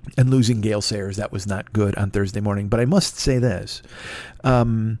losing Gale Sayers. That was not good on Thursday morning. But I must say this,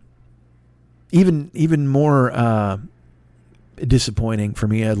 even more disappointing for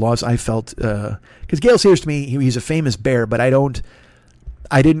me, a loss I felt, because Gale Sayers, to me, he's a famous Bear, but I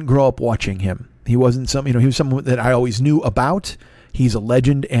didn't grow up watching him. He wasn't he was someone that I always knew about. He's a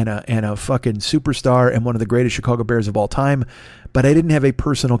legend and a fucking superstar and one of the greatest Chicago Bears of all time. But I didn't have a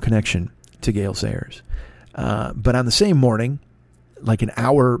personal connection to Gale Sayers. But on the same morning, like an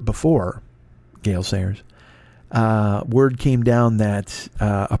hour before Gale Sayers, word came down that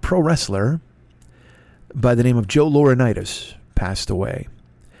a pro wrestler by the name of Joe Laurinaitis passed away.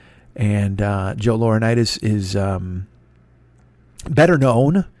 And Joe Laurinaitis is better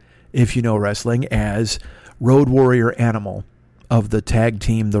known, if you know wrestling, as Road Warrior Animal of the tag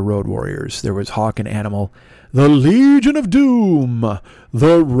team, the Road Warriors. There was Hawk and Animal, the Legion of Doom,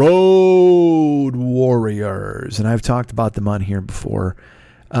 the Road Warriors. And I've talked about them on here before.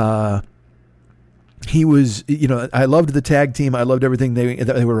 He was, I loved the tag team. I loved everything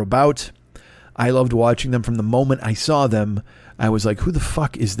they were about. I loved watching them from the moment I saw them. I was like, who the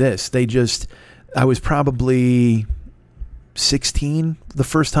fuck is this? I was probably 16 the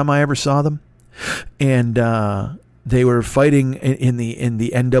first time I ever saw them, and they were fighting in the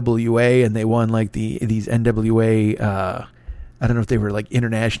NWA, and they won like these NWA I don't know if they were like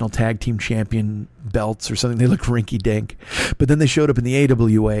international tag team champion belts or something. They looked rinky dink, but then they showed up in the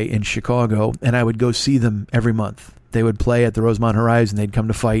AWA in Chicago, and I would go see them every month. They would play at the Rosemont Horizon. They'd come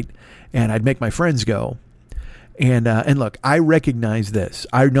to fight, and I'd make my friends go. And look, I recognize this.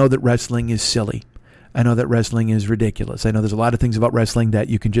 I know that wrestling is silly. I know that wrestling is ridiculous. I know there's a lot of things about wrestling that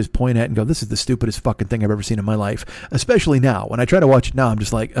you can just point at and go, this is the stupidest fucking thing I've ever seen in my life. Especially now. When I try to watch it now, I'm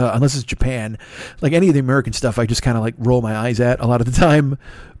just like, unless it's Japan, like any of the American stuff, I just kind of like roll my eyes at a lot of the time.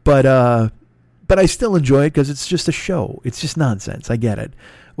 But I still enjoy it because it's just a show. It's just nonsense. I get it.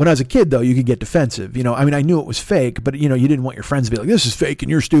 When I was a kid, though, you could get defensive. I mean, I knew it was fake, but, you didn't want your friends to be like, this is fake and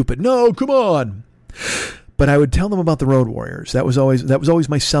you're stupid. No, come on. But I would tell them about the Road Warriors. That was always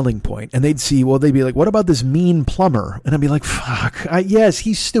my selling point. And they'd be like, what about this mean plumber? And I'd be like, fuck, yes,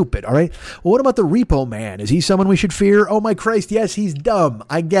 he's stupid, all right? Well, what about the Repo Man? Is he someone we should fear? Oh, my Christ, yes, he's dumb.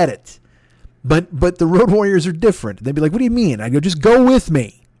 I get it. But the Road Warriors are different. They'd be like, what do you mean? I'd go, just go with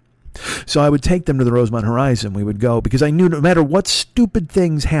me. So I would take them to the Rosemont Horizon. We would go because I knew no matter what stupid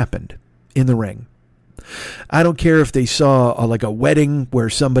things happened in the ring, I don't care if they saw like a wedding where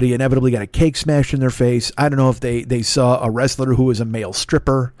somebody inevitably got a cake smashed in their face. I don't know if they saw a wrestler who was a male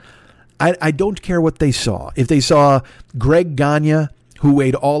stripper. I don't care what they saw. If they saw Greg Gagne, who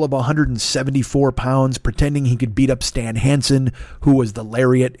weighed all of 174 pounds, pretending he could beat up Stan Hansen, who was the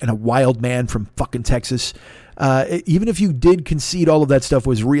lariat and a wild man from fucking Texas. Even if you did concede all of that stuff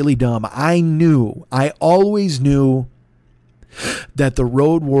was really dumb, I always knew that the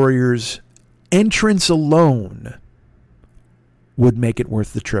Road Warriors entrance alone would make it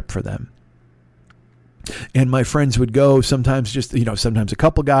worth the trip for them. And my friends would go, sometimes just, sometimes a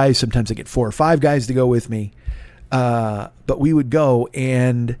couple guys, sometimes I get 4 or 5 guys to go with me. But we would go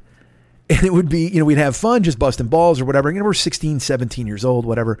and it would be, we'd have fun just busting balls or whatever. We're 16, 17 years old,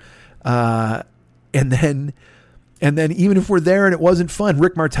 whatever. And then even if we're there and it wasn't fun,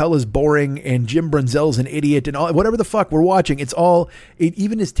 Rick Martel is boring and Jim Brunzell's an idiot and all, whatever the fuck we're watching,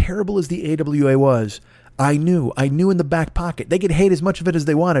 even as terrible as the AWA was, I knew in the back pocket, they could hate as much of it as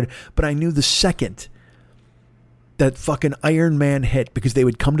they wanted, but I knew the second that fucking Iron Man hit, because they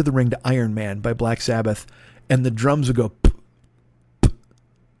would come to the ring to Iron Man by Black Sabbath and the drums would go,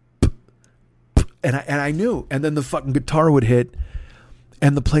 and I knew, and then the fucking guitar would hit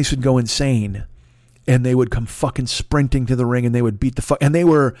and the place would go insane. And they would come fucking sprinting to the ring and they would beat the fuck. And they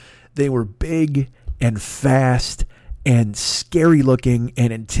were big and fast and scary looking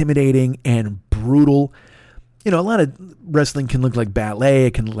and intimidating and brutal. A lot of wrestling can look like ballet.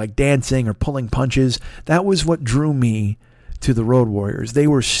 It can look like dancing or pulling punches. That was what drew me to the Road Warriors. They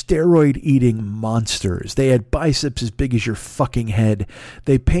were steroid eating monsters. They had biceps as big as your fucking head.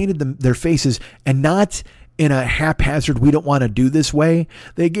 They painted their faces, and not in a haphazard, we don't want to do this way.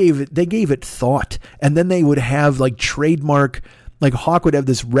 They gave it thought. And then they would have like trademark, like Hawk would have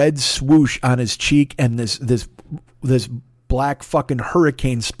this red swoosh on his cheek and this black fucking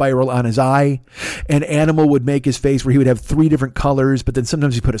hurricane spiral on his eye. And Animal would make his face where he would have 3 different colors, but then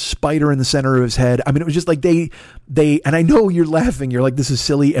sometimes he put a spider in the center of his head. I mean, it was just like they, and I know you're laughing. You're like, this is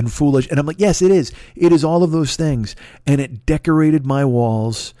silly and foolish. And I'm like, yes, it is. It is all of those things. And it decorated my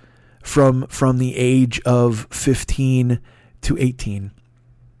walls from the age of 15 to 18.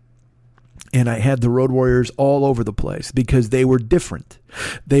 And I had the Road Warriors all over the place because they were different.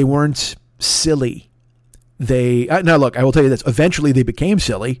 They weren't silly. Now look, I will tell you this. Eventually they became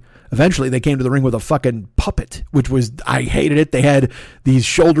silly. Eventually they came to the ring with a fucking puppet, which was, I hated it. They had these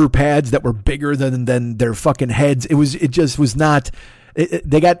shoulder pads that were bigger than their fucking heads. It just was not.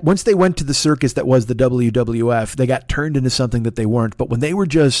 Once they went to the circus that was the WWF, they got turned into something that they weren't. But when they were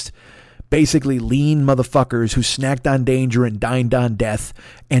just basically lean motherfuckers who snacked on danger and dined on death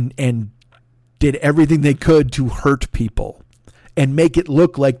and did everything they could to hurt people and make it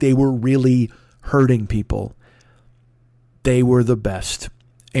look like they were really hurting people, they were the best.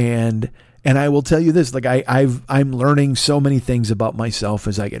 And I will tell you this, like I'm learning so many things about myself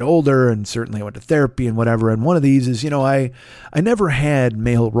as I get older, and certainly I went to therapy and whatever. And one of these is, I never had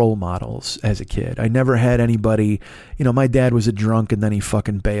male role models as a kid. I never had anybody, my dad was a drunk and then he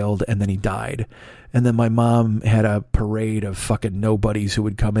fucking bailed and then he died. And then my mom had a parade of fucking nobodies who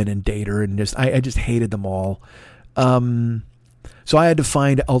would come in and date her, and I just hated them all. So I had to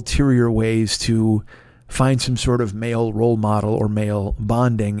find ulterior ways to find some sort of male role model or male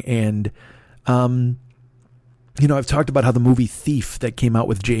bonding. And, I've talked about how the movie Thief that came out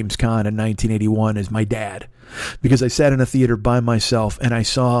with James Caan in 1981 is my dad, because I sat in a theater by myself and I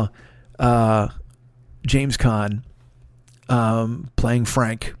saw James Caan playing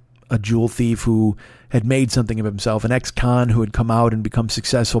Frank, a jewel thief who had made something of himself, an ex-con who had come out and become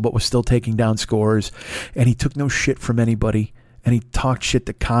successful but was still taking down scores, and he took no shit from anybody. And he talked shit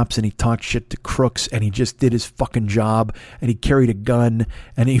to cops and he talked shit to crooks, and he just did his fucking job, and he carried a gun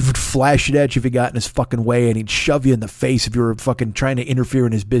and he would flash it at you if he got in his fucking way, and he'd shove you in the face if you were fucking trying to interfere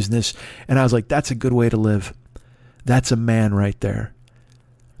in his business. And I was like, that's a good way to live. That's a man right there.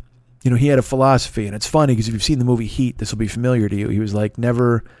 He had a philosophy, and it's funny because if you've seen the movie Heat, this will be familiar to you. He was like,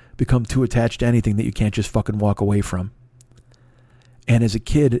 never become too attached to anything that you can't just fucking walk away from. And as a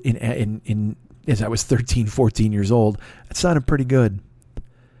kid as I was 13, 14 years old, it sounded pretty good,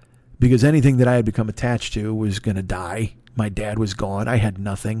 because anything that I had become attached to was going to die. My dad was gone. I had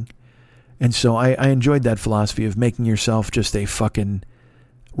nothing. And so I enjoyed that philosophy of making yourself just a fucking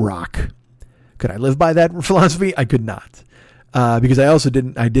rock. Could I live by that philosophy? I could not. Because I also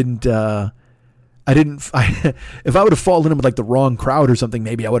didn't, if I would have fallen in with like the wrong crowd or something,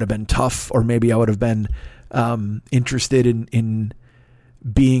 maybe I would have been tough, or maybe I would have been interested in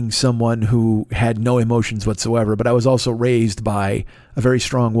being someone who had no emotions whatsoever. But I was also raised by a very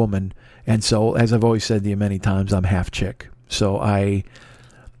strong woman. And so, as I've always said to you many times, I'm half chick. So I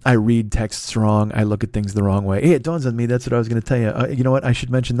read texts wrong. I look at things the wrong way. Hey, it dawns on me. That's what I was going to tell you. You know what? I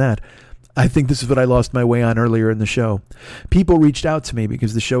should mention that. I think this is what I lost my way on earlier in the show. People reached out to me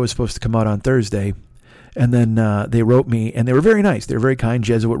because the show was supposed to come out on Thursday. And then they wrote me, and they were very nice. They were very kind.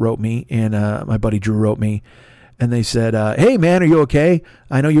 Jesuit wrote me, and my buddy Drew wrote me. And they said, hey, man, are you okay?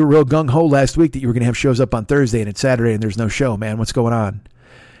 I know you were real gung-ho last week that you were going to have shows up on Thursday, and it's Saturday, and there's no show, man. What's going on?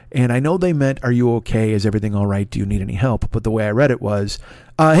 And I know they meant, are you okay? Is everything all right? Do you need any help? But the way I read it was,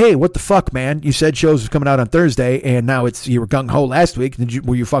 hey, what the fuck, man? You said shows was coming out on Thursday, and now you were gung-ho last week.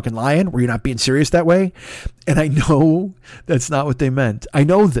 Were you fucking lying? Were you not being serious that way? And I know that's not what they meant. I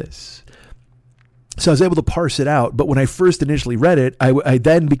know this. So I was able to parse it out. But when I first initially read it, I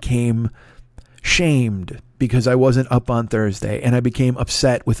then became shamed because I wasn't up on Thursday, and I became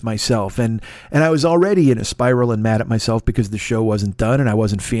upset with myself. And I was already in a spiral and mad at myself because the show wasn't done and I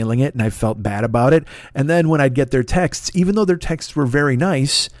wasn't feeling it, and I felt bad about it. And then when I'd get their texts, even though their texts were very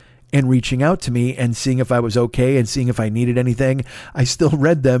nice and reaching out to me and seeing if I was okay and seeing if I needed anything, I still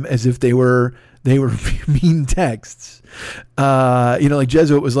read them as if they were mean texts. Like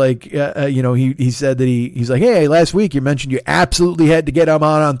Jesuit was like, he said that he's like, hey, last week you mentioned you absolutely had to get them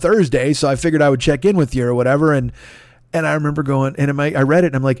on Thursday, so I figured I would check in with you or whatever. And I remember going, and I read it,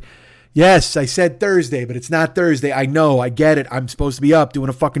 and I'm like, yes, I said Thursday, but it's not Thursday. I know, I get it. I'm supposed to be up doing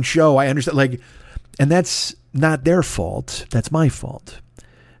a fucking show. I understand. And that's not their fault. That's my fault.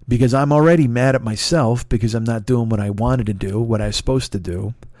 Because I'm already mad at myself because I'm not doing what I wanted to do, what I was supposed to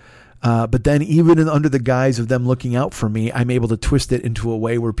do. But then even under the guise of them looking out for me, I'm able to twist it into a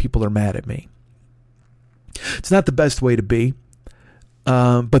way where people are mad at me. It's not the best way to be.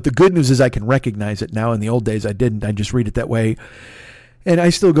 But the good news is I can recognize it now. In the old days, I didn't. I just read it that way. And I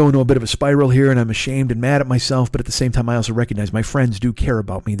still go into a bit of a spiral here, and I'm ashamed and mad at myself. But at the same time, I also recognize my friends do care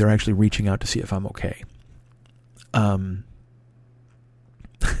about me. They're actually reaching out to see if I'm okay.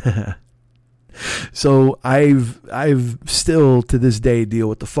 So I've still to this day deal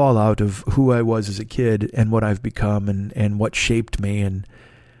with the fallout of who I was as a kid and what I've become and what shaped me.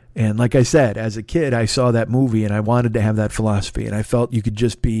 And like I said, as a kid, I saw that movie and I wanted to have that philosophy, and I felt you could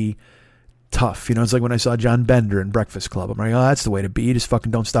just be tough. It's like when I saw John Bender in Breakfast Club. I'm like, oh, that's the way to be. You just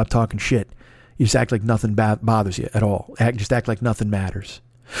fucking don't stop talking shit. You just act like nothing bothers you at all. Just act like nothing matters.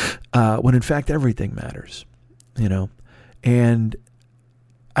 When in fact, everything matters, and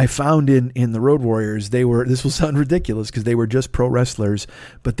I found in the Road Warriors, this will sound ridiculous because they were just pro wrestlers,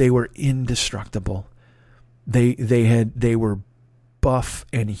 but they were indestructible. They were buff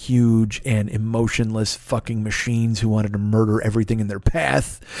and huge and emotionless fucking machines who wanted to murder everything in their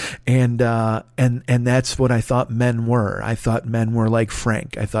path. And that's what I thought men were. I thought men were like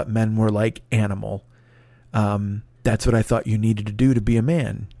Frank. I thought men were like Animal. That's what I thought you needed to do to be a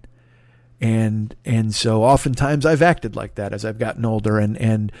man. And so oftentimes I've acted like that as I've gotten older,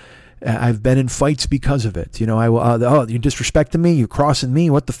 and I've been in fights because of it. I will, you're disrespecting me, you're crossing me,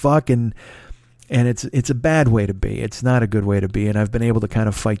 what the fuck? And it's a bad way to be. It's not a good way to be. And I've been able to kind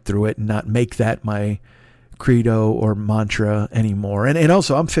of fight through it and not make that my credo or mantra anymore. And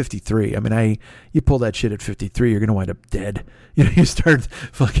also I'm 53. I mean, you pull that shit at 53, you're going to wind up dead. You start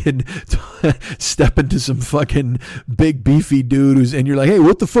fucking stepping to some fucking big beefy dude and you're like, hey,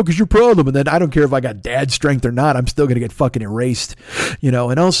 what the fuck is your problem? And then I don't care if I got dad strength or not, I'm still going to get fucking erased,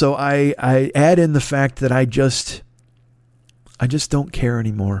 and also I add in the fact that I just don't care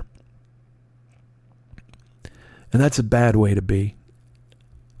anymore. And that's a bad way to be.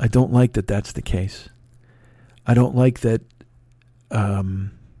 I don't like that that's the case. I don't like that that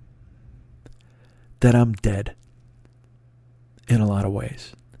I'm dead in a lot of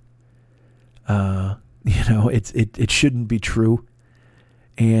ways. It shouldn't be true.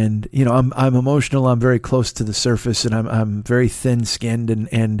 And I'm emotional. I'm very close to the surface, and I'm very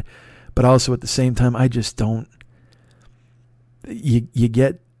thin-skinned, but also at the same time, I just don't. You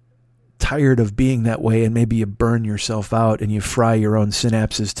get tired of being that way, and maybe you burn yourself out and you fry your own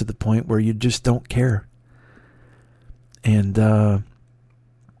synapses to the point where you just don't care. And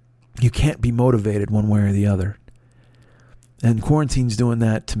you can't be motivated one way or the other. And quarantine's doing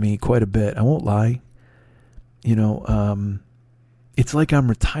that to me quite a bit. I won't lie. It's like I'm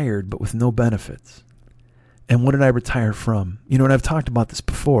retired, but with no benefits. And what did I retire from? And I've talked about this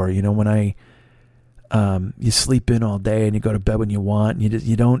before. When you sleep in all day and you go to bed when you want, and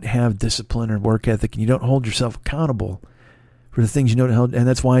you don't have discipline or work ethic, and you don't hold yourself accountable for the things you know. And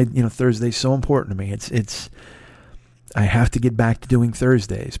that's why Thursday's so important to me. I have to get back to doing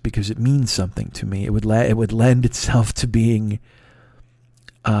Thursdays because it means something to me. It would lend itself to being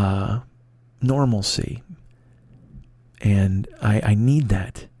normalcy, and I need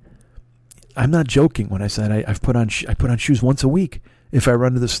that. I'm not joking when I said I put on shoes once a week if I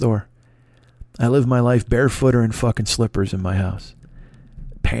run to the store. I live my life barefoot or in fucking slippers in my house.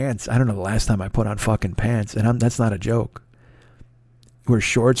 Pants. I don't know the last time I put on fucking pants, and that's not a joke. wear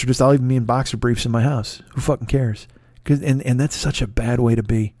shorts, or just I'll even be in boxer briefs in my house. Who fucking cares? And that's such a bad way to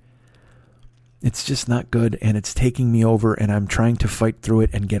be. It's just not good, and it's taking me over, and I'm trying to fight through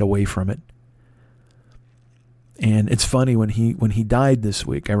it and get away from it. And it's funny, when he died this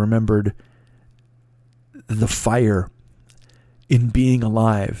week, I remembered the fire in being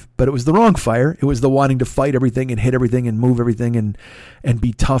alive, but it was the wrong fire. It was the wanting to fight everything and hit everything and move everything and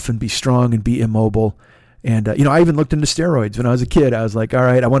be tough and be strong and be immobile. And, I even looked into steroids when I was a kid. I was like, all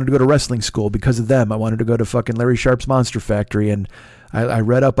right, I wanted to go to wrestling school because of them. I wanted to go to fucking Larry Sharp's Monster Factory, and I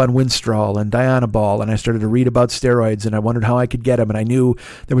read up on Winstrol and Dianabol, and I started to read about steroids, and I wondered how I could get them. And I knew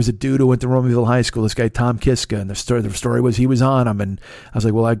there was a dude who went to Romeoville High School, this guy Tom Kiska, and the story was he was on them. And I was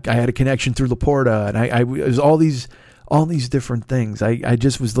like, well, I had a connection through Laporta, and it was all these different things. I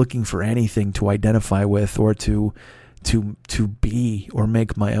just was looking for anything to identify with, or to be or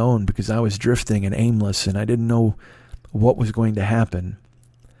make my own, because I was drifting and aimless, and I didn't know what was going to happen.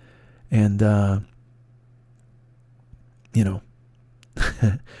 And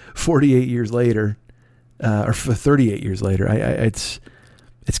 48 years later, or 38 years later, it's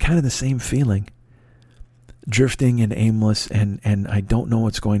kind of the same feeling. Drifting and aimless, and I don't know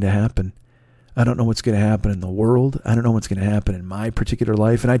what's going to happen. I don't know what's going to happen in the world. I don't know what's going to happen in my particular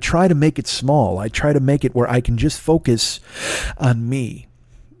life. And I try to make it small. I try to make it where I can just focus on me,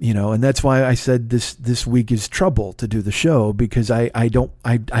 and that's why I said this week is trouble to do the show, because I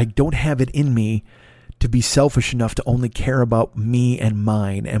don't have it in me to be selfish enough to only care about me and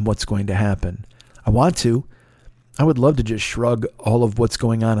mine and what's going to happen. I want to. I would love to just shrug all of what's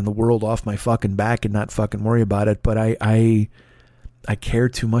going on in the world off my fucking back and not fucking worry about it. But I care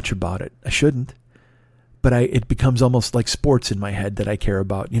too much about it. I shouldn't. But it becomes almost like sports in my head that I care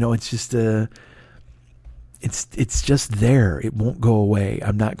about. It's just it's just there. It won't go away.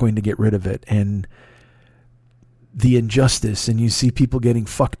 I'm not going to get rid of it. And the injustice, and you see people getting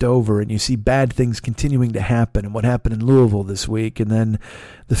fucked over, and you see bad things continuing to happen, and what happened in Louisville this week, and then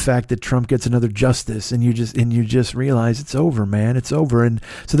the fact that Trump gets another justice, and you just realize it's over, man, it's over. And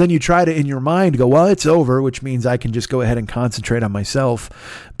so then you try to, in your mind, go, well, it's over, which means I can just go ahead and concentrate on myself.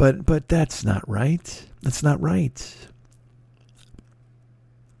 But that's not right. That's not right.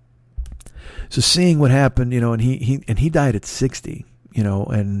 So seeing what happened, and he died at 60,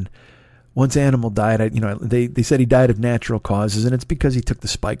 and once Animal died, they said he died of natural causes, and it's because he took the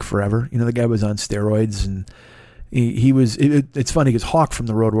spike forever. The guy was on steroids, and he was. It's funny because Hawk from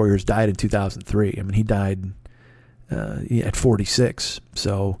the Road Warriors died in 2003. I mean, he died at 46.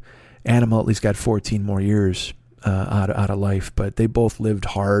 So Animal at least got 14 more years out of life, but they both lived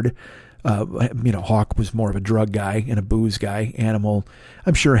hard. Hawk was more of a drug guy and a booze guy. Animal,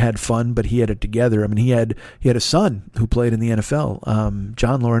 I'm sure, had fun, but he had it together. I mean, he had a son who played in the NFL.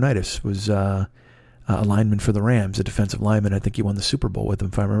 John Laurinaitis was a lineman for the Rams, a defensive lineman. I think he won the Super Bowl with him,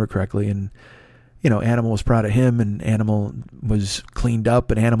 if I remember correctly. And Animal was proud of him, and Animal was cleaned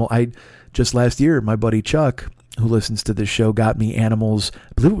up. And just last year, my buddy Chuck, who listens to this show, got me Animal's.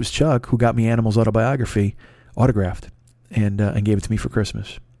 I believe it was Chuck who got me Animal's autobiography autographed and gave it to me for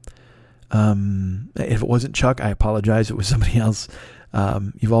Christmas. If it wasn't Chuck, I apologize. It was somebody else.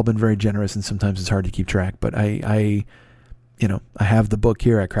 You've all been very generous, and sometimes it's hard to keep track, but I have the book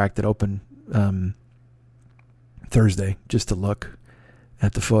here. I cracked it open, Thursday just to look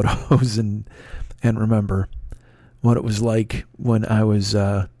at the photos and remember what it was like when I was,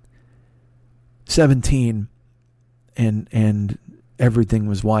 17 and everything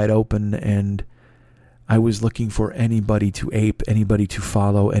was wide open, and I was looking for anybody to ape, anybody to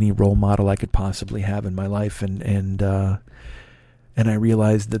follow, any role model I could possibly have in my life. And I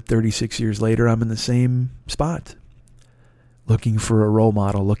realized that 36 years later, I'm in the same spot, looking for a role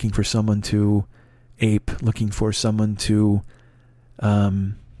model, looking for someone to ape, looking for someone to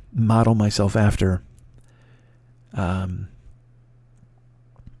model myself after.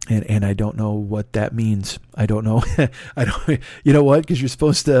 And I don't know what that means. I don't know. You know what? Because you're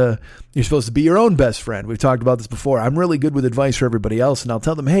supposed to be your own best friend. We've talked about this before. I'm really good with advice for everybody else, and I'll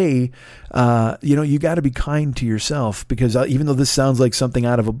tell them, hey, you got to be kind to yourself, because even though this sounds like something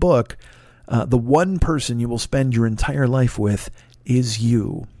out of a book, the one person you will spend your entire life with is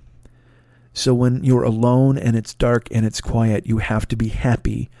you. So when you're alone and it's dark and it's quiet, you have to be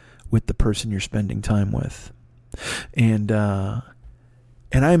happy with the person you're spending time with. And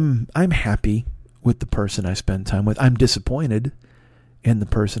I'm happy with the person I spend time with. I'm disappointed in the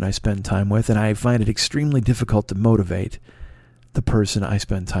person I spend time with, and I find it extremely difficult to motivate the person I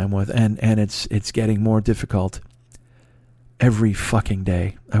spend time with, and it's getting more difficult every fucking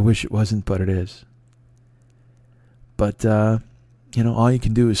day. I wish it wasn't, but it is. But all you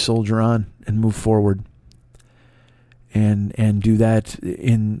can do is soldier on and move forward. and do that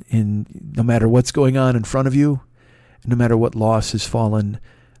in no matter what's going on in front of you, no matter what loss has fallen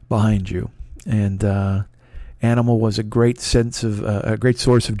behind you. And Animal was a great source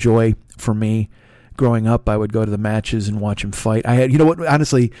of joy for me. Growing up, I would go to the matches and watch him fight. I had, you know what,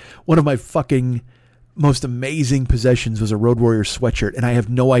 honestly, one of my fucking most amazing possessions was a Road Warrior sweatshirt, and I have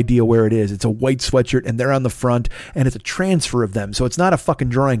no idea where it is. It's a white sweatshirt, and they're on the front, and it's a transfer of them, so it's not a fucking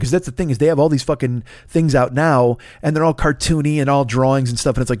drawing, because that's the thing, is they have all these fucking things out now, and they're all cartoony and all drawings and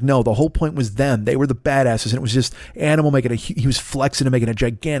stuff, and it's like, no, the whole point was them. They were the badasses, and it was just Animal making he was flexing and making a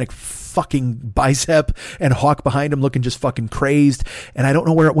gigantic fucking bicep, and Hawk behind him looking just fucking crazed, and I don't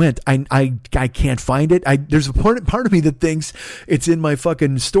know where it went. I can't find it. There's a part of me that thinks it's in my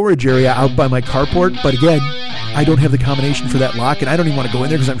fucking storage area out by my carport, but again, I don't have the combination for that lock, and I don't even want to go in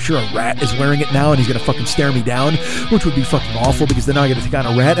there because I'm sure a rat is wearing it now and he's going to fucking stare me down, which would be fucking awful, because then I got to take on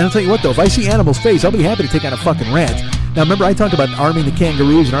a rat. And I'll tell you what, though, if I see Animal's face, I'll be happy to take on a fucking rat. Now, remember, I talked about arming the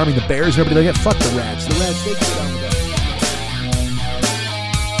kangaroos and arming the bears and everybody like that. Fuck the rats. The rats, they can get on with that.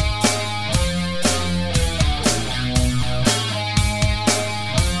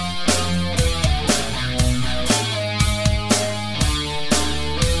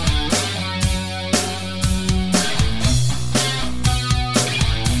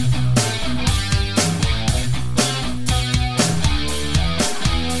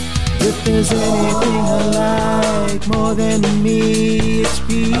 If there's anything I like more than me, it's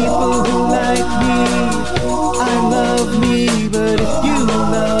people who like me. I love me, but if you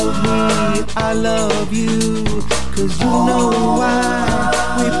love me, I love you. 'Cause you know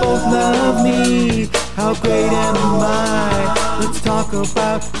why we both love me. How great am I? Let's talk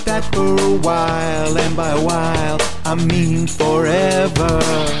about that for a while. And by a while, I mean forever.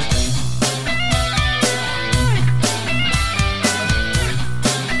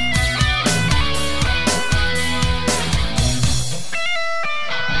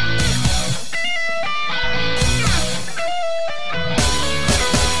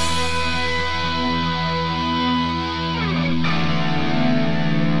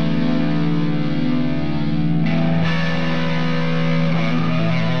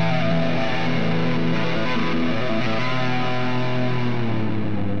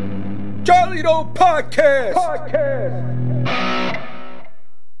 Charlie Doe Podcast.